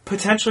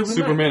 Potentially, we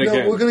Superman might.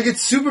 again. No, we're going to get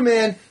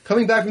Superman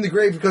coming back from the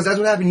grave because that's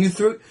what happened.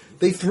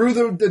 They threw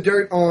the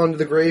dirt on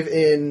the grave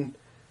in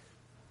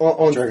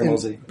Dragon Ball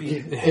Z.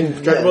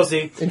 In Dragon Ball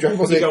Z. In Dragon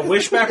Ball Z. You got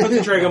Wish back with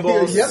the Dragon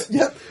Balls.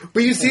 Yep.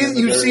 But you see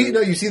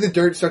the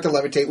dirt start to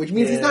levitate, which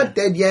means he's Yeah. not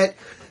dead yet.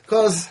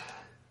 Because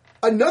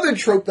another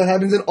trope that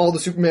happens in all the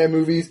Superman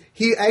movies,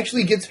 he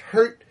actually gets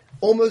hurt,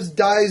 almost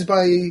dies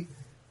by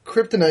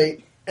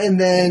kryptonite, and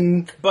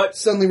then But-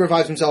 suddenly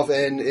revives himself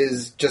and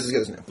is just as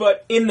good as new.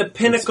 But in the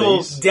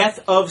pinnacle space. death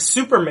of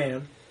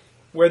Superman,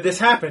 where this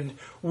happened,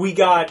 we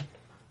got,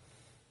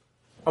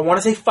 I want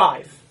to say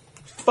 5.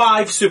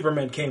 5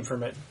 Supermen came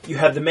from it. You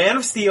had the Man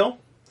of Steel,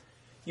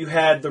 you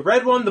had the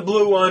red one, the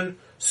blue one,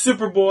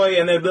 Superboy,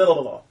 and then blah,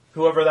 blah, blah,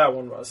 whoever that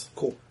one was.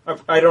 Cool.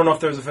 I don't know if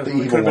there was a fifth The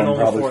one. It evil could have been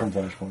one, only probably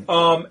 4. from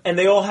Flashpoint. And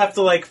they all have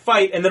to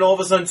fight, and then all of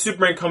a sudden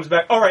Superman comes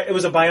back. All right, it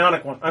was a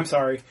bionic one. I'm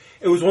sorry,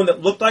 it was one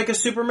that looked like a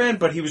Superman,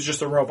 but he was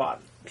just a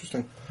robot.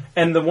 Interesting.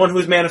 And the one who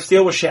was Man of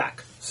Steel was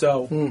Shaq.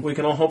 So we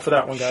can all hope for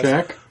that one, guys.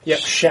 Shaq? Yep,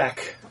 Shaq.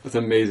 It's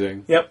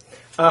amazing. Yep.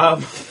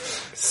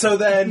 So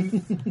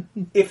then,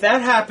 if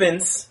that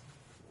happens,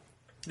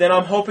 then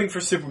I'm hoping for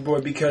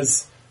Superboy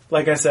because,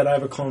 like I said, I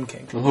have a clone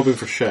king. I'm hoping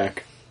for Shaq.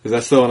 Is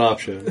that still an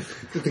option?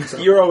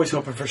 You're always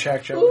hoping for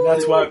Shaq, Joe.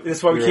 That's why we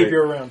You're keep right.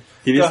 you around.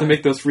 He needs Go to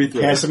make those free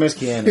throws. Cast him as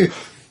Keanu.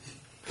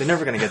 They're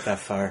never going to get that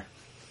far.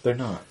 They're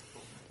not.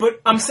 But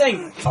I'm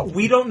saying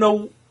we don't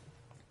know.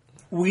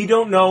 We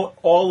don't know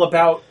all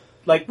about.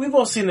 We've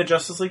all seen the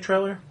Justice League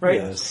trailer,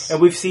 right? Yes.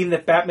 And we've seen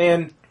that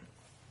Batman.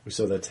 We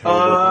saw that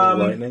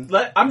terrible lightning.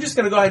 I'm just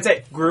going to go ahead and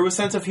say, grew a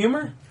sense of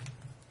humor.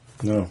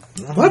 No.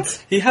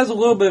 What? He has a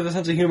little bit of a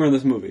sense of humor in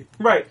this movie.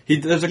 Right.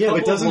 There's a Yeah, couple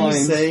but doesn't of he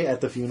lines. say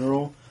at the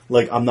funeral,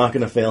 I'm not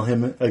going to fail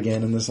him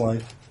again in this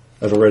life?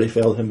 I've already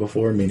failed him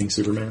before, meaning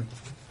Superman.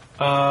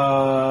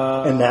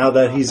 And now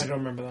that he's... I don't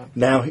remember that.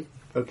 Now,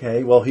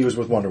 okay, well, he was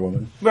with Wonder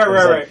Woman. Right, He's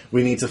right, like, right.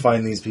 We need to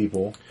find these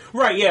people.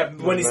 Right, yeah,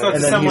 when he starts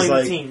And then assembling he's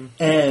like, the team.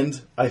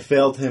 and I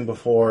failed him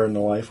before in the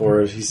life,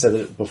 or he said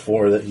it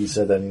before that he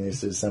said that he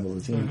needs to assemble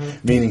the team,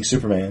 meaning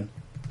Superman,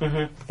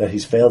 that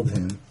he's failed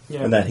him,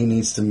 Yeah. and that he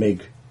needs to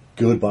make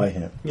good by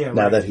him, Yeah,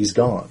 now right. that he's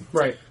gone.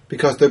 Right.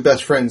 Because they're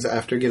best friends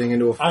after getting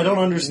into a... I don't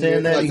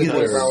understand that Like the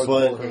 24 either, hours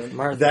but beforehand.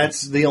 Martha.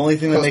 that's the only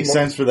thing that Because makes Mar-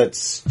 sense for that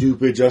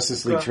stupid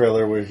Justice League Go-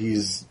 trailer where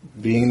he's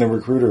being the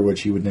recruiter,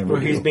 which he would never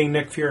Where do. he's being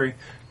Nick Fury.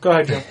 Go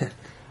ahead, Joe.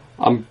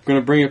 I'm going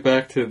to bring it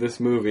back to this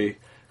movie,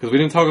 because we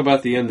didn't talk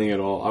about the ending at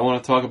all. I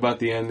want to talk about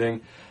the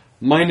ending,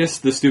 minus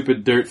the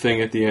stupid dirt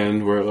thing at the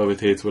end where it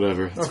levitates,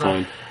 whatever. It's Okay.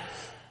 fine.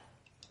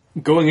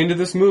 Going into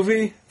this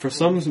movie, for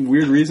some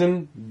weird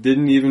reason,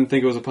 didn't even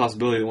think it was a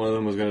possibility that one of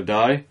them was going to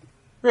die.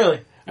 Really?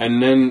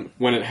 And then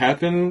when it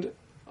happened,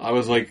 I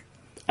was like,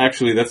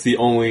 actually, that's the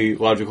only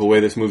logical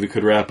way this movie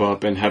could wrap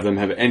up and have them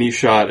have any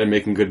shot at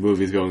making good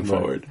movies going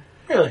forward.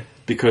 Really?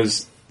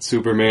 Because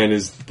Superman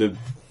is the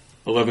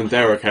 11th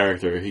hour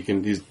character.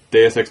 He's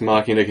Deus Ex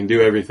Machina, can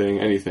do everything,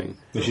 anything.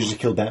 They should just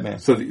kill Batman.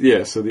 So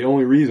the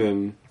only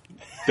reason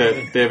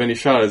that they have any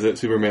shot is that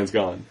Superman's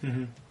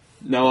gone.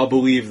 Now I'll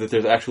believe that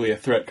there's actually a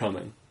threat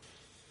coming.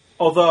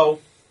 Although,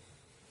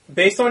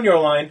 based on your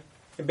line,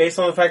 and based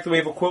on the fact that we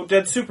have a quote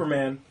dead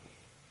Superman,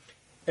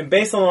 and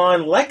based on the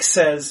line Lex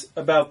says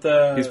about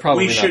He's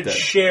probably we not should dead.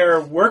 share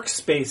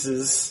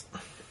workspaces,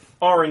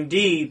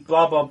 R&D,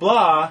 blah blah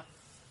blah.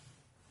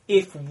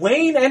 If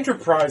Wayne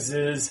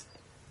Enterprises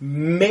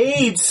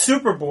made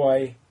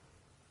Superboy,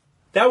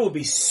 that would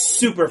be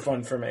super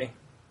fun for me.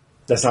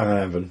 That's not going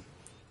to happen.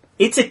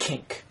 It's a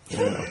kink.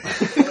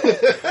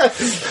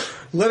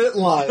 Let it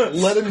lie.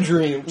 Let him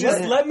dream.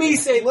 Just let me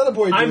say, let a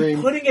boy I'm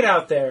dream. putting it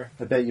out there.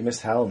 I bet you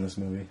missed Hal in this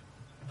movie.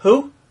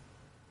 Who?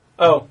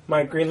 Oh,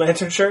 my Green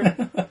Lantern shirt?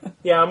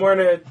 Yeah, I'm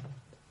wearing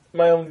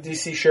my own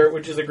DC shirt,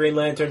 which is a Green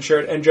Lantern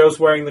shirt, and Joe's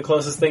wearing the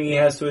closest thing he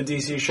has to a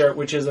DC shirt,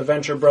 which is a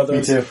Venture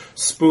Brothers Me too.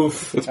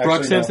 spoof. It's Brock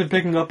Actually, Sampson no.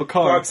 picking up a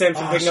car. Brock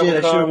Sampson Oh, picking shit, I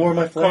up a should've worn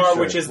my Flash car, shirt.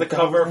 which is the What the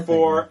hell cover was I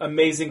for thinking?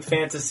 Amazing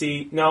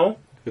Fantasy. No?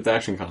 It's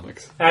Action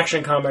Comics.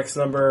 Action Comics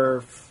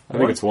number... I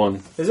think it's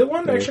one. Is it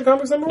one? Action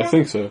Comics number one? I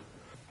think so.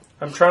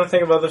 I'm trying to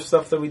think of other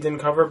stuff that we didn't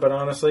cover, but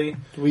honestly...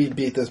 We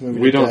beat this movie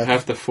We to don't death.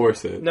 have to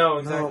force it. No,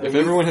 exactly. If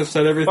everyone has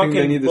said everything they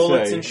Fucking need to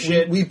bullets say, and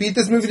shit. We beat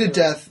this movie to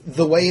death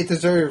the way it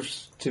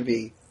deserves to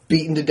be.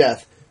 Beaten to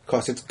death.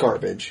 Because it's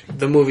garbage.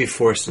 The movie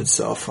forced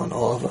itself on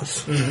all of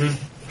us.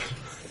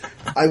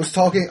 I was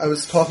talking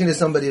to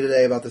somebody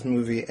today about this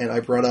movie, and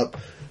I brought up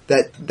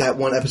that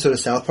one episode of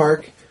South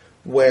Park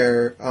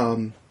where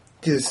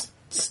this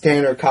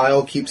Stan or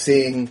Kyle keeps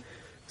seeing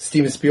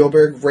Steven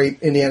Spielberg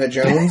rape Indiana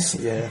Jones.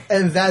 Yeah.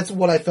 And that's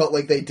what I felt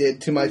like they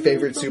did to my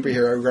favorite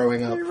superhero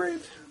growing up.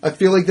 I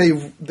feel like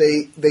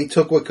they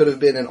took what could have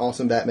been an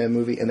awesome Batman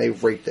movie and they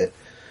raped it.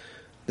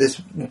 This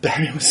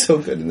Batman was so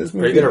good in this Are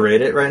movie. you going to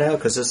rate it right now?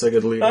 Because this is a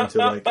good lead into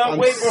like...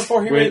 wait,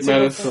 before he rates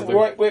Matt, it. it's something.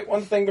 Wait,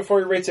 one thing before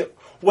he rates it.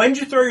 When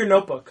did you throw your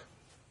notebook?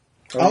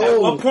 At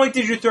what point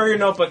did you throw your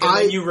notebook and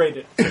then you rate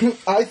it?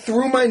 I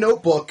threw my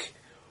notebook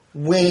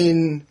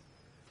when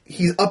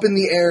he's up in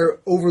the air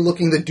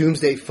overlooking the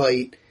Doomsday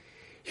fight.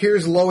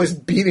 Here's Lois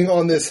beating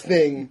on this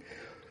thing.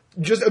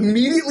 Just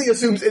immediately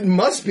assumes it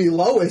must be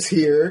Lois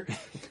here.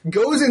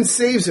 Goes and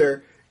saves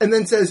her. And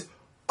then says,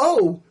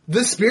 "Oh,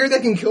 the spear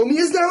that can kill me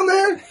is down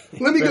there?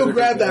 Let me go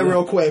grab that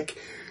real quick."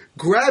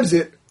 Grabs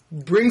it,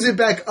 brings it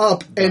back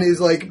up, and is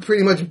like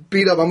pretty much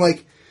beat up. I'm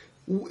like,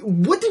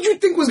 what did you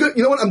think was good?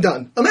 You know what? I'm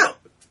done. I'm out.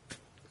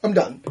 I'm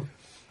done.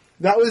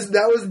 That was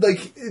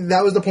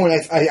the point.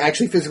 I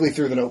actually physically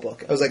threw the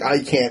notebook. I was like,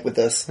 I can't with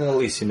this. Well, at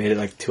least you made it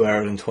like 2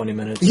 hours and 20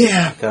 minutes.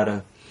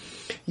 Yeah.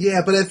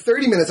 Yeah, but at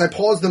 30 minutes, I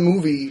paused the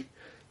movie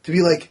to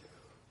be like,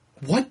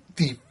 what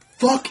the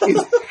fuck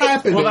is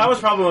happening? Well, that was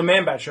probably when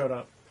Man Bat showed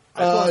up.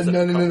 No.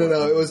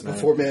 It was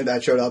before Man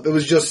Bat showed up. It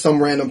was just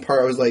some random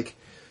part. I was like,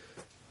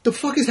 the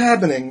fuck is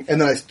happening?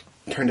 And then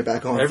I turned it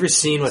back on. Every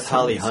scene with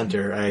Holly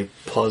Hunter, I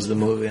paused the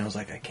movie and I was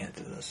like, I can't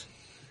do this.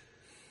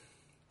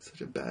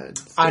 Such a bad...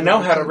 I know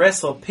how to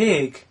wrestle a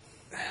pig.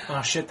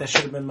 Oh shit, that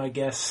should have been my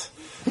guess.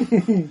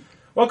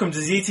 Welcome to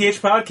ZTH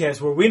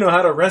Podcast, where we know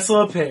how to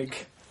wrestle a pig.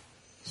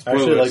 I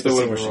actually like the Spoilers,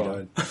 scene where she still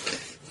died.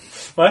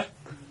 What?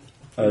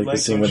 I like the Like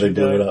scene when where they she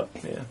blew it died? up.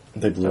 Yeah,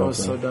 They blew that up.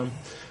 was so dumb.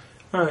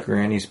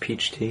 Granny's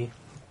peach tea.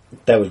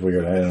 That was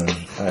weird. I don't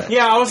know.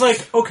 Yeah, I was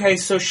like, okay,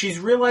 so she's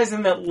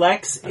realizing that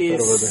Lex it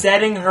was is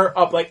setting her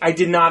up. Like, I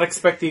did not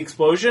expect the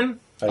explosion.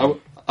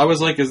 I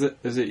was like, is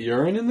it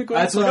urine in the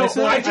glass? That's what I No,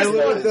 said. I just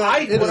looked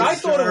thought, up. It what is I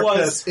thought it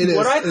was, It is.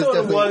 what I It's thought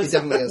it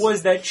definitely is.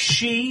 was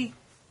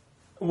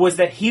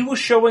that he was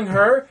showing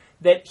her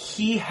that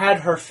he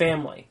had her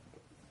family.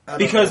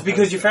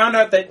 Because you found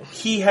out that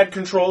he had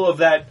control of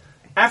that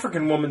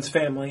African woman's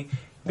family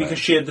because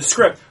she had the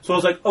script. So I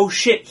was like, oh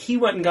shit, he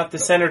went and got the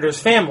senator's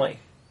family.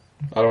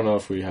 I don't know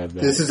if we had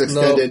that. This is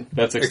extended.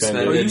 That's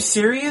extended. Are you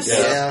serious?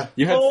 Yeah.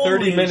 You had 30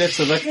 Holy minutes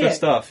of extra shit.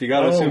 stuff. You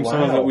gotta assume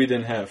some of wow. it we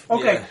didn't have.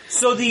 Okay, Yeah.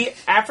 so the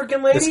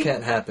African lady This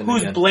can't happen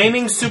who's again.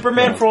 blaming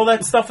Superman for all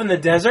that stuff in the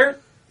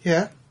desert,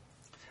 Yeah.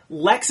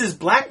 Lex is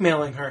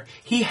blackmailing her.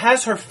 He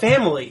has her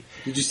family.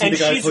 Did you see And the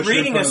guy she's push her in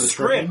reading front a of the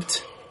train?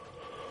 script.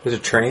 There's a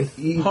train?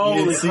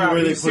 Holy see crap, where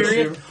are they you pushed her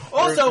serious? in front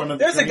Also, of the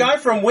there's a train? guy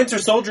from Winter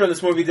Soldier in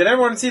this movie. Did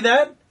everyone see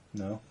that?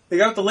 No. The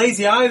guy with the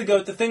lazy eye, the guy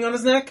with the thing on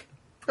his neck?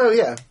 Oh,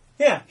 yeah.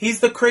 Yeah, he's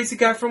the crazy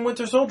guy from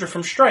Winter Soldier,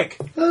 from Strike.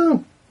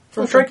 Oh,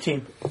 From Strike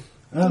Team.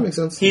 that makes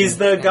sense. He's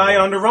the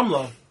guy under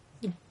Rumlow.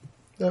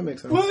 That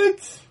makes sense.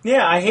 What?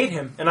 Yeah, I hate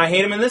him. And I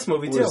hate him in this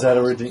movie, too. Was that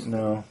a redeem?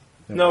 No.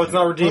 No, it's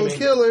not I'll redeeming.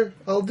 kill her.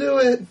 I'll do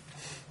it.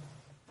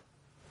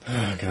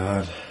 Oh,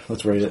 God.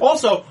 Let's rate it.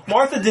 Also,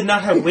 Martha did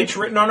not have witch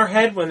written on her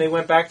head when they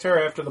went back to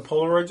her after the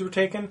Polaroids were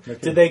taken.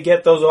 Did they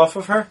get those off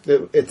of her?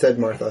 It said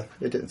Martha.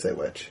 It didn't say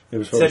witch. It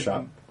was Said-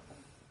 Photoshop.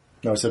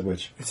 No, it said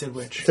witch. It said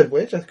witch. It said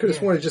witch? I could have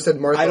sworn it just said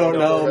Martha. I don't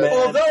know, man.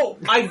 Although,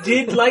 I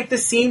did like the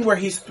scene where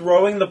he's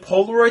throwing the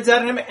Polaroids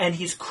at him and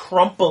he's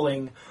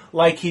crumpling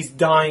like he's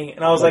dying.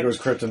 And I was Like like, it was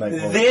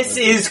kryptonite. this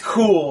is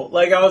cool.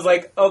 Like, I was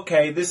like,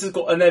 okay, this is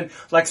cool. And then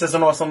Lex says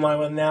an awesome line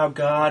with, now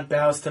God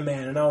bows to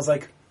man. And I was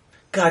like,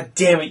 God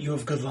damn it, you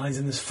have good lines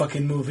in this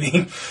fucking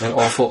movie. That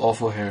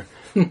awful hair.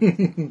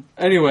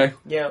 Anyway,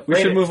 Yeah, we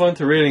rate should it. move on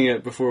to rating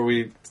it before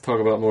we talk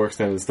about more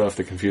extended stuff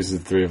that confuses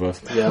the three of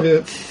us. Yeah.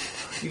 Yeah.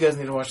 You guys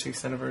need to watch the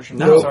extended version.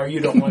 No. I'm sorry, you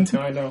don't want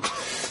to, I know.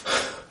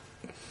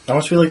 I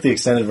almost feel like the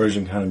extended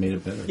version kind of made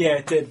it better. Yeah,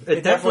 it did.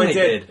 It definitely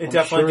did. It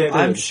definitely did.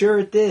 I'm sure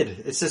it did.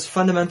 It's just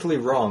fundamentally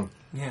wrong.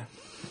 Yeah.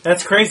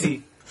 That's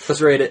crazy.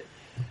 Let's rate it.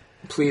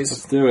 Please.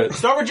 Let's do it.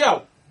 Start with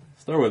Joe.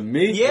 Start with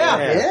me.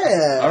 Yeah.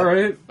 Yeah. All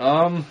right.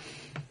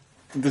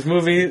 This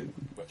movie,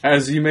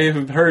 as you may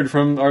have heard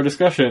from our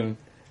discussion,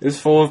 is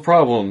full of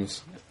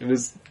problems. It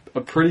is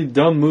a pretty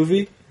dumb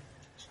movie.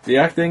 The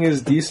acting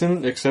is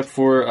decent, except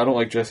for I don't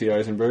like Jesse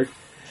Eisenberg.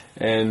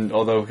 And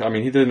although, I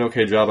mean, he did an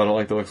okay job, I don't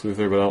like the Lex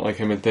Luthor, but I don't like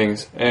him in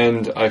things.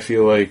 And I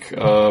feel like,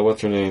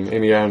 what's her name?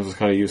 Amy Adams was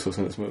kind of useless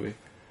in this movie.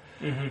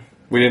 Mm-hmm.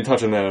 We didn't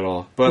touch on that at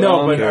all. But,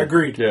 No, but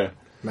agreed. Yeah.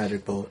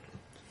 Magic bullet.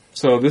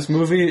 So this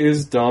movie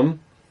is dumb,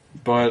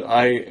 but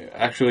I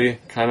actually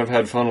kind of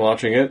had fun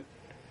watching it.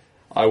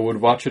 I would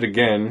watch it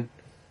again.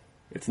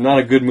 It's not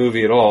a good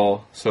movie at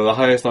all, so the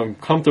highest I'm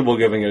comfortable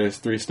giving it is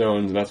 3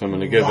 stones, and that's what I'm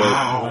going to give it.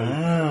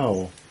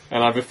 Wow.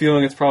 And I have a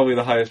feeling it's probably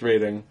the highest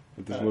rating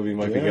that this movie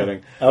might be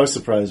getting. I was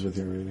surprised with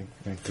your rating.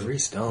 3 Very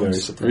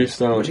stones. surprised. 3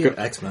 stones. What do you give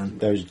X-Men?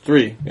 That was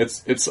 3.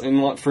 It's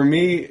for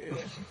me,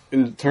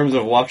 in terms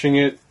of watching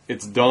it,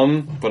 it's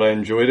dumb, but I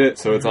enjoyed it,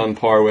 so it's on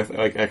par with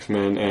like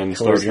X-Men and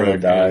Star Corey's gonna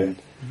Trek.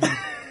 die.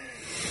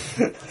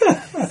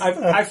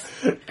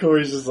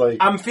 Corey's just like,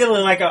 I'm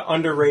feeling like an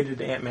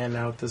underrated Ant-Man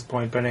now at this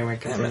point, but anyway,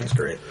 continue. Ant-Man's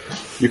great.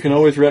 You can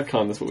always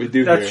retcon. That's what we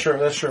do That's here. true,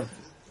 that's true.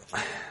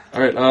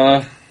 All right.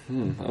 I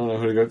don't know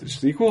who to go.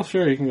 Sequel?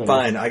 Sure, you can go.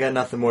 Fine, I got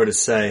nothing more to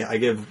say. I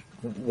give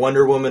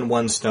Wonder Woman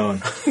 1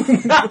 stone.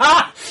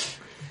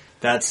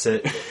 That's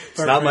it. It's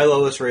not my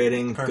lowest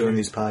rating doing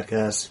these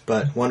podcasts,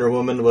 but Wonder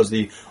Woman was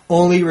the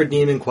only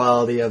redeeming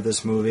quality of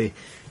this movie.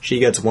 She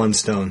gets 1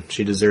 stone.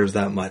 She deserves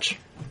that much.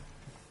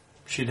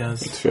 She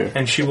does. It's fair.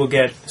 And she will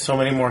get so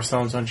many more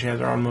stones when she has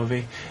her own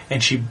movie.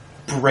 And she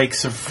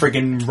breaks a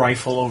friggin'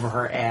 rifle over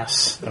her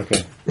ass.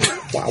 Okay.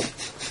 Wow.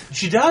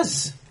 She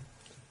does.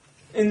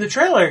 In the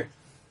trailer.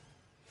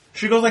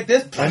 She goes like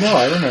this. I know,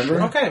 I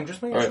remember. Okay, I'm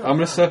just making All right, sure. I'm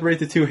going to separate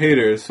the two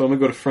haters, so I'm going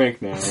to go to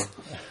Frank now.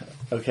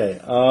 Okay.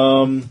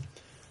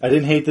 I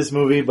didn't hate this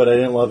movie, but I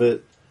didn't love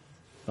it.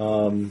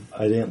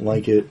 I didn't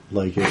like it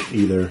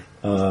either.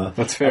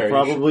 That's fair.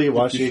 I'll probably You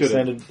watch the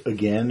shouldn't. extended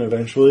again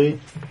eventually.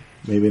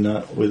 Maybe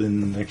not within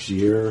the next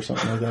year or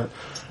something like that.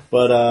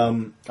 But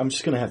I'm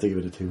just going to have to give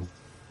it a 2.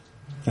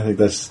 I think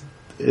that's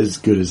as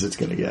good as it's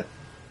going to get.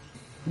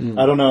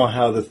 I don't know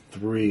how the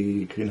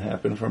 3 can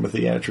happen from a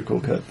theatrical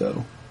cut,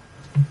 though.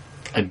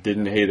 I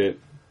didn't hate it.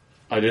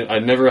 I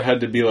never had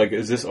to be like,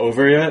 is this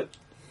over yet?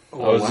 I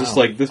was just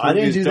like, this I movie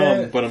didn't is do dumb,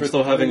 that but I'm for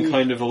still having 3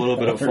 kind of a little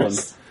bit of fun.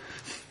 hours.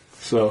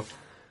 So,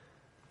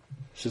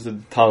 it's just a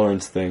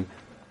tolerance thing.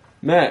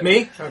 Matt,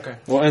 Me? Okay.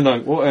 we'll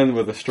end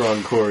with a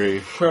strong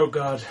Corey. Oh,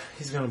 God.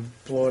 He's going to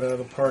blow it out of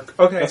the park.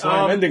 Okay. That's why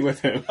I'm ending with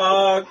him.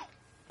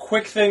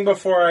 Quick thing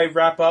before I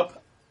wrap up.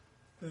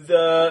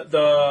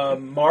 The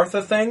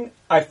Martha thing,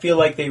 I feel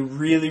like they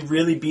really,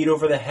 really beat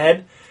over the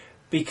head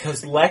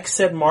because Lex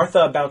said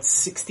Martha about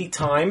 60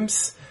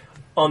 times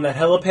on the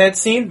helipad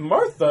scene.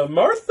 Martha,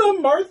 Martha,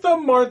 Martha,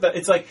 Martha.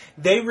 It's like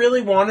they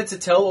really wanted to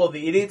tell all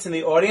the idiots in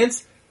the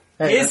audience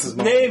Hey, that's his his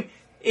mom. name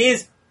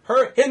is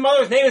his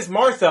mother's name is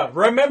Martha.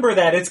 Remember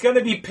that. It's going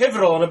to be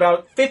pivotal in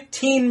about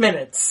 15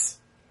 minutes.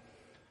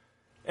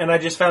 And I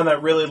just found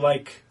that really,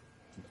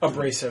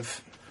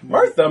 abrasive.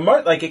 Martha,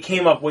 like, it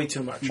came up way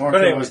too much. Martha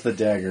but anyway. was the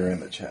dagger in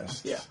the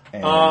chest. Yeah.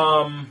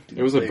 And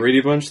It was a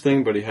Brady Bunch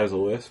thing, but he has a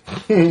lisp.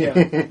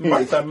 Yeah.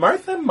 Martha,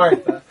 Martha,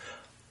 Martha.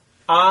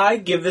 I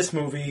give this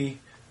movie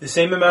the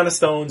same amount of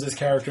stones as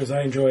characters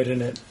I enjoyed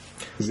in it.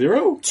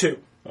 0? 2.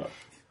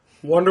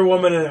 Wonder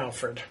Woman and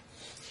Alfred.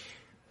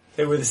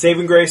 They were the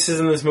saving graces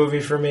in this movie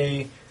for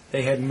me.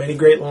 They had many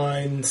great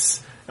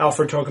lines.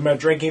 Alfred talking about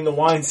drinking the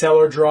wine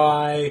cellar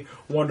dry.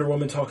 Wonder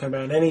Woman talking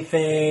about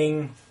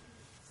anything.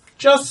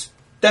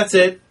 That's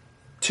it.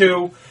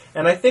 2.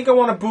 And I think I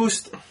want to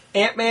boost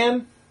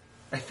Ant-Man.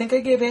 I think I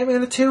gave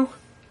Ant-Man a 2.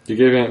 You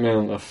gave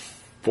Ant-Man a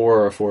 4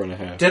 or a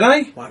 4.5. Did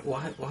I? Why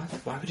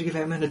would you give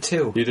Ant-Man a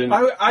 2? You didn't.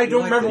 I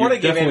don't remember what I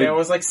gave definitely- Ant-Man. It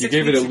was like 6 You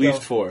gave it weeks at least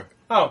ago. 4.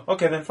 Oh,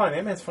 okay, then fine.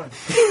 Ant-Man's fine.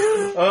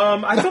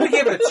 I thought I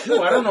gave it a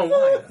 2. I don't know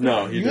why.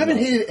 No, You did haven't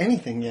not. hated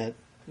anything yet.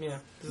 Yeah.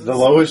 the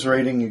lowest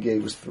rating you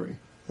gave was 3.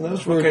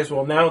 Those were Okay, so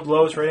well, now the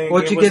lowest rating.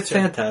 What'd you was give 2.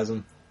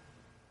 Phantasm?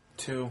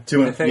 2.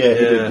 2 I yeah, think. he Yeah.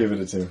 did give it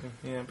a 2.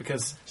 Yeah,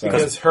 because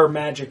Sorry. her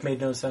magic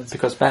made no sense.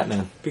 Because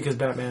Batman. Because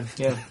Batman.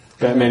 Yeah.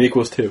 Batman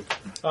equals 2.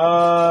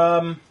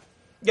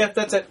 Yeah,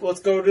 that's it. Let's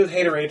go to the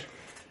Haterade.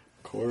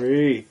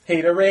 Corey.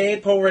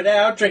 Haterade, pour it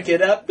out, drink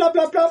it up, blah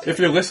blah blah. If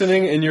you're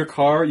listening in your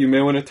car, you may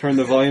want to turn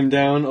the volume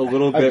down a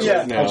little bit Yeah,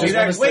 right now. I just want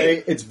to Exactly.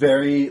 say it's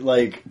very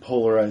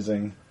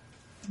polarizing.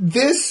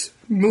 This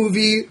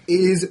movie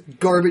is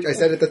garbage. I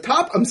said it at the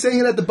top, I'm saying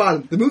it at the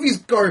bottom. The movie's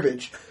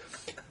garbage.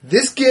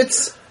 This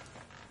gets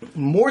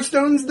more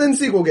stones than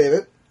sequel gave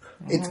it.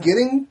 It's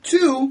getting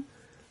 2,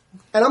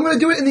 and I'm going to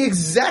do it in the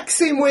exact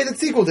same way that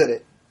sequel did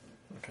it.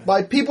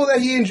 By people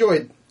that he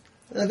enjoyed.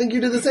 And I think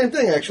you did the same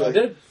thing, actually. I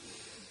did.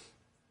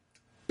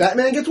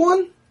 Batman gets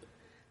 1,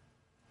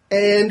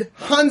 and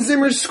Hans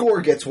Zimmer's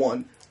score gets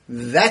 1.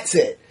 That's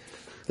it.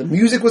 The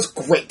music was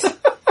great.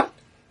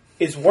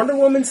 Is Wonder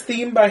Woman's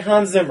theme by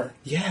Hans Zimmer?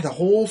 Yeah, the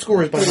whole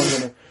score is by Hans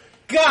Zimmer.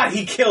 God,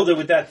 he killed it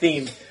with that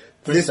theme.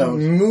 This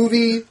stones.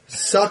 movie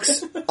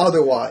sucks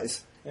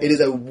otherwise. It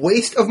is a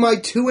waste of my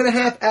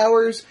 2.5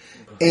 hours,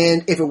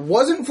 and if it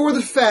wasn't for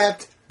the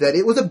fact that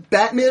it was a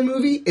Batman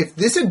movie, if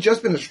this had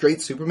just been a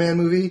straight Superman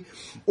movie,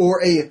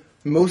 or a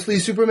mostly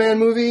Superman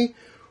movie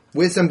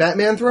with some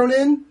Batman thrown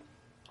in,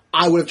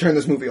 I would have turned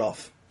this movie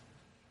off.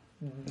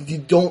 You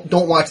don't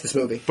watch this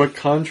movie. But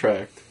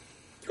contract.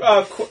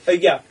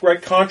 Yeah,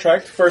 right.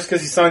 Contract first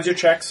because he signs your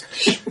checks.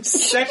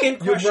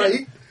 Second You're question: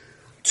 right.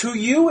 To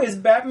you, is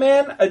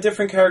Batman a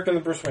different character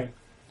than Bruce Wayne?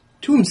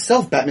 To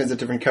himself, Batman's a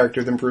different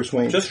character than Bruce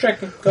Wayne. Just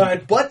checking. Go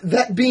ahead. But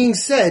that being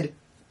said,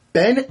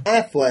 Ben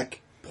Affleck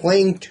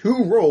playing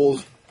 2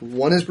 roles,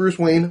 one as Bruce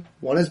Wayne,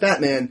 one as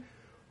Batman,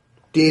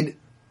 did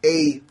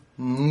a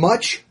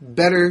much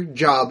better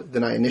job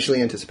than I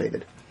initially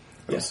anticipated.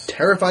 I was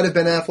terrified of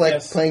Ben Affleck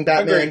Yes. playing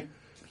Batman.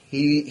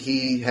 Agreed.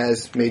 He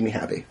has made me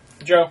happy.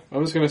 Joe. I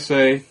was going to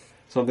say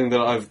something that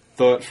I've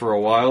thought for a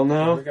while Here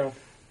now. we go.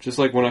 Just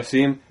like when I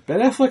see him, Ben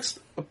Affleck's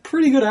a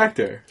pretty good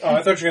actor. Oh,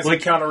 I thought you were going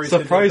to say Keanu Reeves.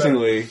 did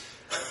Surprisingly,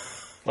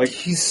 like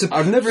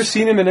I've never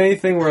seen him in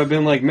anything where I've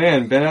been like,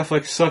 man, Ben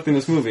Affleck sucked in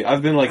this movie.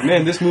 I've been like,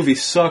 man, this movie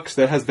sucks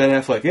that has Ben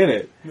Affleck in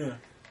it. better.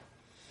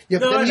 Yeah,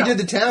 but No, then he no. did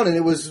The Town,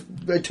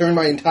 and it turned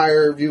my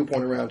entire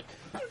viewpoint around.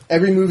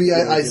 Every movie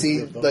I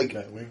see, like,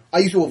 I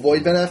used to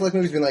avoid Ben Affleck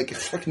movies, being like,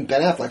 it's fucking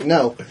Ben Affleck,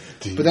 no.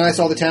 But then I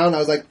saw The Town, and I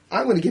was like,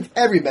 I'm going to give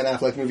every Ben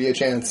Affleck movie a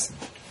chance.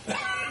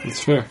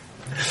 It's fair.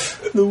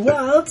 The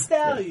Wild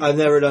Stallion. I've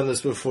never done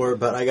this before,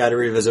 but I got to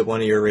revisit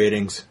one of your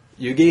ratings.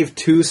 You gave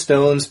 2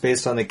 stones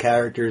based on the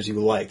characters you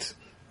liked,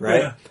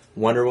 right? Yeah.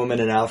 Wonder Woman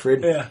and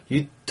Alfred. Yeah.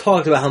 You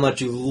talked about how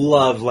much you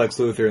love Lex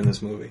Luthor in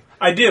this movie.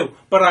 I do,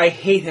 but I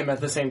hate him at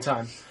the same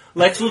time.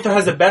 Lex Luthor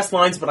has the best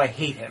lines, but I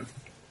hate him.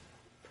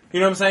 You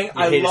know what I'm saying?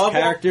 You hate love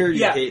his character.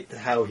 Yeah. You hate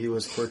how he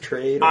was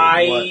portrayed.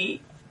 Or what?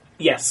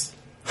 Yes.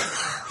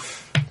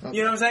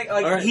 You know what I'm saying?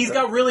 Like, All right, he's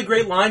got really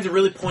great lines and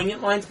really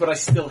poignant lines, but I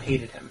still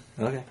hated him.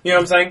 Okay. You know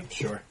what I'm saying?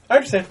 Sure. I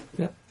understand.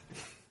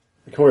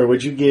 Corey,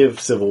 would you give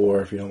Civil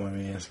War, if you don't mind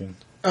me asking?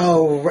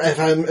 Oh,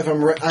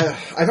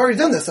 I've already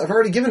done this. I've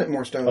already given it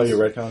more stones. Oh, you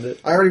retconned it?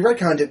 I already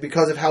retconned it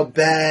because of how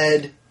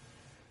bad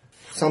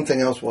something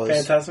else was.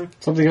 Fantastic.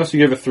 Something else you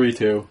gave a 3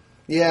 to.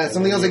 Yeah,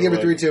 something else I gave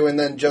a 3 to, and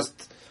then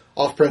just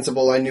off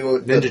principle, I knew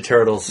it Ninja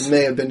Turtles.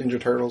 may have been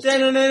Ninja Turtles.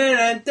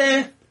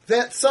 That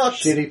That sucked.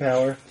 Shitty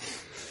power.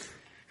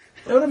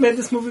 would have made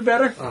this movie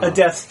better. A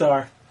Death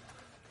Star.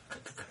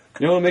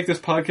 You know what will make this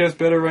podcast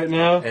better right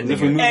now? Is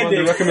if we move on to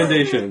Ending.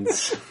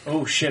 recommendations.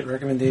 Oh shit!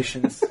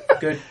 Recommendations.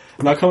 Good.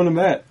 I'm not coming to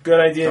Matt. Good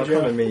idea, Don't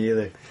come Joe. at me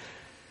either.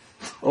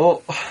 Oh,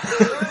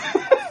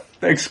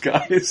 thanks,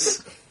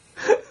 guys.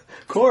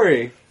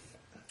 Corey.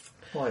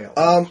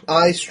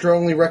 I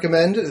strongly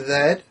recommend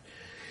that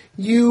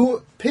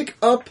you pick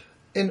up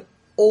an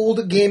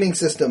old gaming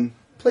system.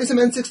 Play some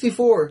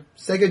N64,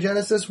 Sega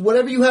Genesis,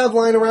 whatever you have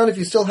lying around. If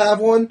you still have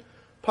one,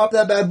 pop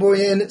that bad boy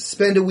in,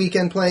 spend a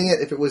weekend playing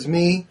it. If it was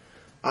me,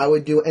 I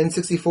would do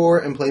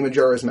N64 and play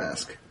Majora's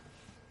Mask.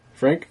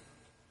 Frank?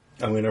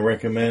 I'm going to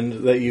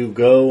recommend that you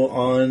go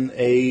on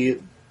a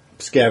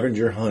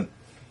scavenger hunt.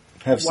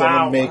 Have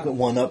someone make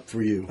one up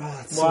for you. Oh,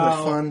 that's so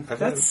much fun.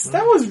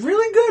 That was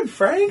really good,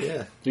 Frank.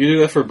 Yeah. You do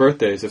that for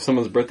birthdays. If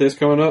someone's birthday's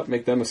coming up,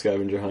 make them a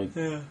scavenger hunt.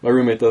 Yeah. My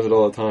roommate does it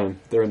all the time.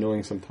 They're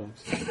annoying sometimes.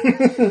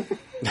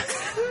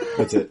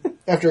 That's it.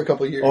 After a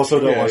couple of years. Also,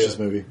 don't Yeah, watch yeah. this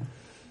movie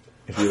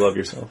if you love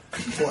yourself.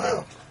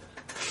 Wow.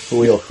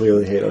 We all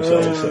clearly hate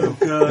ourselves, so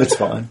God. it's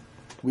fine.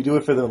 We do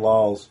it for the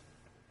lols.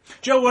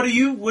 Joe, what do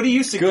you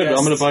suggest? Good, I'm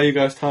going to buy you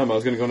guys time. I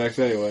was going to go next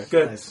anyway.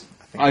 Good. Nice.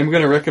 I'm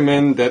going to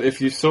recommend that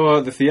if you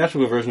saw the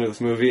theatrical version of this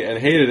movie and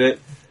hated it,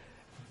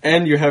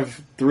 and you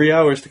have 3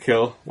 hours to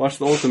kill, watch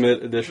the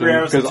Ultimate Edition, 3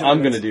 hours and because 2 I'm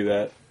going minutes. to do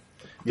that.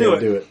 Yeah,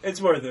 do it.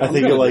 It's worth it. I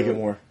think gonna you'll like do it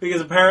more.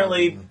 Because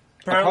apparently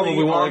probably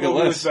won't our like it movie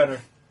less. was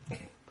better.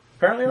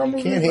 Apparently our You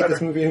movie can't was hate better.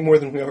 this movie any more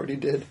than we already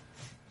did.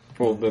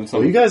 Well, then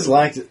Well, you guys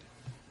lacked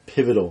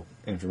pivotal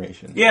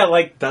information. Yeah,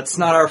 like That's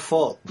not our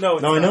fault. no,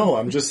 it's No, I not. know.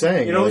 I'm just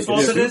saying. You know whose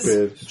like, fault it's it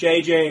is? stupid.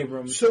 J.J.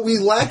 Abrams. So we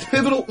lacked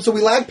pivotal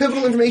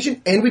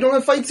information, and we don't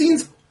have fight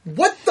scenes?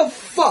 What the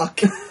fuck?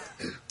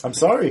 I'm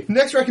sorry.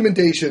 Next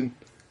recommendation.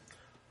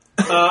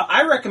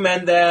 I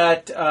recommend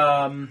that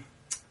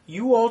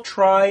you all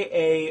try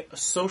a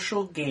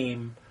social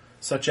game,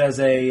 such as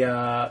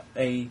a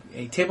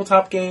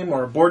tabletop game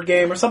or a board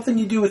game or something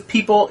you do with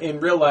people in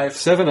real life,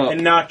 7-Up.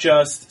 and not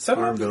just 7-Up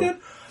is Farmville. good,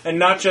 and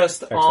not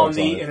just on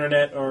the Live.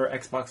 internet or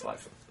Xbox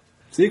Live.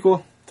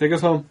 Sequel. Take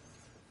us home.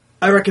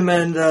 I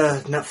recommend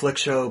Netflix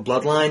show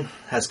Bloodline.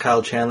 Has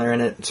Kyle Chandler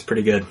in it. It's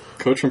pretty good.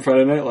 Coach from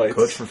Friday Night Lights.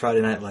 Coach from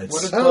Friday Night Lights.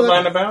 What is Oh,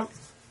 Bloodline about?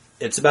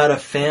 It's about a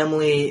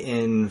family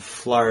in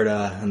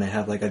Florida, and they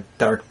have like a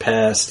dark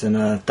past and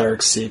a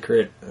dark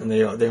secret, and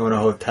they own a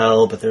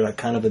hotel, but they're like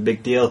kind of a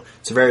big deal.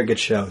 It's a very good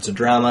show. It's a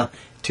drama.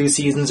 2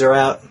 seasons are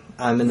out.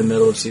 I'm in the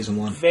middle of season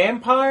 1.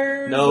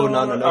 Vampires? No, or-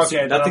 no, no, no, Okay,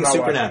 then nothing I'm not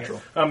supernatural.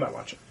 watching it. I'm not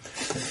watching.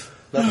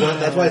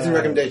 That's why it's in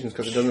recommendations,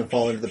 because it doesn't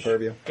fall into the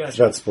purview. It's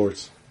Gotcha. about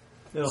sports.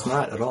 It's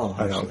not at all.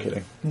 I know. I'm actually.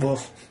 kidding. Well,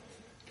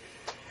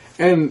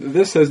 And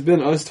this has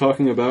been us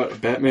talking about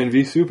Batman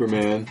v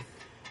Superman.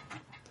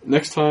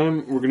 Next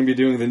time, we're going to be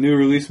doing the new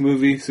release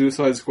movie,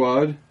 Suicide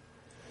Squad.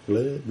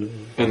 Blah, blah.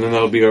 And then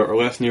that'll be our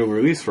last new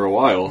release for a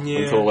while, Yeah.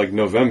 until like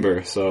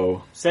November,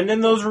 so send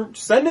in those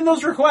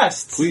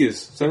requests. please,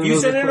 send in You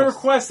those send in a requests.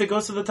 request, it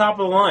goes to the top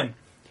of the line.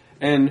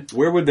 And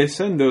where would they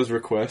send those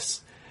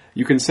requests?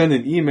 You can send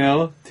an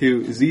email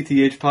to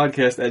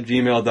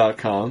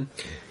zthpodcast@gmail.com.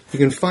 You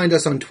can find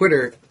us on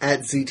Twitter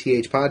at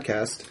ZTH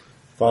Podcast.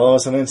 Follow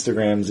us on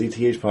Instagram,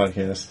 ZTH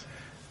Podcast.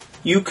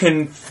 You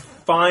can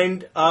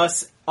find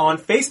us on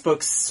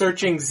Facebook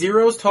searching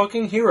Zeros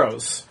Talking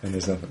Heroes. And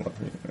there's nothing left.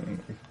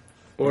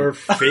 Or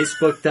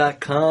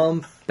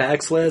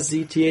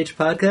Facebook.com/ZTH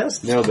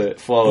podcast. Nailed it.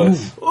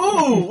 Flawless.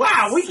 Ooh,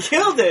 wow, we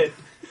killed it!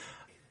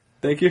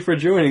 Thank you for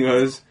joining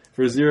us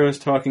for Zero's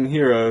Talking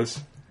Heroes.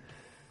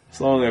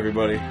 So long,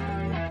 everybody.